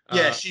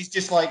Yeah, uh, she's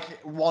just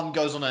like one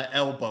goes on her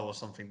elbow or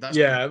something. That's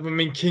pretty. yeah. I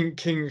mean,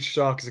 King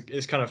Shark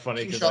is kind of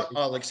funny King because like Shark,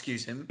 I'll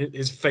excuse him.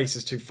 his face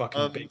is too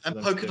fucking big for And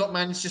them to Polka do. Dot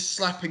Man's just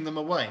slapping them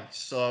away.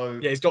 So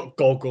Yeah, he's got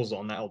goggles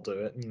on. That'll do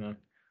it. You know.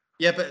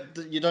 yeah, but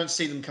you don't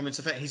see them come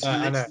into effect. He's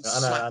literally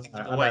slapping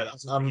them I away. know.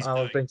 That's what he's I was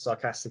doing. being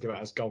sarcastic about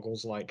his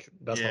goggles. Like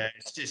that's not. Yeah,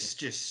 it's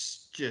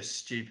just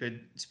stupid.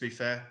 To be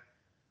fair,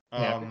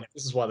 Yeah, um,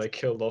 this is why they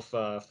killed off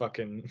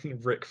fucking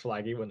Rick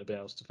Flag. He wouldn't have been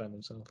able to defend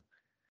himself.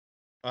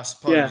 I Yeah.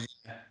 suppose.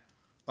 Yeah.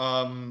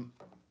 Um,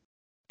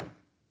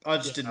 I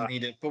just didn't Yeah.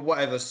 need it, but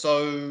whatever.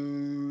 So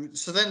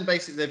then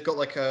basically they've got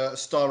like a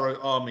Starro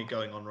army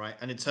going on, right?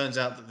 And it turns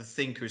out that the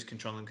Thinker is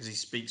controlling them because he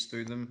speaks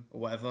through them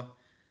or whatever.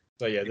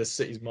 So yeah, this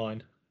city's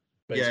mine.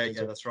 Yeah, Basically, yeah,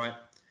 so that's right.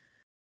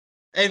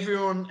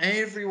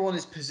 Everyone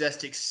is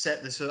possessed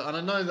except this, and I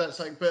know that's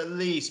like, but at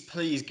least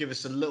please give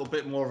us a little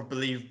bit more of a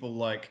believable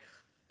like,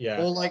 yeah.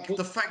 or like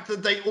the fact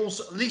that they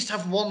also at least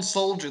have one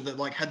soldier that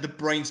like had the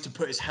brains to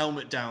put his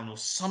helmet down or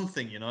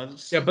something, you know?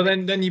 It's Yeah, like, but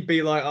then you'd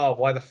be like, oh,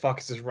 why the fuck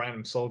is this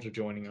random soldier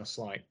joining us?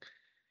 Like,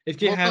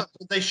 if you well, had,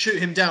 no, they shoot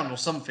him down or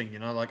something, you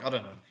know? Like I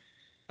don't know.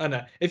 I don't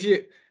know, if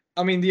you,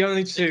 I mean, the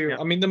only two, Yeah,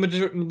 I mean, the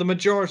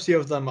majority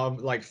of them are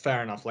like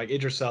fair enough, like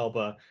Idris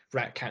Elba,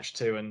 Ratcatch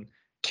 2, and yeah,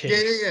 King. yeah,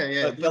 yeah,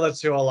 yeah. But the But other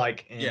two are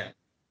like, eh. yeah,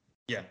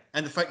 yeah,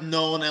 and the fact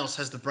no one else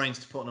has the brains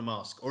to put on a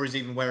mask or is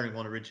even wearing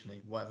one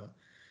originally, whatever.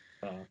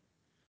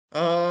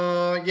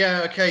 Oh.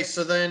 Yeah, okay,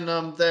 so then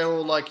they're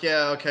all like,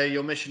 yeah, okay,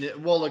 your mission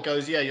Waller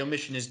goes, yeah, your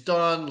mission is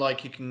done,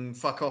 like you can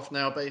fuck off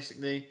now,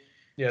 basically.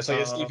 Yeah, so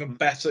it's even Um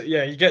better.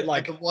 Yeah, you get and the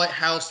like, White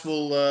House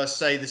will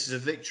say this is a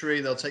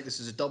victory, they'll take this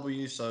as a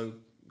W, so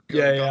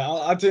yeah, go.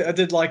 yeah, I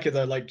did like it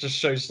though. Like, just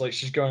shows like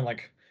she's going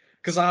like,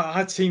 because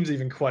our team's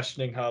even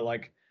questioning her,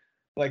 like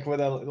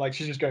whether like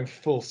she's just going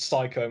full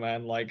psycho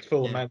man, like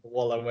full Yeah. Amanda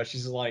Waller, where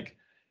she's like,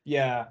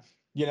 yeah,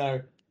 you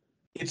know,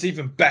 it's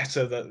even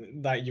better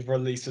that you've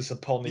released us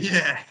upon these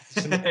Yeah.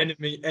 it's an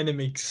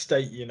enemy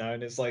state, you know,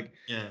 and it's like,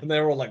 Yeah. and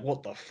they're all like,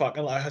 what the fuck,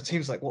 and like her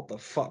team's like, what the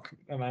fuck,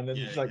 man, and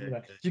Yeah, it's like, yeah, you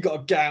know, yeah. you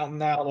gotta get out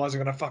now, otherwise I'm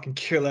gonna fucking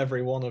kill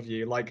every one of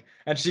you, like,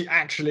 and she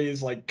actually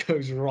is like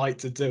goes right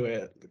to do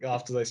it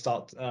after they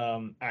start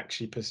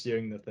actually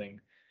pursuing the thing,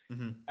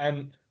 Hmm.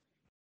 and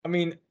I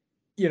mean,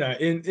 you know,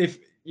 in if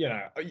you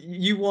know,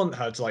 you want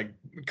her to like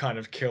kind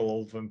of kill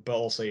all of them, but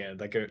also yeah,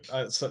 they go.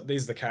 So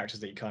these are the characters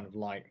that you kind of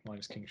like,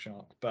 minus King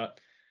Shark. But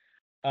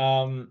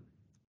um,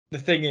 the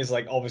thing is,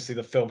 like, obviously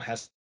the film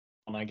has,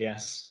 on, I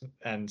guess,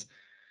 and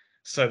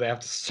so they have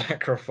to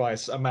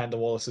sacrifice Amanda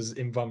Wallace's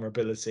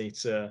invulnerability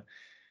to,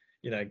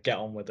 you know, get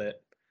on with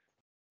it.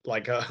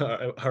 Like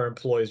her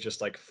employer's just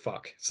like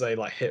fuck, so they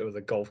like hit her with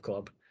a golf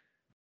club,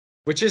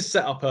 which is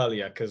set up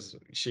earlier because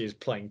she's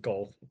playing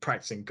golf,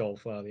 practicing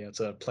golf earlier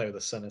to play with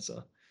the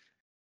senator.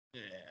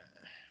 Yeah.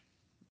 Yeah.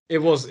 It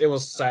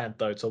was sad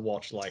though to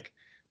watch like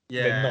they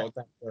Yeah. knocked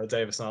down Viola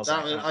Davis, and I was That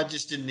like, was, ah. I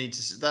just didn't need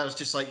to. That was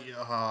just like,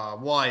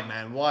 why,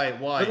 man? Why?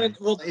 But then,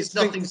 well, It's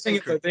nothing the thing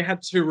is sacred. that they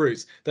had two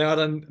routes. They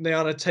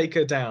either take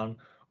her down,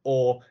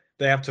 or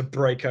they have to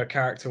break her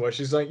character, where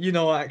she's like, you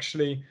know,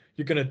 actually,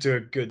 you're gonna do a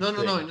good No,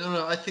 no, no, thing. no,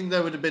 no. I think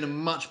there would have been a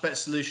much better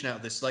solution out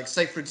of this. Like,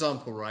 say for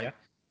example, right? Yeah,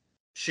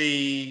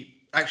 She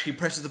actually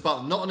presses the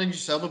button, not on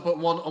Idris Elba, but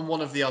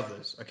one of the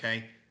others.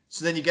 Okay,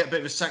 so then you get a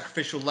bit of a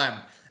sacrificial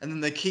lamb, and then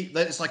they keep.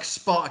 It's like a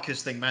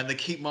Spartacus thing, man. They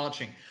keep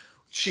marching.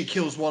 she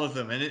kills one of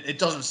them, and it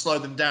doesn't slow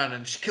them down,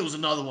 and she kills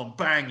another one,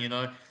 bang,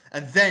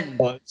 and then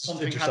Well, it's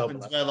something Idris Elba.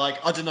 happens where,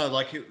 like, I don't know,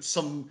 like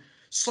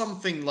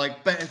something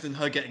like better than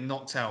her getting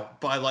knocked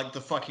out by like the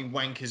fucking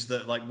wankers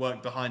that like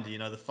work behind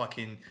her, the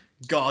fucking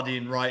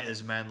Guardian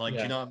writers, man. Like, do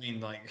you Yeah. know what I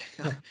mean? Like,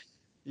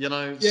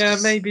 it's Yeah,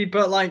 just. maybe,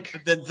 but like,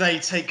 And then they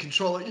take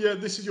control. Like, yeah,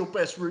 this is your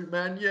best route,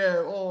 man. Yeah,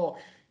 oh,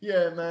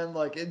 yeah, man.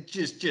 Like, it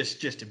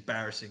just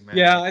embarrassing, man.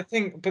 yeah, I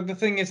think. But the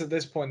thing is, at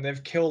this point,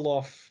 they've killed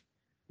off.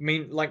 I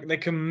mean, like they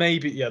can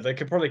maybe, yeah, they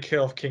could probably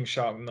kill off King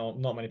Shark.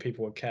 Not many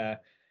people would care.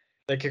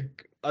 They could.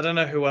 I don't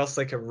know who else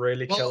they could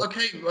really Well, kill.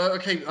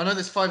 okay. I know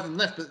there's 5 of them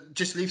left, but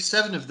just leave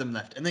 7 of them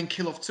left, and then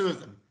kill off 2 of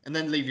them, and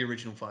then leave the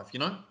original 5.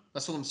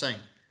 That's all I'm saying.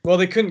 Well,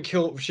 they couldn't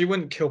kill. She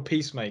wouldn't kill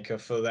Peacemaker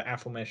for the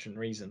aforementioned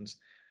reasons,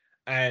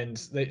 and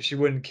she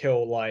wouldn't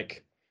kill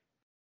like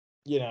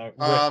Rick.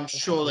 I'm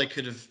sure they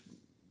could have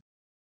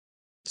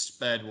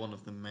spared one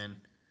of them, man.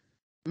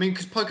 I mean,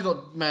 because Polka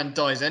Dot Man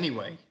dies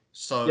anyway, Yeah,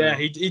 so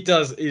he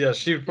does. He does.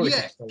 She probably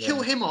yeah, could kill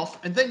kill him. him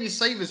off, and then you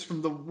save us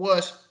from the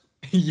worst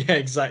Yeah,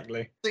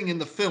 exactly. thing in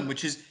the film,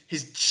 which is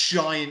his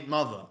giant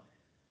mother.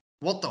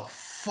 What the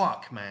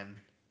fuck, man?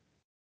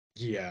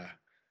 Yeah.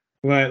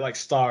 Well, like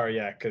Star,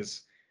 yeah,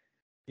 because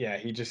yeah,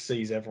 he just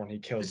sees everyone he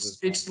kills as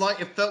his mom. It's like,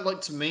 it felt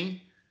like to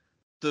me,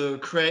 the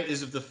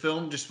creators of the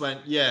film just went,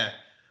 yeah,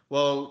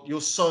 well,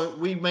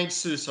 we made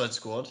Suicide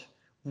Squad.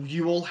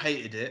 You all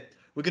hated it.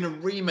 We're gonna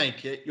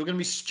remake it. You're gonna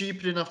be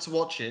stupid enough to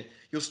watch it.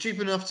 You're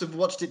stupid enough to have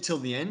watched it till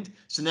the end.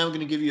 So now we're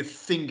gonna give you a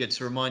finger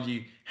to remind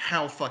you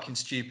how fucking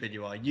stupid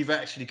you are. You've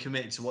actually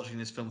committed to watching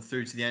this film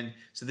through to the end.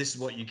 So this is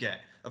what you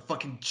get: a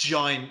fucking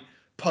giant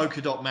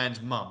polka dot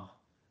man's mum.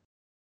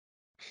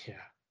 Yeah.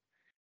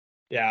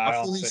 Yeah, I I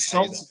feel also hate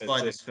that insulted bit by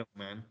too. this film,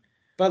 man.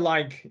 But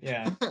like,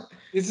 yeah,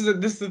 this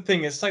is the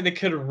thing. It's like they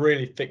could have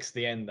really fixed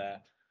the end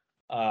there.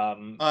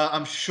 I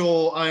am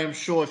sure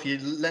if you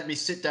let me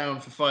sit down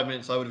for 5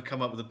 minutes, I would have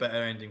come up with a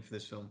better ending for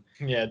this film.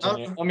 Yeah, Uh,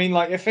 genuinely. I mean,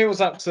 like if it was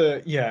up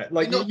to yeah, I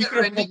like mean, you, not a you could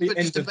better have ending, probably but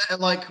just a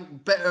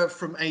ended. better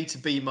from A to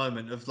B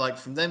moment of like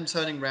from them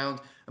turning around,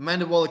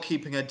 Amanda Waller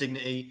keeping her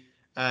dignity,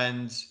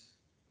 and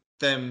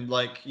them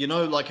like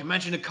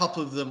imagine a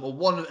couple of them or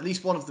one at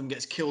least one of them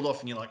gets killed off,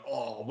 and you're like,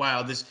 oh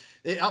wow, this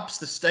it ups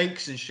the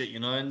stakes and shit,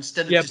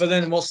 instead of Yeah, just but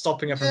then what's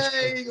stopping her from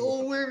killing yay, all of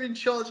oh them? we're in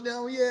charge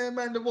now, yeah,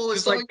 Amanda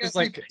Waller's oh yeah, Because we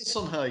like piss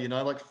on her,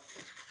 like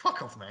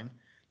fuck off, man.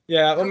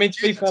 yeah, You I don't mean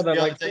to do be that fair to though,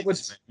 Viola like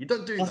Davis, man. You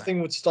don't do that.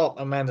 nothing would stop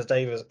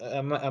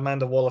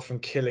Amanda Waller from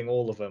killing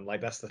all of them.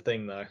 Like that's the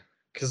thing though,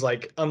 because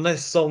like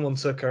unless someone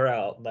took her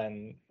out,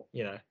 then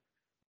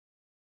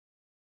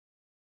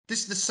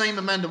This is the same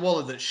Amanda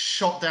Waller that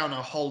shot down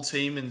her whole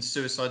team in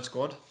Suicide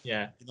Squad.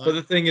 yeah. You know? But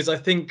the thing is, I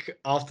think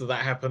after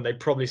that happened, they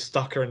probably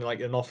stuck her in like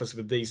an office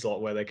with these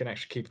lot where they can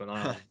actually keep an eye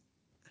on her.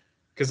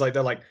 Because like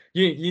they're like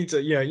you need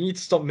to you need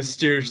to stop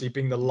mysteriously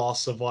being the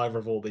last survivor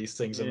of all these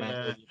things,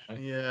 Amanda. Yeah,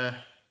 yeah.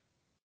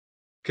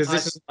 Because I,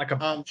 this is like a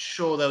I'm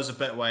sure there was a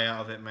better way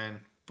out of it,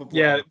 man. But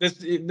yeah.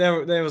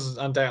 whatever. There was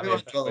We undoubtedly a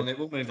won't better dwell way on to it.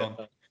 We'll move do on. it,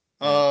 but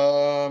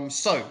yeah,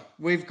 So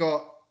we've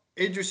got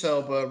Idris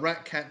Elba,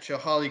 Ratcatcher,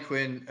 Harley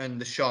Quinn, and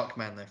the Shark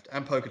Man left,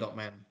 and Polka Dot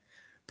Man.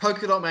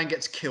 Polka Dot Man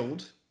gets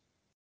killed.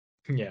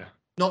 yeah,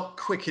 Not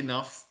quick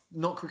enough.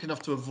 Not quick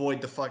enough to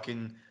avoid the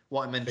fucking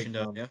what I big mentioned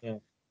mum. earlier. Yeah,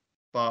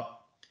 But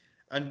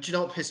and do you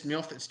know what pissed me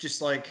off? It's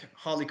just like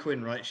Harley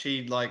Quinn, right?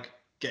 She like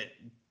get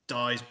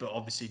dies, but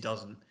obviously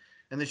doesn't.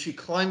 And then she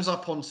climbs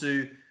up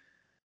onto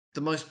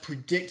the most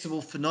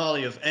predictable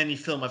finale of any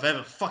film I've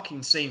ever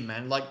fucking seen,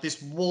 man. Like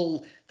this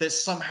wall that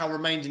somehow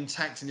remained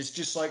intact and it's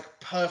just like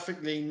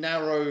perfectly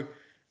narrow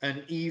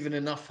and even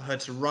enough for her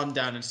to run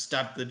down and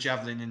stab the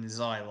javelin in his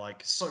eye.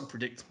 Like so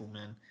predictable,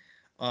 man.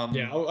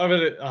 yeah. Um, I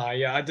really,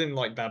 yeah, I didn't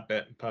like that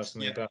bit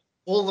personally, yeah. but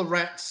All the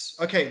rats.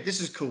 Okay,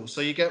 this is cool.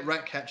 So you get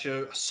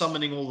Ratcatcher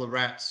summoning all the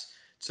rats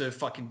to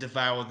fucking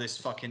devour this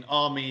fucking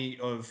army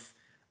of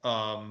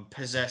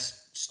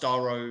possessed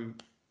Starro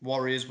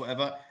warriors,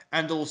 whatever,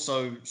 and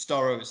also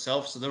Starro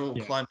itself. So they're all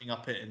yeah, climbing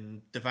up it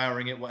and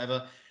devouring it,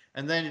 whatever.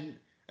 And then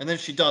and then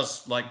she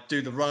does like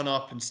do the run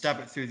up and stab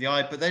it through the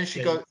eye. But then she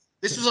yeah, go.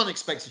 This was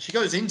unexpected. She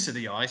goes into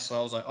the eye, so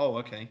I was like, oh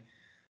okay,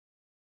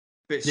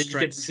 bit yeah. You get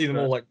strange, to see them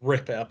all but like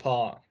rip it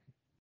apart.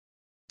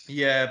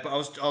 yeah, but I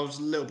was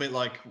a little bit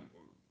like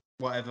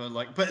whatever.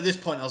 Like, but at this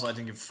point, I was like, I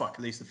didn't give a fuck.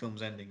 At least the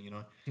film's ending.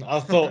 I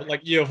thought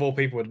like you of all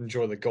people would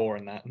enjoy the gore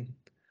in that.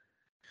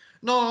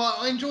 No,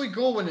 I enjoy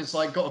gore when it's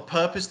like got a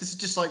purpose. This is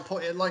just like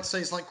say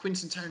it's like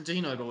Quentin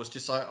Tarantino gore. It's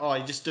just like, oh,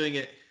 you're just doing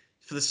it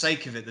for the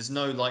sake of it. There's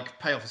no like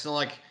payoff. It's not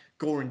like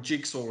gore and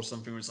Jigsaw or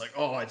something where it's like,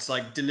 oh, it's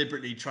like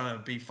deliberately trying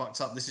to be fucked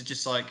up. This is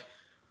just like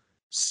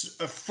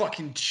a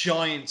fucking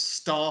giant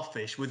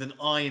starfish with an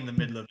eye in the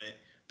middle of it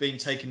being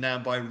taken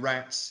down by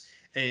rats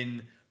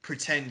in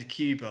pretend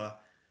Cuba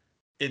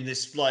in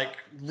this like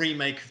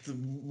remake of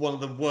one of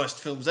the worst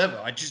films ever.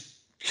 I just,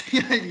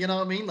 you know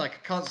what I mean? Like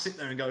I can't sit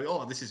there and go,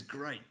 oh, this is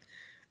great.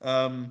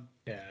 Um,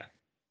 Yeah,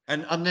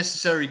 and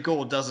unnecessary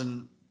gore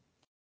doesn't,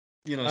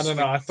 I don't know. swing.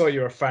 I thought you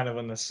were a fan of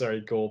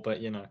unnecessary gore,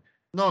 but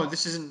No,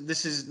 this isn't.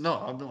 This is no.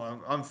 I'm not.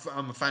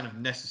 I'm a fan of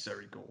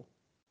necessary gore.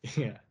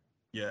 yeah.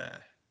 Yeah.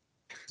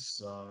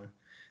 So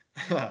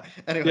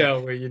anyway, Yeah,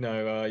 well, you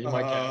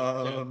might get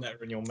a um,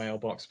 letter in your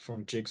mailbox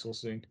from Jigsaw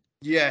soon.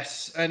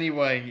 yes.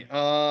 Anyway,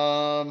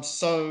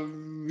 so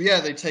yeah,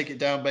 they take it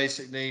down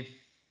basically.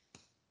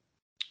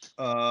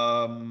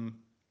 Um,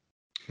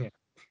 Yeah.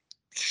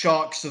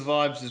 Shark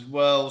survives as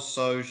well,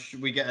 so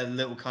we get a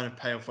little kind of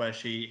payoff where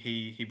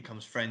he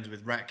becomes friends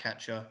with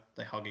Ratcatcher.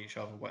 They hug each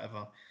other,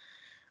 whatever.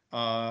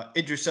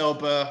 Idris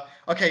Elba.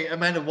 Okay,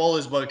 Amanda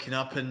Waller's woken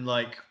up and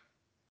like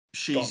Got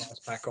she's nice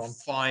back on.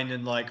 fine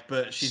and like,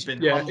 but she's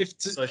been Yeah,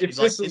 humbled, so if she's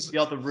like this in was the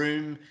other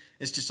room.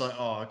 It's just like,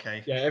 oh,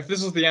 okay. yeah, if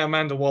this was the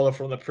Amanda Waller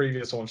from the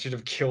previous one, she'd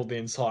have killed the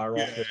entire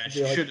Yeah, office. She'd be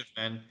she like, should have,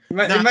 man.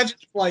 Nah, imagine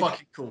if, like,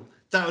 fucking cool.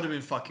 That would have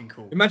been fucking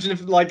cool.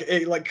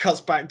 it like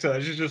cuts back to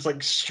her. She's just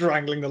like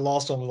strangling the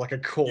last one with like a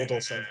Yeah, cord or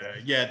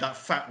something. yeah, that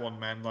fat one,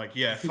 man. Like,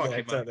 yeah, Yeah, fucking man.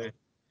 exactly.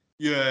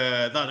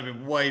 Yeah, that'd have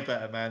been way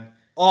better, man.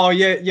 Oh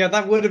yeah, yeah,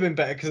 that would have been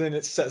better because then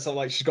it sets up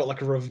like she's got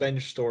like a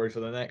revenge story for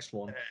the next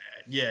one.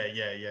 Yeah,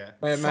 yeah, yeah.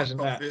 Fuck Imagine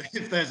off that.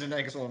 if there's a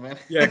next one, man.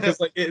 Yeah, because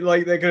like they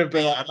could have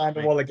been Yeah, like I know what Amanda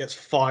you mean. Waller gets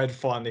fired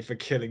finally for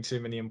killing too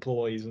many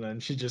employees, and then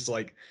she just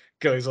like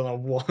goes on a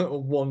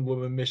one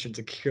woman mission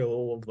to kill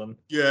all of them.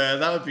 Yeah,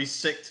 that would be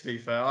sick. To be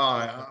fair, all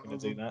They're right. not gonna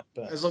do that,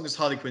 but As long as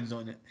Harley Quinn's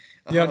not in it.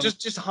 yeah, Um,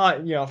 just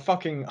hire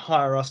fucking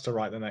hire us to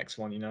write the next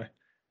one.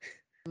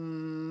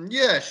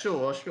 yeah,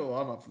 sure,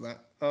 sure. I'm up for that.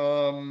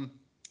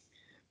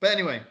 But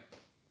anyway,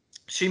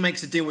 she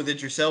makes a deal with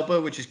Idris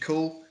Elba, which is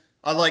cool.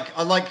 I like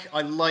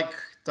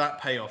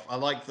that payoff. I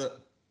like that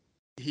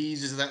he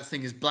uses that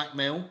thing as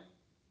blackmail.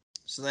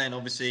 So then,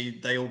 obviously,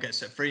 they all get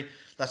set free.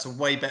 That's a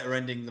way better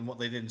ending than what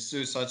they did in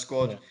Suicide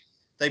Squad. Yeah,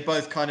 They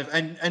both kind of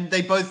and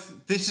they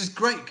both. This is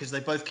great because they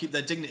both keep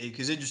their dignity.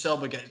 Because Idris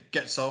Elba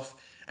gets off,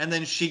 and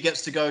then she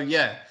gets to go.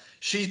 Yeah,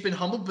 she's been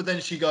humbled, but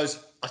then she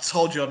goes, "I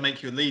told you I'd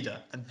make you a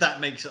leader," and that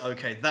makes it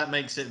okay. That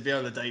makes it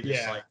Viola Davis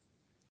yeah, like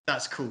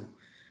that's cool.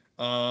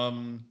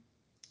 Um,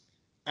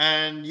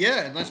 and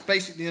yeah, and that's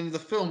basically the end of the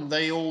film.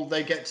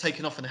 They get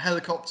taken off in a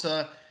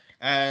helicopter,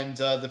 and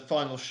the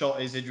final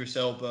shot is Idris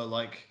Elba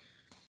like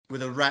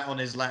with a rat on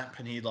his lap,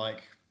 and he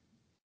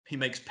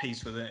makes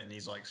peace with it, and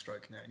he's like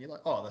stroking it, and you're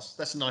like, oh,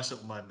 that's a nice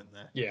little moment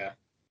there. yeah,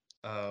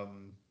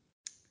 Um,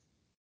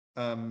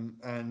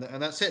 and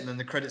that's it. And then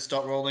the credits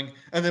start rolling,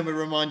 and then we're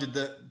reminded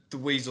that the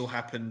weasel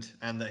happened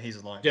and that he's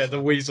alive. yeah. The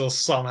So weasel's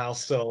somehow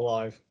still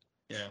alive.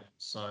 yeah,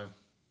 so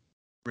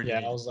really Yeah, I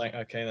needed. was like,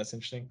 okay, that's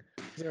interesting.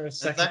 Is there a And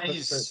second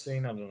post-credit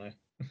scene? I don't know.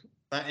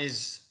 that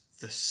is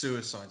the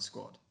Suicide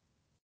Squad.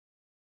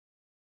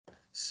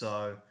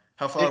 So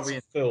how far are It's we a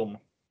in? film.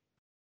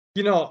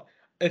 You know,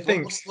 I What,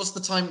 think what's the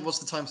time? What's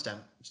the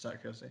timestamp? Just out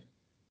of curiosity.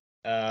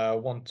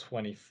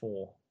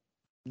 124,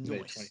 nearly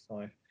Nice.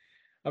 25.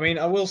 I mean,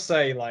 I will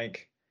say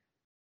like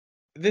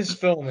this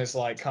film is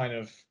like kind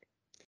of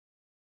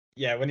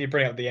yeah, when you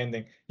bring up the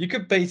ending, you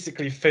could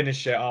basically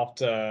finish it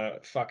after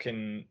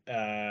fucking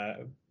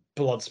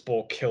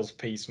Bloodsport kills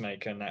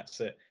Peacemaker and that's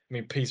it. I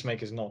mean,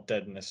 Peacemaker's not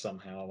dead in this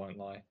somehow, I won't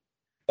lie.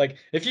 Like,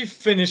 if you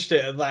finished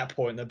it at that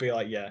point, they'd be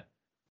like, yeah,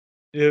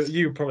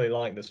 you probably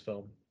like this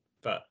film.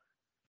 But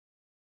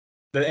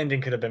the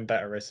ending could have been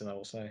better written, I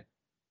will say.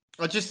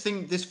 I just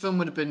think this film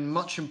would have been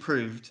much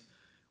improved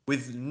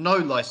with no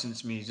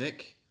licensed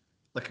music,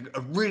 like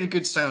a really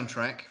good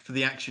soundtrack for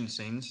the action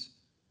scenes,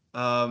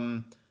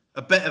 um,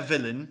 a better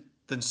villain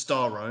than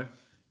Starro,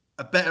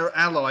 a better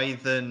ally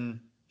than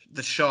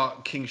the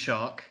Shark King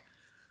Shark,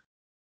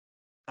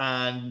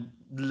 and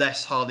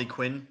less Harley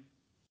Quinn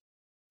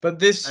But and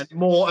this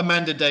more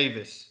Amanda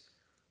Davis.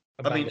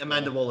 I mean Amanda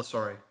Amanda Waller. Waller.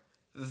 Sorry,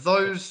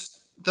 Yeah.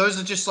 those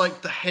are just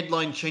like the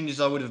headline changes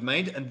I would have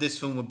made, and this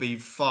film would be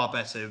far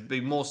better. It would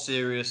be more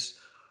serious.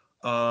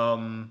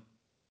 Um,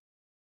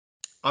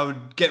 I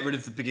would get rid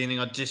of the beginning.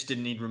 I just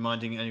didn't need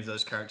reminding any of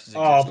those characters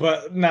Oh, exist.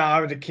 but no,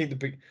 I would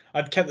keep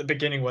I'd kept the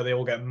beginning where they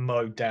all get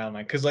mowed down,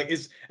 man. Because like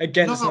it's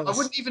again, No, it's another. I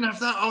wouldn't even have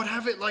that. I would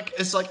have it like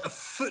as like a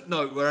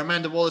footnote where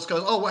Amanda Wallace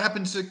goes, "Oh, what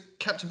happened to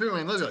Captain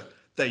Boomerang?" Those guys,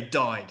 they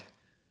died.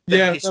 They're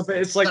Yeah, no, but history.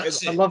 it's like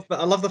That's I it. love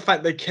I love the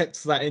fact they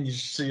kept that in. You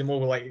just see them all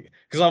like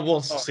because I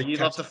wanted to Oh, see you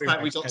love the Captain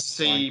fact we Boomerang's got head to fly.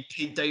 see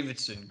Pete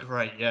Davidson.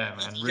 Great, yeah,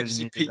 man. You get to Really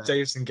see needed Pete that.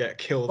 Davidson get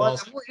killed. I But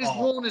was like, what is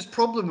oh, Warner's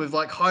problem with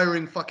like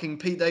hiring fucking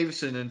Pete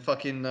Davidson and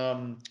fucking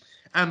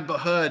Amber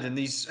Heard and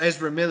these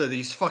Ezra Miller,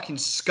 these fucking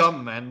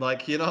scum, man?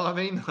 Like, you know what I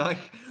mean?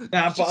 Like,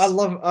 nah. But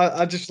just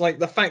I just like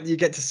the fact that you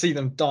get to see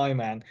them die,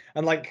 man,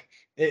 and like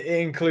it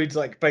includes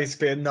like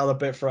basically another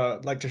bit for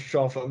like to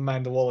show off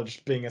Amanda Waller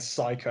just being a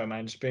psycho,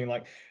 man, just being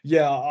like,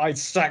 yeah, I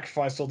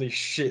sacrificed all these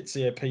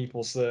shit-tier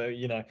people so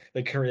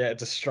they create a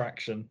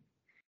distraction.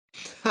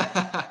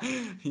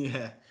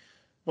 yeah.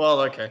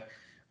 Well, okay,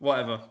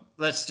 whatever.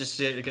 Let's just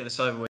get this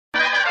over with.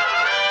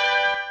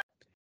 I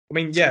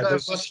mean, So we yeah, don't have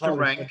there's just much to Harley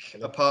Quinn, rank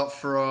really. apart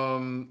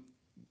from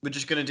we're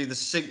just going to do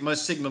the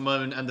most Sigma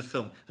moment and the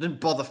film. I didn't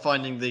bother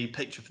finding the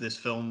picture for this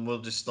film. We'll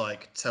just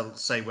like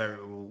say where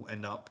it will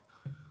end up.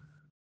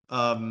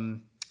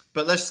 Um,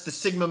 but let's the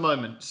Sigma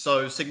moment.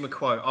 So Sigma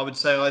quote. I would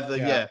say either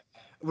Yeah, yeah,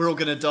 we're all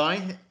going to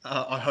die.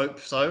 I hope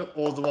so,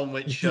 or the one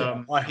which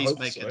yeah, I hope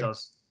Peacemaker so.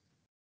 does.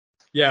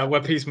 Yeah,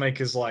 where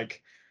Peacemaker's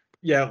like,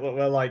 yeah,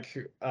 where like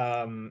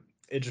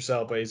Idris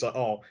Elba, he's like,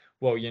 oh,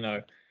 well, you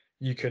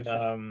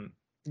can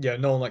yeah,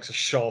 no one likes a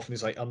show off, and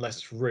he's like, unless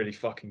it's really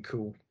fucking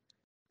cool,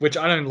 which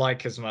I don't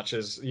like as much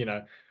as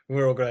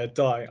we're all gonna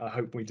die. I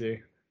hope we do.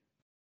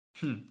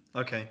 Hmm.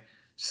 Okay.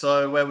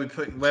 So where we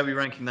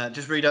ranking that?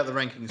 Just read out the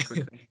rankings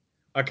quickly.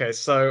 Okay,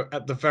 so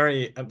at the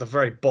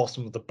very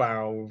bottom of the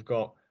barrel, we've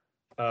got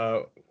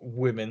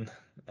women,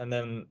 and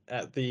then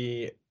at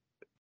the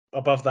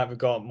above that we've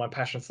got My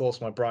Passion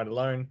Thoughts, My Bride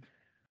Alone.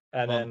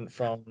 And Fun. then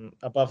from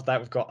above that,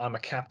 we've got I'm a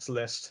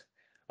Capitalist.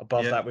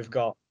 Above Yeah. that, we've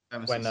got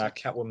Batman When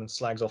 66. Catwoman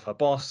slags off her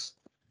boss.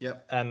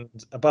 Yep. And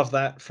above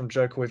that, from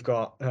Joker, we've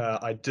got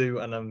I Do,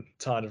 and I'm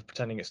tired of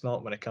pretending it's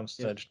not when it comes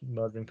to Yep. just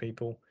murdering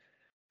people.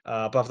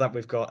 Above that,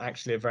 we've got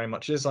Actually It Very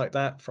Much Is Like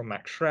That from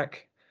Max Shrek.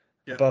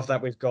 Yep. Above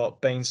that, we've got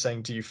Bane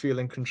saying, Do you feel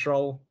in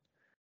control?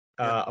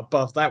 Yep.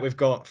 Above that, we've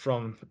got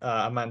from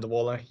Amanda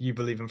Waller, You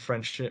Believe in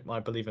Friendship, I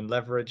Believe in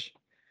Leverage.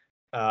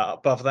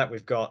 Above that,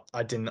 we've got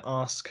I Didn't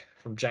Ask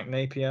from Jack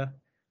Napier.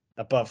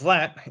 Above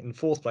that, in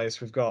fourth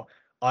place, we've got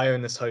I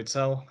Own This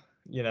Hotel,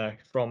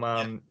 from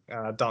Yeah.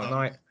 Dark Dark Knight.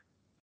 Knight.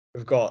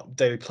 We've got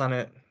Daily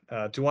Planet.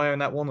 Do I own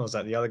that one, or is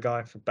that the other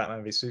guy from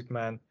Batman v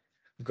Superman?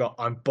 We've got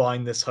I'm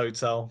Buying This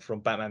Hotel from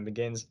Batman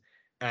Begins.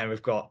 And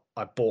we've got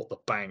I Bought the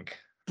Bank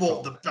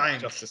Bought the from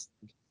bank. Justice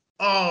League.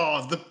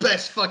 Oh, the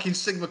best fucking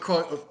Sigma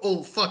quote of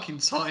all fucking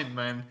time,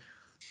 man.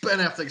 Ben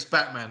Affleck's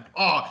Batman.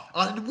 Oh,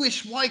 I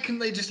wish. Why couldn't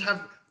they just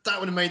have that?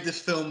 Would have made this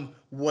film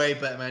way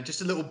better, man.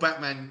 Just a little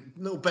Batman,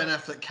 little Ben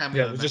Affleck Yeah,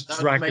 cameo, they man. just That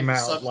would have drag made him me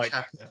so out much like,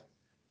 happier.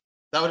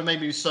 That would have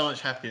made me so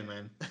much happier,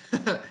 man.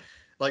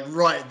 Like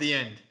right at the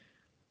end,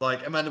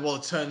 like Amanda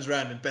Waller turns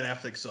around and Ben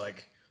Affleck's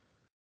like,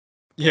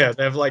 yeah,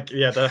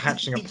 they're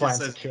hatching a he just plan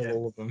to says, kill "Yeah,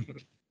 all of them.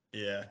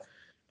 yeah."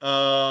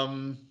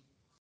 Um.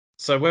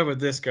 So where would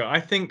this go? I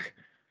think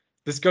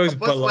this goes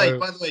below.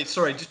 By the way,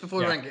 sorry. Just before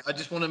we Yeah, rank it, I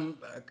just want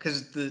to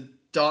because the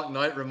Dark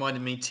Knight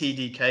reminded me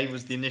TDK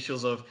was the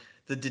initials of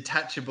the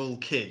detachable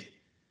kid,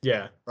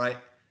 yeah, right?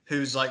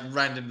 Who's like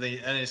randomly,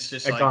 and it's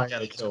just a like, guy yeah,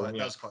 they kill. that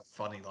Yeah, was quite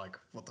funny. Like,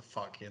 what the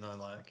fuck,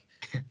 like,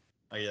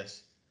 I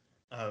guess.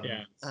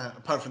 yeah.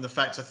 Apart from the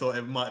fact I thought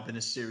it might have been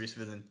a serious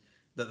villain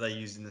that they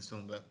used in this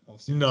film, but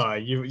obviously it was. No,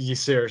 you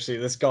seriously,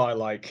 this guy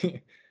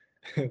like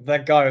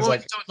that guy was Well, you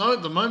like. don't know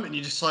at the moment.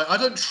 You're just like, I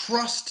don't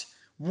trust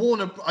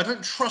Warner. I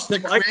don't trust No,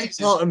 the but I can creators.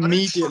 tell I don't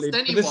immediately.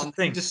 trust But this is anyone the who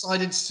thing.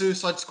 decided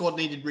Suicide Squad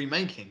needed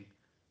remaking.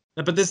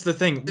 No, but this is the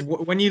thing.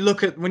 When you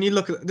look at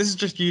this is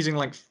just using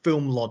like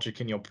film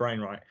logic in your brain,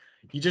 right?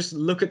 You just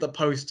look at the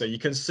poster, you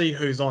can see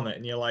who's on it,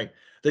 and you're like,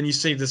 then you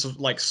see this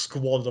like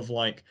squad of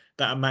like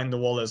that Amanda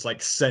Waller's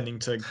like sending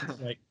to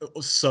like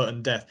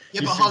certain death.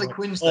 Yeah, You but see Harley like,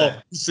 Quinn's oh,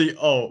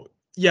 there,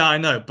 yeah, I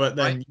know, but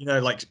right?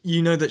 then like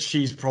that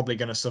she's probably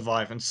gonna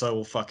survive, and so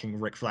will fucking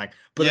Rick Flag.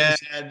 But then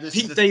you Yeah, see this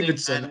is Pete the thing,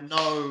 Davidson. man.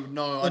 No,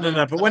 no, No, no,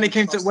 no. But I when it don't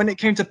came to trust when them. it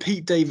came to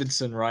Pete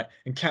Davidson, right,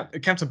 and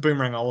Captain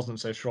Boomerang, I wasn't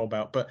so sure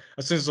about. But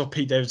as soon as I saw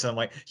Pete Davidson, I'm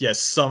like, yes,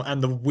 some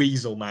and the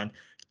Weasel man,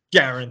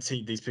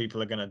 guaranteed these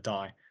people are gonna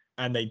die,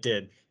 and they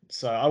did.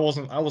 So I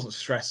wasn't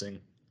stressing.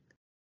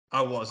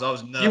 I was You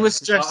were nervous because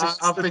stressing.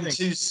 That's I've the been thing.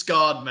 too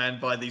scarred, man,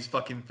 by these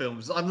fucking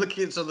films. I'm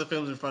looking at some of the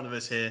films in front of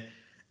us here,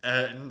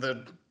 and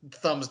the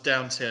thumbs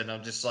down tier, and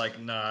I'm just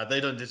like, nah, they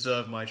don't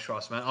deserve my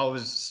trust, man. I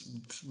was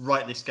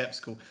rightly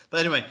skeptical.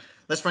 But anyway,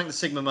 let's rank the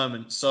Sigma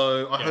moment.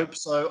 So I Yeah, hope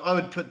so. I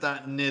would put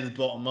that near the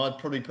bottom. I'd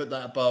probably put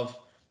that above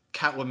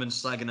Catwoman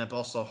slagging her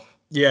boss off.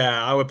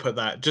 yeah, I would put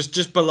that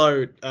just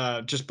below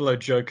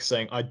Joker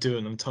saying I do,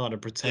 and I'm tired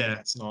of pretending Yeah.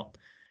 it's not,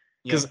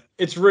 because Yep.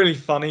 it's really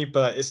funny,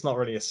 but it's not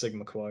really a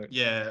Sigma quote.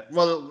 Yeah.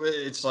 Well,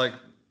 it's like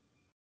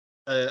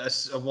a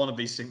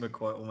wannabe Sigma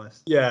quote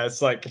almost. Yeah,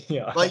 it's like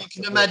yeah, Like you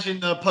can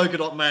imagine Polka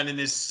Dot Man in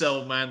his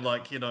cell, man,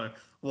 like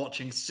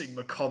watching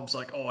Sigma comps,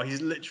 like, oh,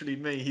 he's literally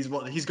me. He's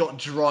got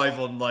drive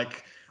on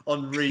like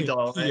on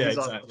redial. yeah, He's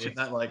like watching exactly.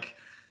 that like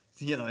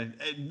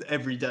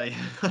every day.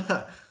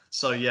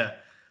 So yeah.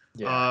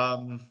 Yeah,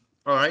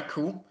 All right,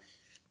 cool.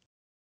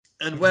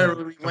 And and then where when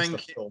are we it comes to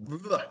ranking?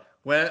 film.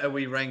 Where are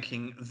we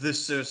ranking the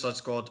Suicide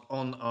Squad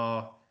on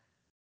our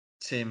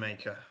tier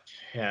maker?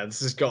 Yeah,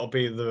 this has got to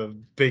be the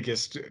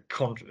biggest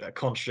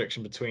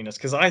contradiction between us,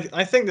 because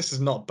I think this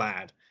is not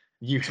bad.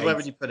 You So where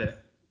would hate you it. put it?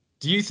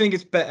 Do you think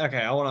it's better?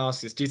 Okay, I want to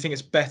ask this. Do you think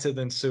it's better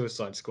than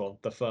Suicide Squad,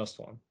 the first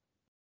one?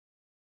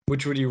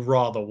 Which would you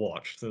rather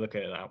watch, to look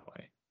at it that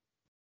way?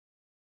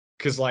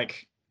 Because,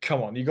 like,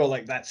 come on, you got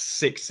like that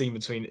sick scene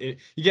between it.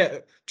 You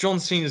get John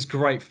Cena's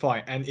great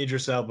fight and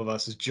Idris Elba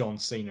versus John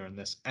Cena in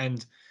this,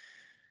 and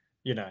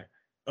you know,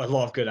 a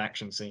lot of good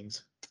action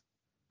scenes.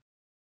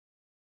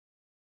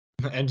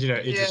 And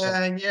Idris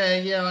Elba.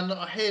 Yeah.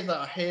 I hear that.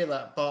 I hear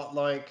that. But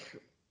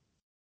like,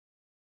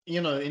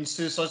 in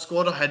Suicide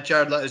Squad, I had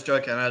Jared Leto's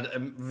Joker, and I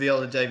had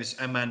Viola Davis,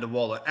 Amanda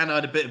Waller, and I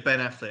had a bit of Ben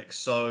Affleck.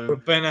 So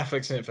But Ben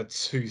Affleck's in it for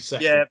 2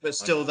 seconds. yeah, but Like,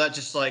 still, that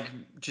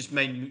just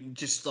made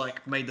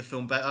the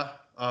film better.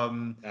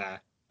 nah.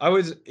 I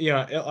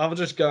would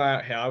just go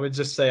out here. I would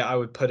just say I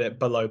would put it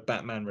below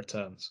Batman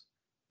Returns,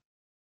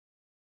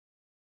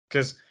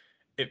 because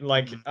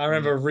I Mm.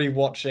 remember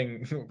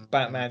rewatching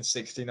Batman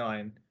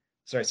 69,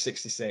 sorry,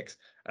 66,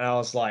 and I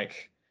was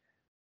like,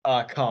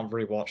 I can't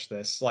rewatch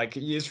this. Like,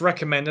 it's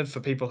recommended for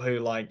people who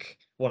like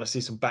want to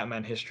see some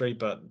Batman history,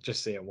 but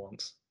just see it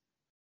once.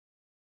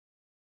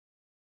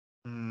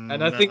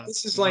 And I think No,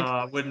 this is no, like,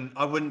 I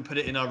wouldn't put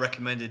it in our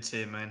recommended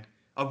tier, man.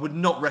 I would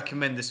not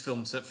recommend this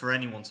film for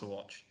anyone to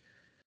watch.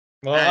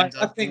 well, And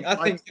I I think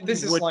probably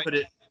this is would like, put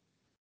it.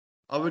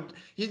 I would.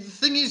 Yeah, the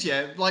thing is,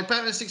 yeah, like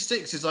Batman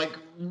 66 is like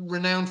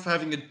renowned for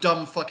having a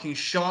dumb fucking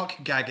shark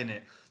gag in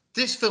it.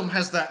 This film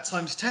has that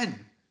times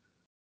 10.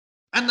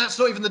 And that's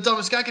not even the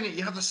dumbest gag in it.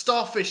 You have a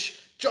starfish,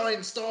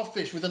 giant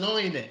starfish with an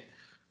eye in it.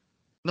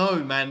 No,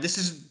 man, this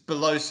is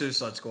below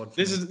Suicide Squad for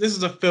me. this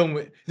is a film.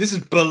 This is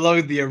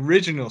below the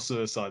original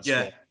Suicide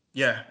Yeah, Squad.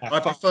 yeah. I I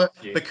fuck prefer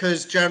you.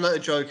 because Jared Leto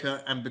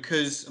Joker and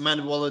because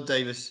Amanda Waller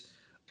Davis.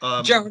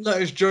 Jared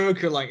Leto's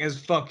Joker like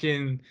is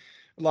fucking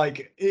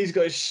like he's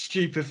got a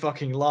stupid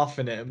fucking laugh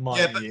in it, Yeah,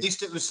 mind but at you.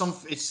 least it was some.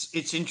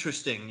 It's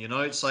interesting, you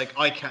know. It's like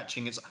eye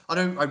catching. It's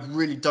I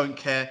really don't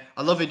care.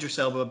 I love Idris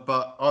Elba,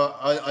 but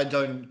I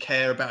don't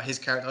care about his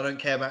character. I don't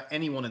care about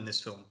anyone in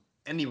this film.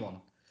 Anyone.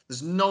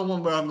 There's no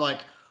one where I'm like,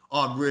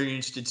 oh, I'm really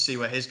interested to see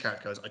where his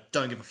character goes. I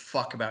don't give a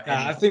fuck about Yeah, I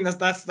anyone. think And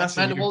that's a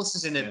Amanda new. Wallace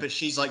is in it, Yeah. but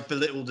she's like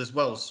belittled as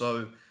well.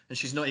 So and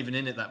she's not even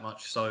in it that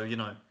much. So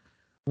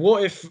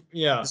What if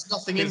yeah? there's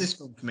nothing in this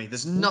Because film for me.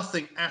 There's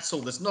nothing at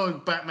all. There's no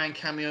Batman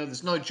cameo.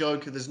 There's no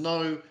Joker. There's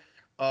no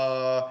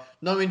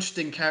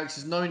interesting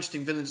characters. No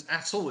interesting villains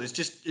at all. It was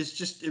just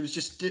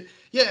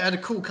yeah. It had a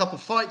cool couple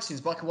fight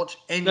scenes, but I can watch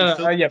any no,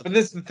 film. yeah, but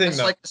this is the thing That's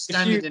though. like a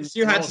standard If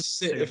you in had to Oz.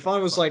 sit, if I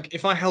was like,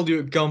 if I held you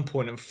at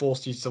gunpoint and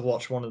forced you to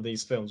watch one of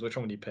these films, which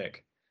one would you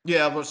pick?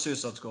 Yeah, I've watched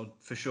Suicide Squad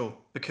for sure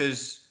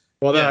because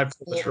Well, then yeah, I pull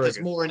the there's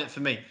trigger. more in it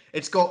for me.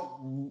 It's got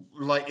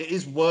like it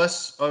is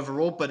worse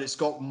overall, but it's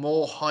got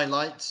more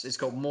highlights. It's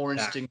got more Yeah.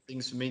 interesting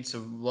things for me to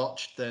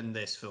watch than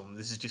this film.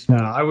 This is just No,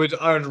 more. I would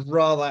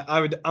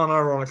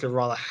unironically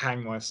rather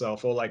hang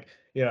myself or like,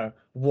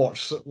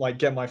 watch like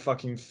get my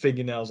fucking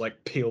fingernails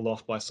like peeled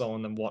off by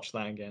someone than watch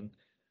that again.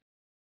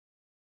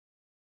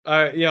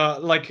 Yeah,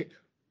 like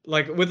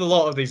with a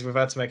lot of these, we've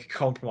had to make a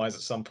compromise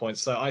at some point.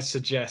 So I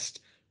suggest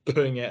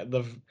putting it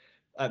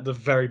at the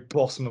very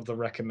bottom of the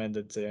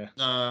recommended tier.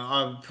 No,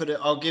 I'll put it.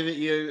 I'll give it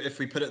you if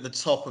we put it at the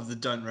top of the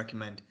don't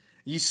recommend.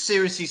 You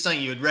seriously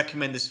saying you would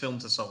recommend this film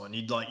to someone?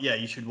 You'd like, yeah,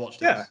 you should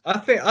watch Yeah,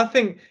 this. I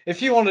think if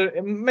you want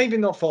to, maybe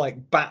not for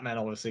like Batman,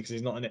 obviously, because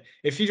he's not in it.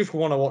 If you just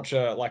want to watch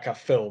a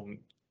film,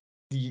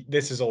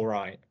 this is all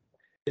right.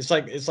 It's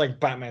like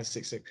Batman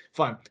 66.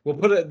 Fine, we'll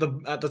put it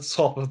at the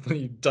top of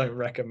the don't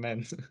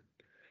recommend.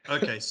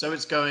 Okay, so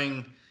it's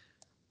going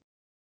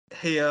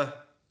here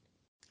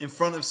in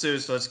front of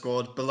Suicide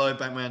Squad, below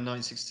Batman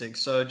 1966.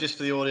 So just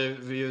for the audio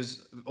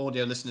viewers,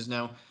 audio listeners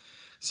now.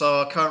 So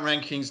our current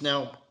rankings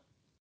now: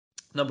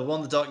 number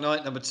one, The Dark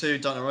Knight; number two,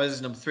 Dark Knight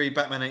Rises; number three,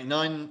 Batman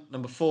 '89;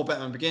 number four,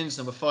 Batman Begins;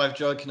 number five,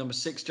 Joker; number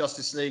six,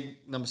 Justice League;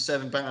 number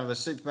seven, Batman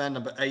vs Superman;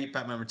 number eight,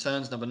 Batman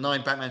Returns; number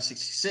nine, Batman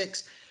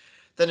 '66.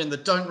 Then in the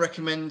don't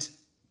recommend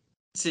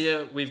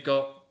tier, we've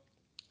got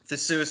the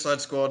Suicide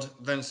Squad,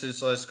 then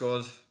Suicide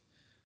Squad,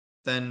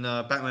 then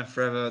Batman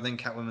Forever, then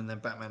Catwoman, then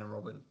Batman and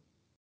Robin.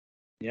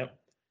 Yep.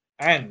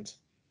 And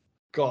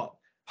got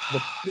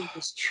the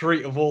biggest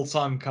treat of all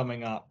time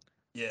coming up.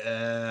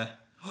 Yeah.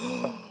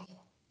 Oh,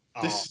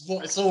 This is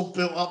what it's all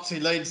built up to,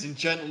 ladies and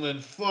gentlemen.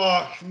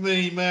 Fuck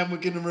me, man. We're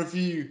gonna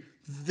review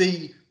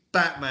the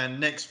Batman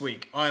next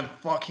week. I am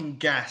fucking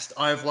gassed.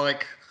 I've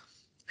like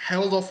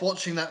held off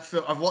watching that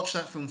film. I've watched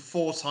that film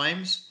four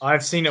times,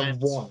 I've seen it and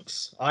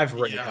once. I've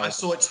really yeah, I held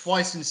saw it. it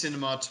twice in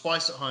cinema,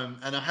 twice at home,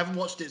 and I haven't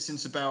watched it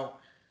since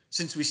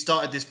we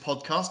started this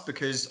podcast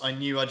because I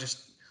knew I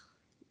just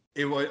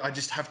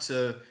have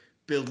to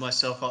build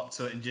myself up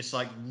to it and just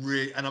like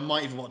really, and I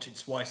might even watch it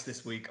twice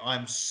this week.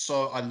 I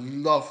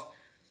love.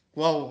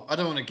 Well, I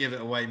don't want to give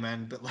it away,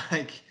 man, but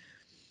like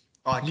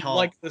I You can't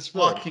like this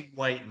film? fucking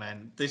wait,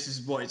 man. This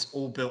is what it's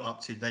all built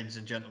up to, ladies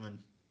and gentlemen.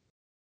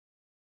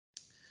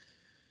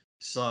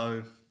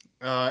 So,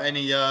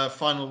 any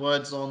final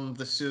words on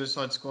the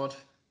Suicide Squad?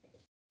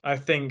 I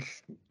think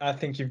I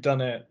think you've done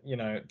it,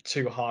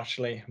 too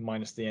harshly,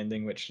 minus the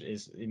ending, which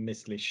is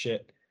admittedly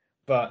shit.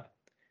 But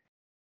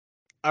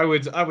I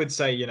would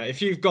say,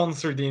 if you've gone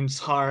through the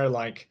entire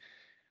like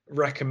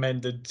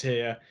recommended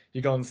tier,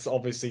 you've gone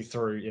obviously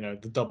through,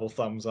 the double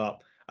thumbs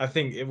up. I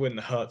think it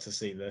wouldn't hurt to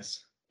see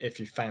this if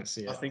you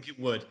fancy I it. think it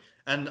would,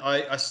 and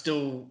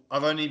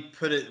I've only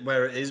put it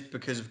where it is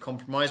because of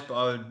compromise.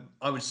 But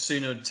I would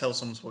sooner tell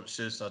someone to watch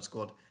Suicide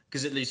Squad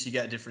because at least you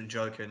get a different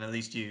Joker, and at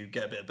least you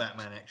get a bit of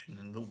Batman action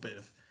and a little bit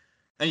of,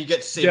 and you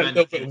get to see Get a Amanda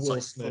little bit of Waller Will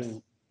like Smith.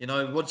 full. You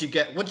know what do you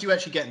get? What do you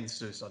actually get in the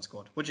Suicide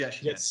Squad? What do you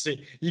actually get?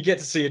 You get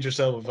to see Idris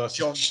Elba versus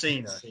John John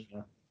Cena.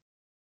 Cena.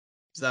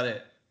 Is that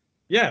it?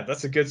 Yeah,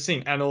 that's a good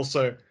scene, and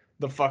also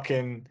the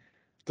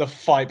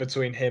fight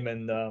between him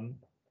and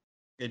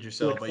Idris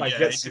with Elba, like yeah,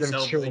 gets them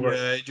children.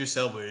 Idris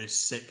Elba is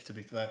sick. To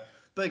be fair,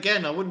 but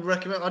again, I wouldn't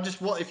recommend. I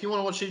just what if you want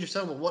to watch Idris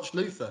Elba, watch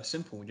Luther.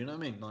 Simple. Do you know what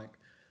I mean? Like,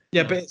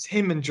 Yeah, but it's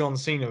him and John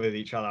Cena with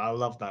each other. I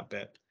love that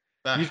bit.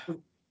 You ah,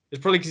 should,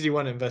 It's probably because you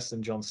weren't invested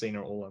in John Cena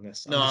at all on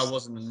this. No, I'm I just,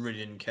 wasn't really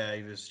didn't care.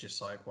 He was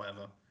just like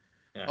whatever.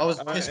 I yeah,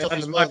 was pissed off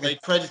and as it well. might be. They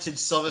credited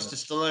Sylvester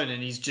Stallone,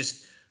 and he's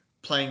just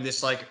playing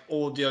this like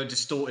audio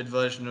distorted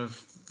version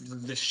of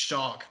this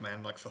shark,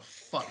 man. Like for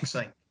fuck's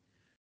sake.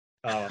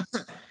 Oh,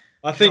 God.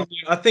 I think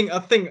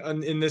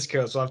in this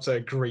case, I have to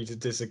agree to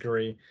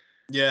disagree.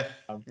 Yeah,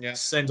 yeah.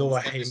 Send all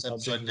We'll the end hate this mail,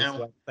 episode James, as now.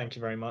 well. Thank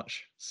you very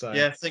much. So,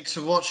 Yeah, thanks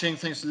for watching.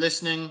 Thanks for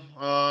listening.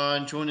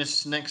 And join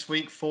us next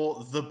week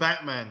for The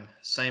Batman.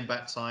 Same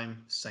bat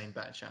time, same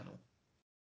bat channel.